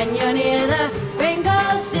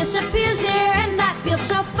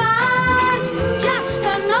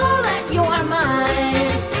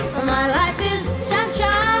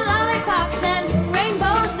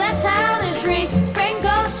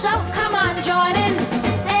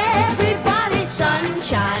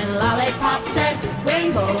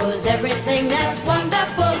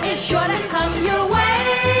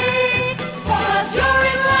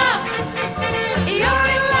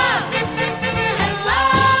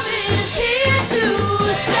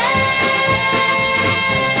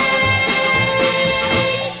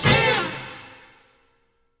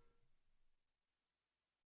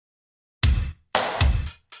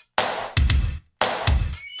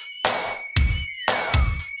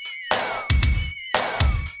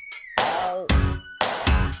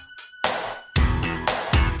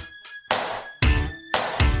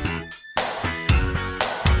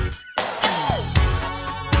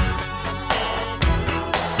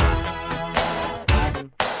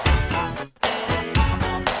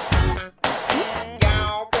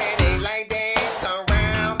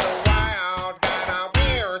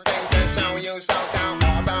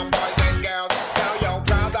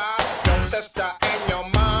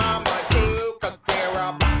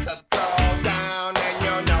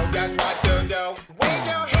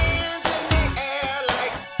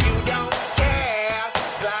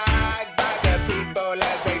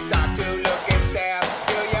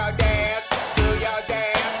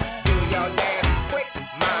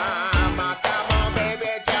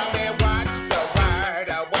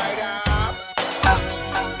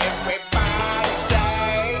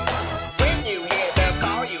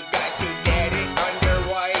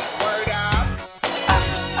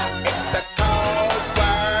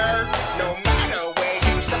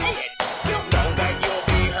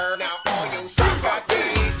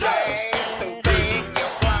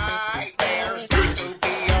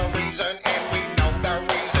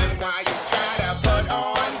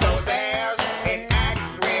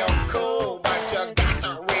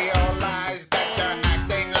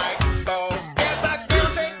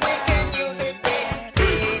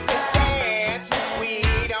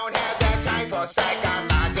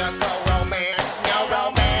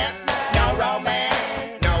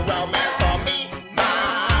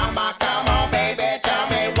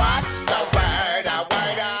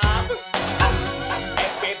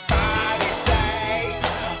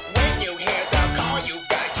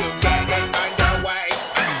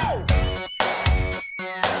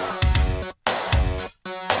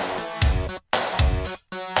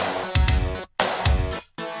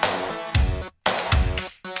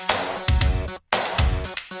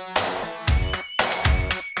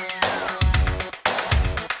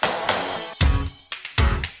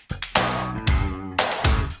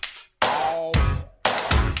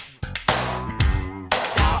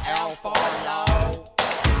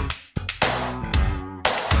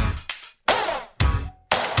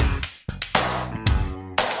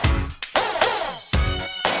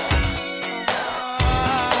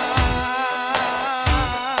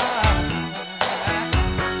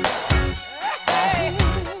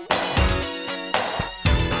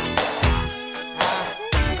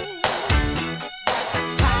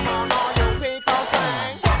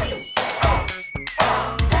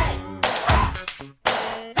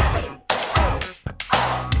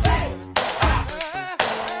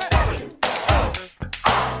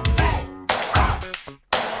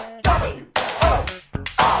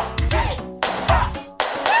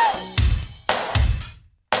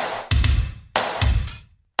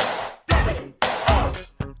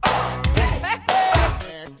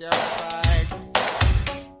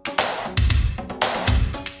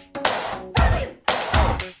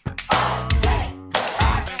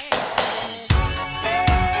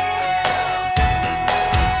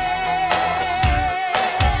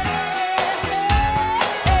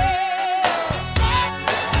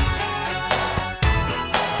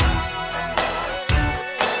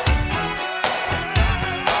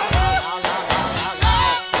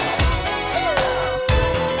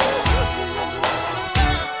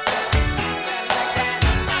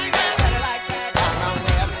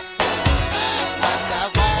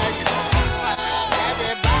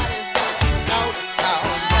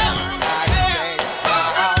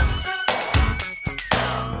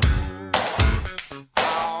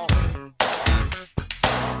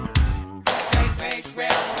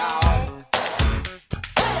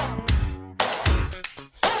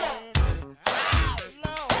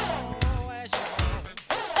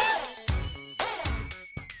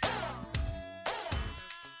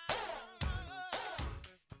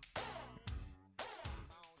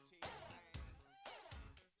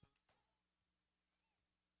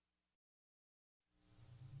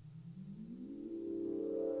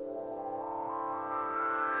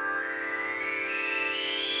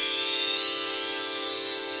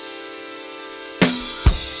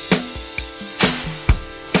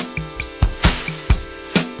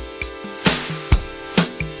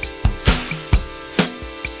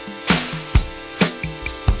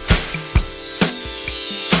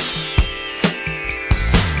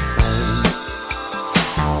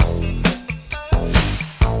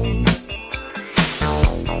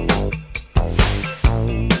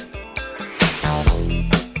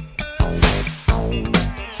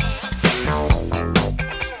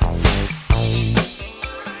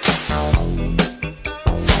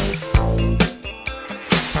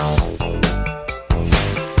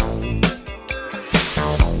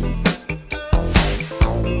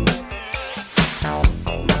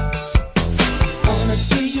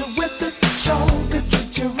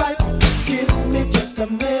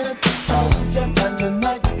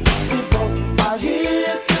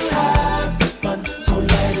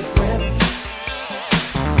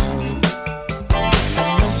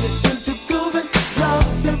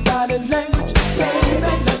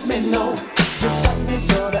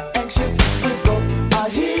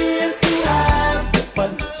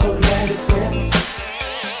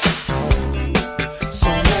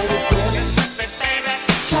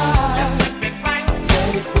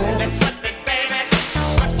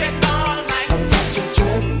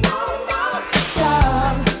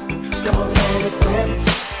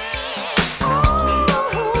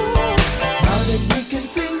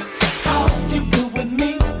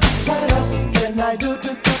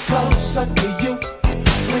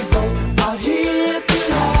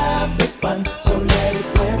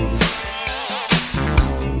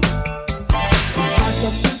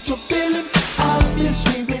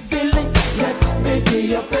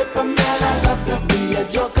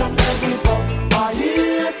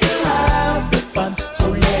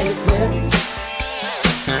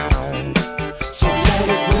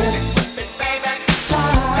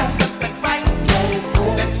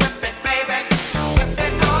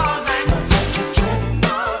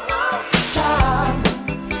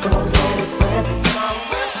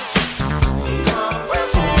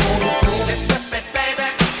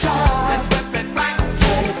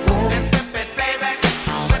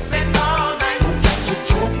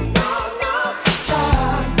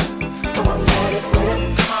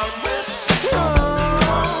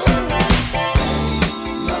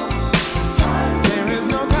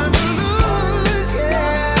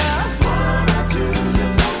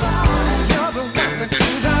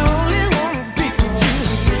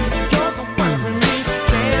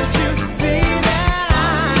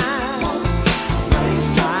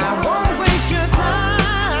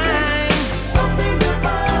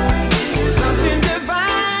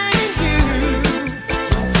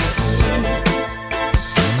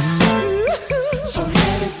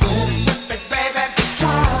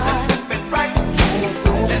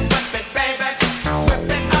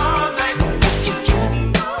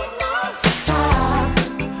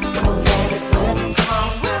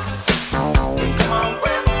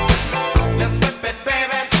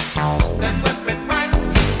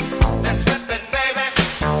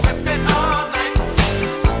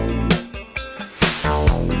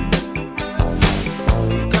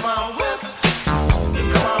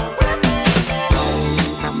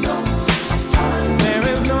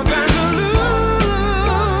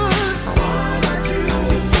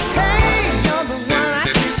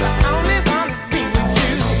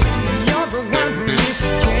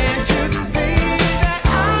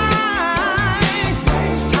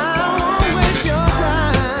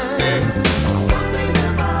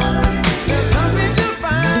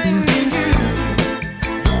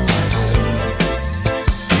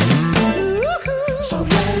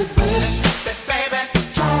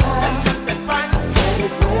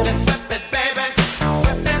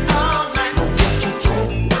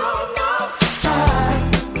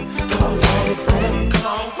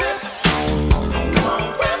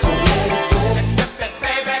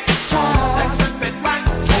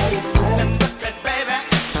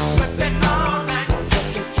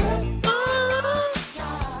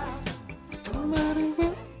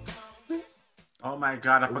my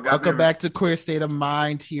God, I forgot. Welcome back to Queer State of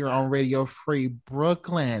Mind here on Radio Free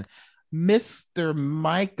Brooklyn. Mr.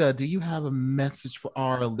 Micah, do you have a message for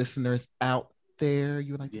our listeners out there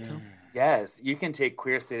you would like to tell? Yes, you can take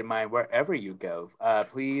Queer State of Mind wherever you go.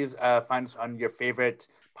 Please find us on your favorite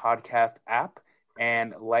podcast app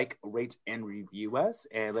and rate, and review us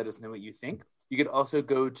and let us know what you think. You could also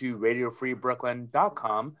go to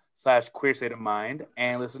radiofreebrooklyn.com/Queer State of Mind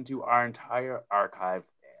and listen to our entire archive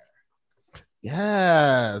there.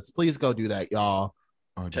 Yes, please go do that, y'all.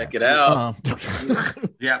 Check it out.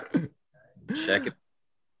 Yeah. Check it.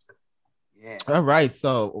 Yeah. All right,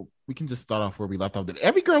 so we can just start off where we left off. Did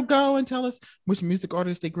every girl go and tell us which music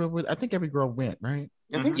artist they grew up with? I think every girl went, right?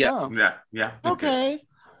 I think so. Yeah.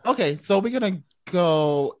 Okay, so we're gonna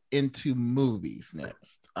go into movies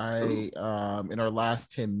next. In our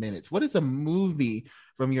last 10 minutes, what is a movie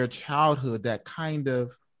from your childhood that kind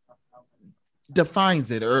of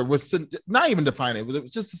defines it, or was not even defining it, was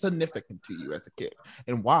just significant to you as a kid,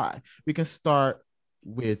 and why? We can start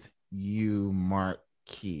with you,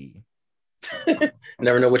 Marquis.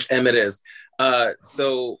 Never know which M it is.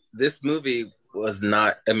 So this movie was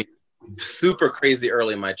not, super crazy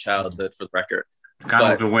early in my childhood, for the record.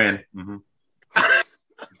 Kind of to win. Mm-hmm.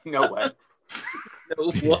 You know what?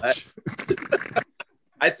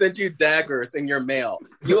 I sent you daggers in your mail.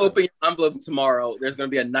 You open your envelopes tomorrow, there's going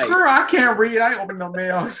to be a knife. Girl, I can't read. I ain't open no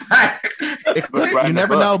mail. You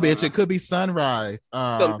never know, bitch. It could be Sunrise.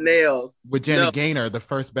 Some nails. With Janet Gaynor, the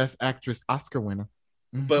first Best Actress Oscar winner.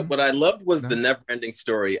 Mm-hmm. But what I loved was the never-ending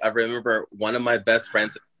story. I remember one of my best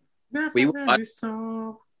friends. We watched.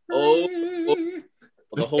 The whole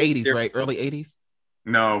 80s, series. Right? Early 80s?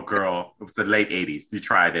 No, girl. It was the late 80s. You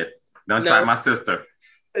tried it. Don't try my sister.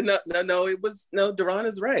 No. It was Duran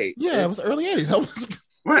is right. Yeah, it was early 80s.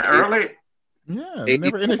 What, early? Yeah,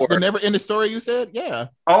 the never ending story. You said, yeah.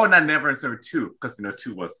 Oh, and I never ending story 2, because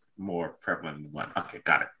 2 was more prevalent than 1. Okay,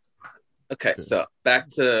 got it. Okay, so back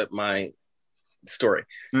to my story.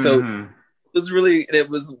 So it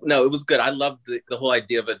was good. I loved the whole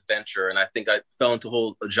idea of adventure, and I think I fell into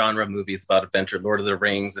whole genre of movies about adventure, Lord of the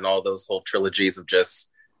Rings, and all those whole trilogies of just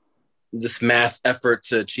this mass effort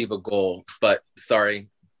to achieve a goal. But sorry,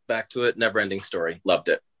 back to it. Never ending story. Loved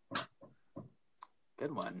it.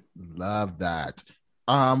 Good one. Love that.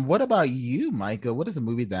 What about you, Micah? What is a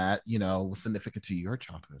movie that was significant to your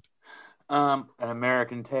childhood? An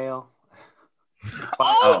American Tail.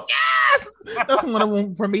 Yes, that's one of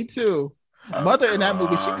them for me too. Mother in that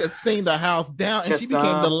movie, she could sing the house down, and she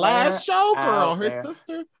became the last showgirl. Her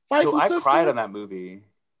sister, I cried on that movie.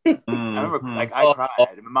 I remember, I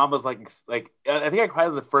cried. My mom was like, I think I cried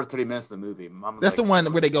in the first 30 minutes of the movie. My mom was that's the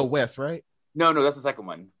one where they go west, right? No, that's the second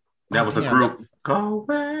one. That was a group. Go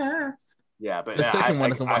west. Yeah, but the second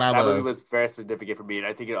one is the one I love. That movie was very significant for me, and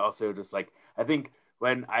I think it also just I think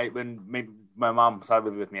when my mom saw the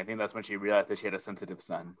movie with me, I think that's when she realized that she had a sensitive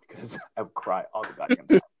son, because I would cry all the goddamn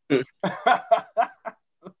time.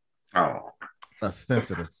 Oh, a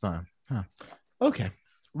sensitive son. Huh. Okay.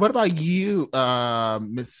 What about you,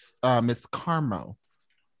 Miss Carmo?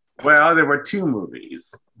 Well, there were 2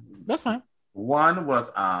 movies. That's fine. One was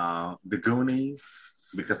The Goonies,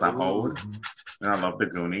 because I'm old and I love The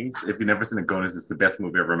Goonies. If you've never seen The Goonies, it's the best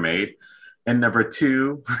movie ever made. And number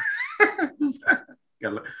 2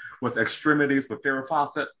 was Extremities with Farrah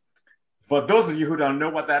Fawcett. For those of you who don't know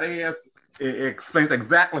what that is, it explains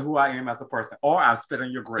exactly who I am as a person. Or I spit on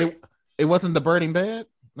your grave. It wasn't The Burning Bed?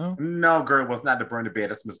 No, girl, it was not The Burning Bed.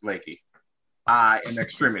 That's Miss Blakey. In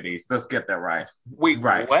Extremities. Let's get that right. Wait,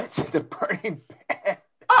 right. What? The Burning Bed?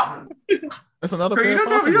 Oh! That's another girl, you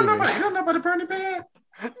don't know about The Burning Bed?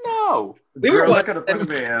 No. Girl, look at The Burning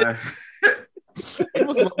Bed.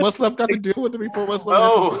 What's left got to do with the report?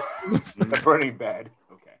 The Burning Bed.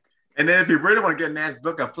 Okay. And then if you really want to get nasty,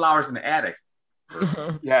 look at Flowers in the Attic.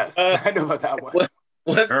 Yes, I know about that one.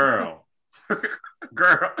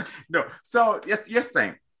 Girl. No. So yes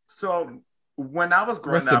thing. So when I was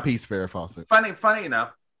growing Rest up, in peace, Farrah Fawcett. Funny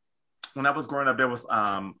enough, when I was growing up, there was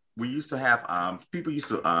we used to have people used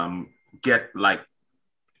to get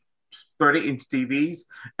 30-inch TVs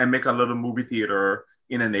and make a little movie theater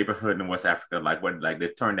in a neighborhood in West Africa. When they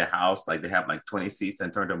turn their house, they have 20 seats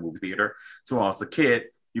and turn to a movie theater. So when I was a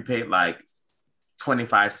kid, you paid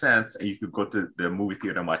 25 cents and you could go to the movie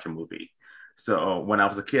theater and watch a movie. So when I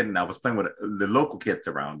was a kid and I was playing with the local kids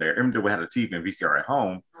around there, even though we had a TV and VCR at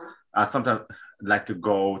home, I sometimes like to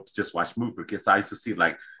go to just watch movies because I used to see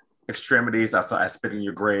Extremities. I Spit in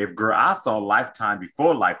Your Grave. Girl, I saw Lifetime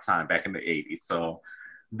before Lifetime back in the 80s. So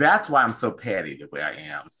that's why I'm so petty the way I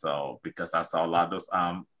am. So because I saw a lot of those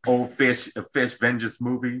old fish vengeance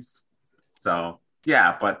movies. So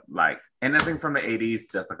yeah, but Anything from the 80s,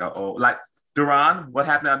 that's like like Duran, what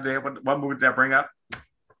happened out there? What movie did I bring up?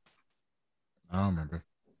 I don't remember.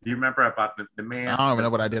 Do you remember about the man? I don't remember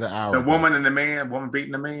what I did an hour The ago. woman and the man, woman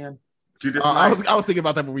beating the man. I was thinking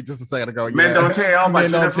about that movie just a second ago. Men Don't Tell.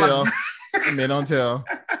 Men Don't Tell. Men Don't Tell.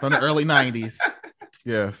 From the early 90s.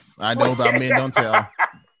 Yes, I know about Men Don't Tell.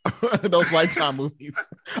 Those Lifetime movies.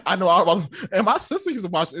 I know all about, and my sister used to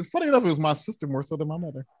watch. It's funny enough, it was my sister more so than my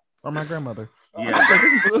mother or my grandmother. Yeah,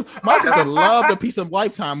 my sister loved a piece of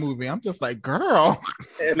Lifetime movie. I'm just like, girl.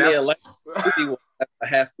 Movie will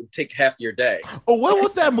take half your day. Oh, what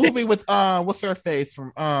was that movie with what's her face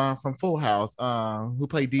from Full House? Who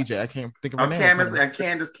played DJ? I can't think of her name.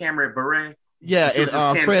 Candace Cameron Bure. Yeah,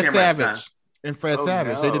 and Fred Savage. And Fred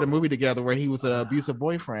Savage, no. they did a movie together where he was an abusive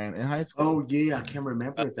boyfriend in high school. Oh yeah, I can't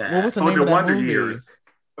remember that. What was the name of that Wonder movie? Years.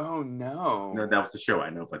 Oh no! No, that was the show.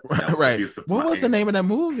 I know, but that was right. abusive. What was the name of that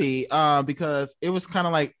movie? Because it was kind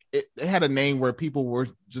of like it had a name where people were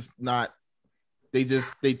just not. They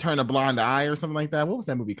turned a blind eye or something like that. What was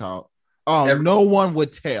that movie called? No One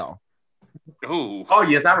Would Tell. Oh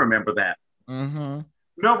yes, I remember that. Mm-hmm.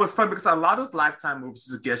 No, it was fun because a lot of those Lifetime movies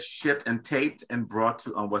just get shipped and taped and brought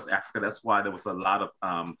to West Africa. That's why there was a lot of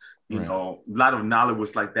a lot of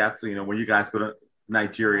Nollywoods like that. So when you guys go to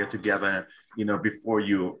Nigeria together, before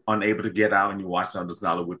you're unable to get out and you watch all those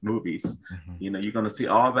Nollywood movies, you're gonna see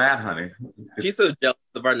all that, honey. She's so jealous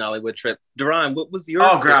of our Nollywood trip. Duran, what was your?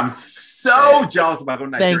 Oh, girl, I'm so jealous about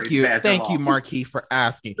going to Nigeria. Thank you, Marquis, for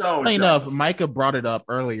asking. Funny enough, Micah brought it up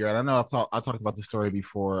earlier, and I know I talked about the story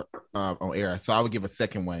before on air, so I would give a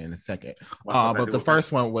second one in a second. But the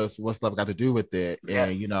first one was what's love got to do with it,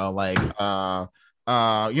 and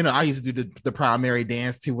I used to do the primary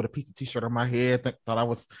dance too with a piece of t-shirt on my head. Thought I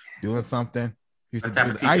was doing something. I used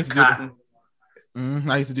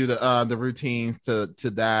to do the routines to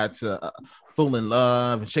that, to Full in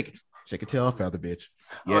Love and Shake It Till Feather Bitch.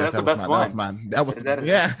 Yes, that was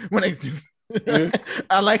when they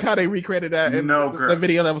I like how they recreated that in the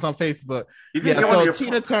video that was on Facebook. So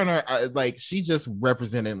Tina Turner, she just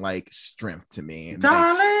represented strength to me, and,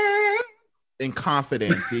 darling, and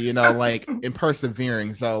confidence, and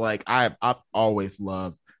persevering. So I've always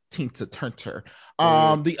loved Tina Turner.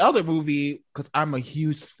 The other movie, because I'm a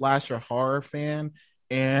huge slasher horror fan,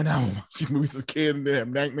 and I watched these movies as a kid and they have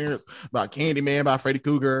nightmares about Candyman, about Freddy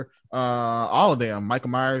Krueger, all of them, Michael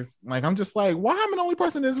Myers. I'm just like, why am I the only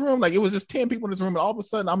person in this room? It was just 10 people in this room, and all of a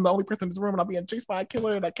sudden I'm the only person in this room, and I'm being chased by a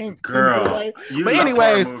killer, and I can't get away. But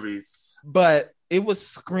anyways, movies. But it was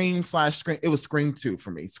Scream. It was Scream 2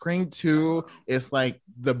 for me. Scream 2 is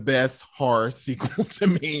the best horror sequel to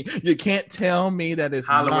me. You can't tell me that it's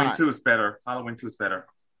Halloween 2 is better. Halloween 2 is better.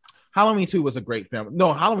 Halloween 2 was a great film.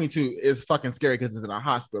 No, Halloween 2 is fucking scary because it's in a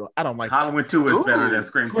hospital. I don't like Halloween 2 is better than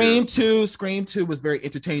Scream 2. Scream 2 was very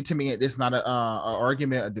entertaining to me. It's not an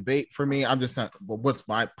argument, a debate for me. I'm just saying, what's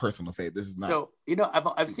my personal favorite? This is not. So,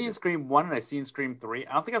 I've seen Scream 1 and I've seen Scream 3.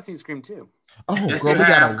 I don't think I've seen Scream 2. Oh, yes, girl, we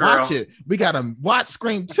gotta watch it. We gotta watch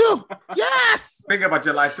Scream 2. Yes! Think about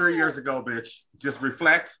your life 3 years ago, bitch. Just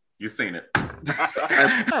reflect. You've seen it.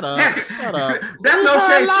 Shut up. That's no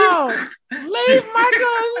shade. Leave Micah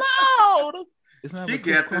alone. She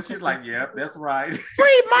gets it. She's like, yep, that's right.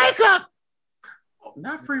 Free Micah.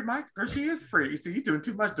 Not free Micah, girl. She is free. You see, you're doing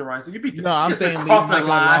too much, Duran. So you be no, I'm saying leave Micah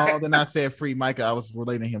alone. Then I said free Micah. I was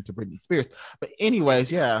relating him to Britney Spears. But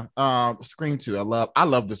anyways, yeah. Scream 2. I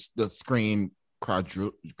love the Scream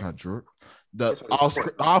quadruple.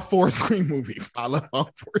 All 4 Scream movies. I love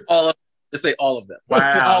all 4. Let's say all of them.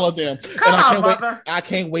 Wow. All of them. I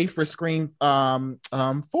can't wait for Scream 4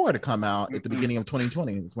 to come out at the beginning of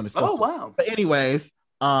 2020. It's when it's supposed to. Wow. But anyways,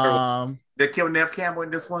 they killed Nev Campbell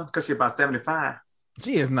in this one because she's about 75.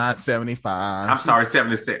 She is not 75. I'm sorry,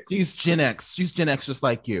 76. She's Gen X. She's Gen X just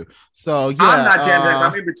like you. So yeah. I'm not Gen X.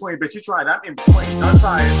 I'm in between, bitch. You tried. I'm in between. Don't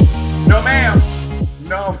try it. No, ma'am.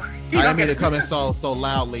 No. I didn't mean to come in so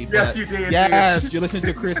loudly. But yes, you did. Yes, you're listening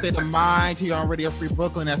to Queer State of Mind here on Radio Free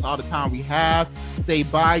Brooklyn. That's all the time we have. Say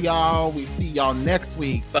bye, y'all. We see y'all next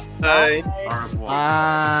week. Bye.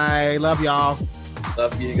 Bye. Love y'all.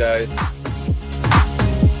 Love you guys.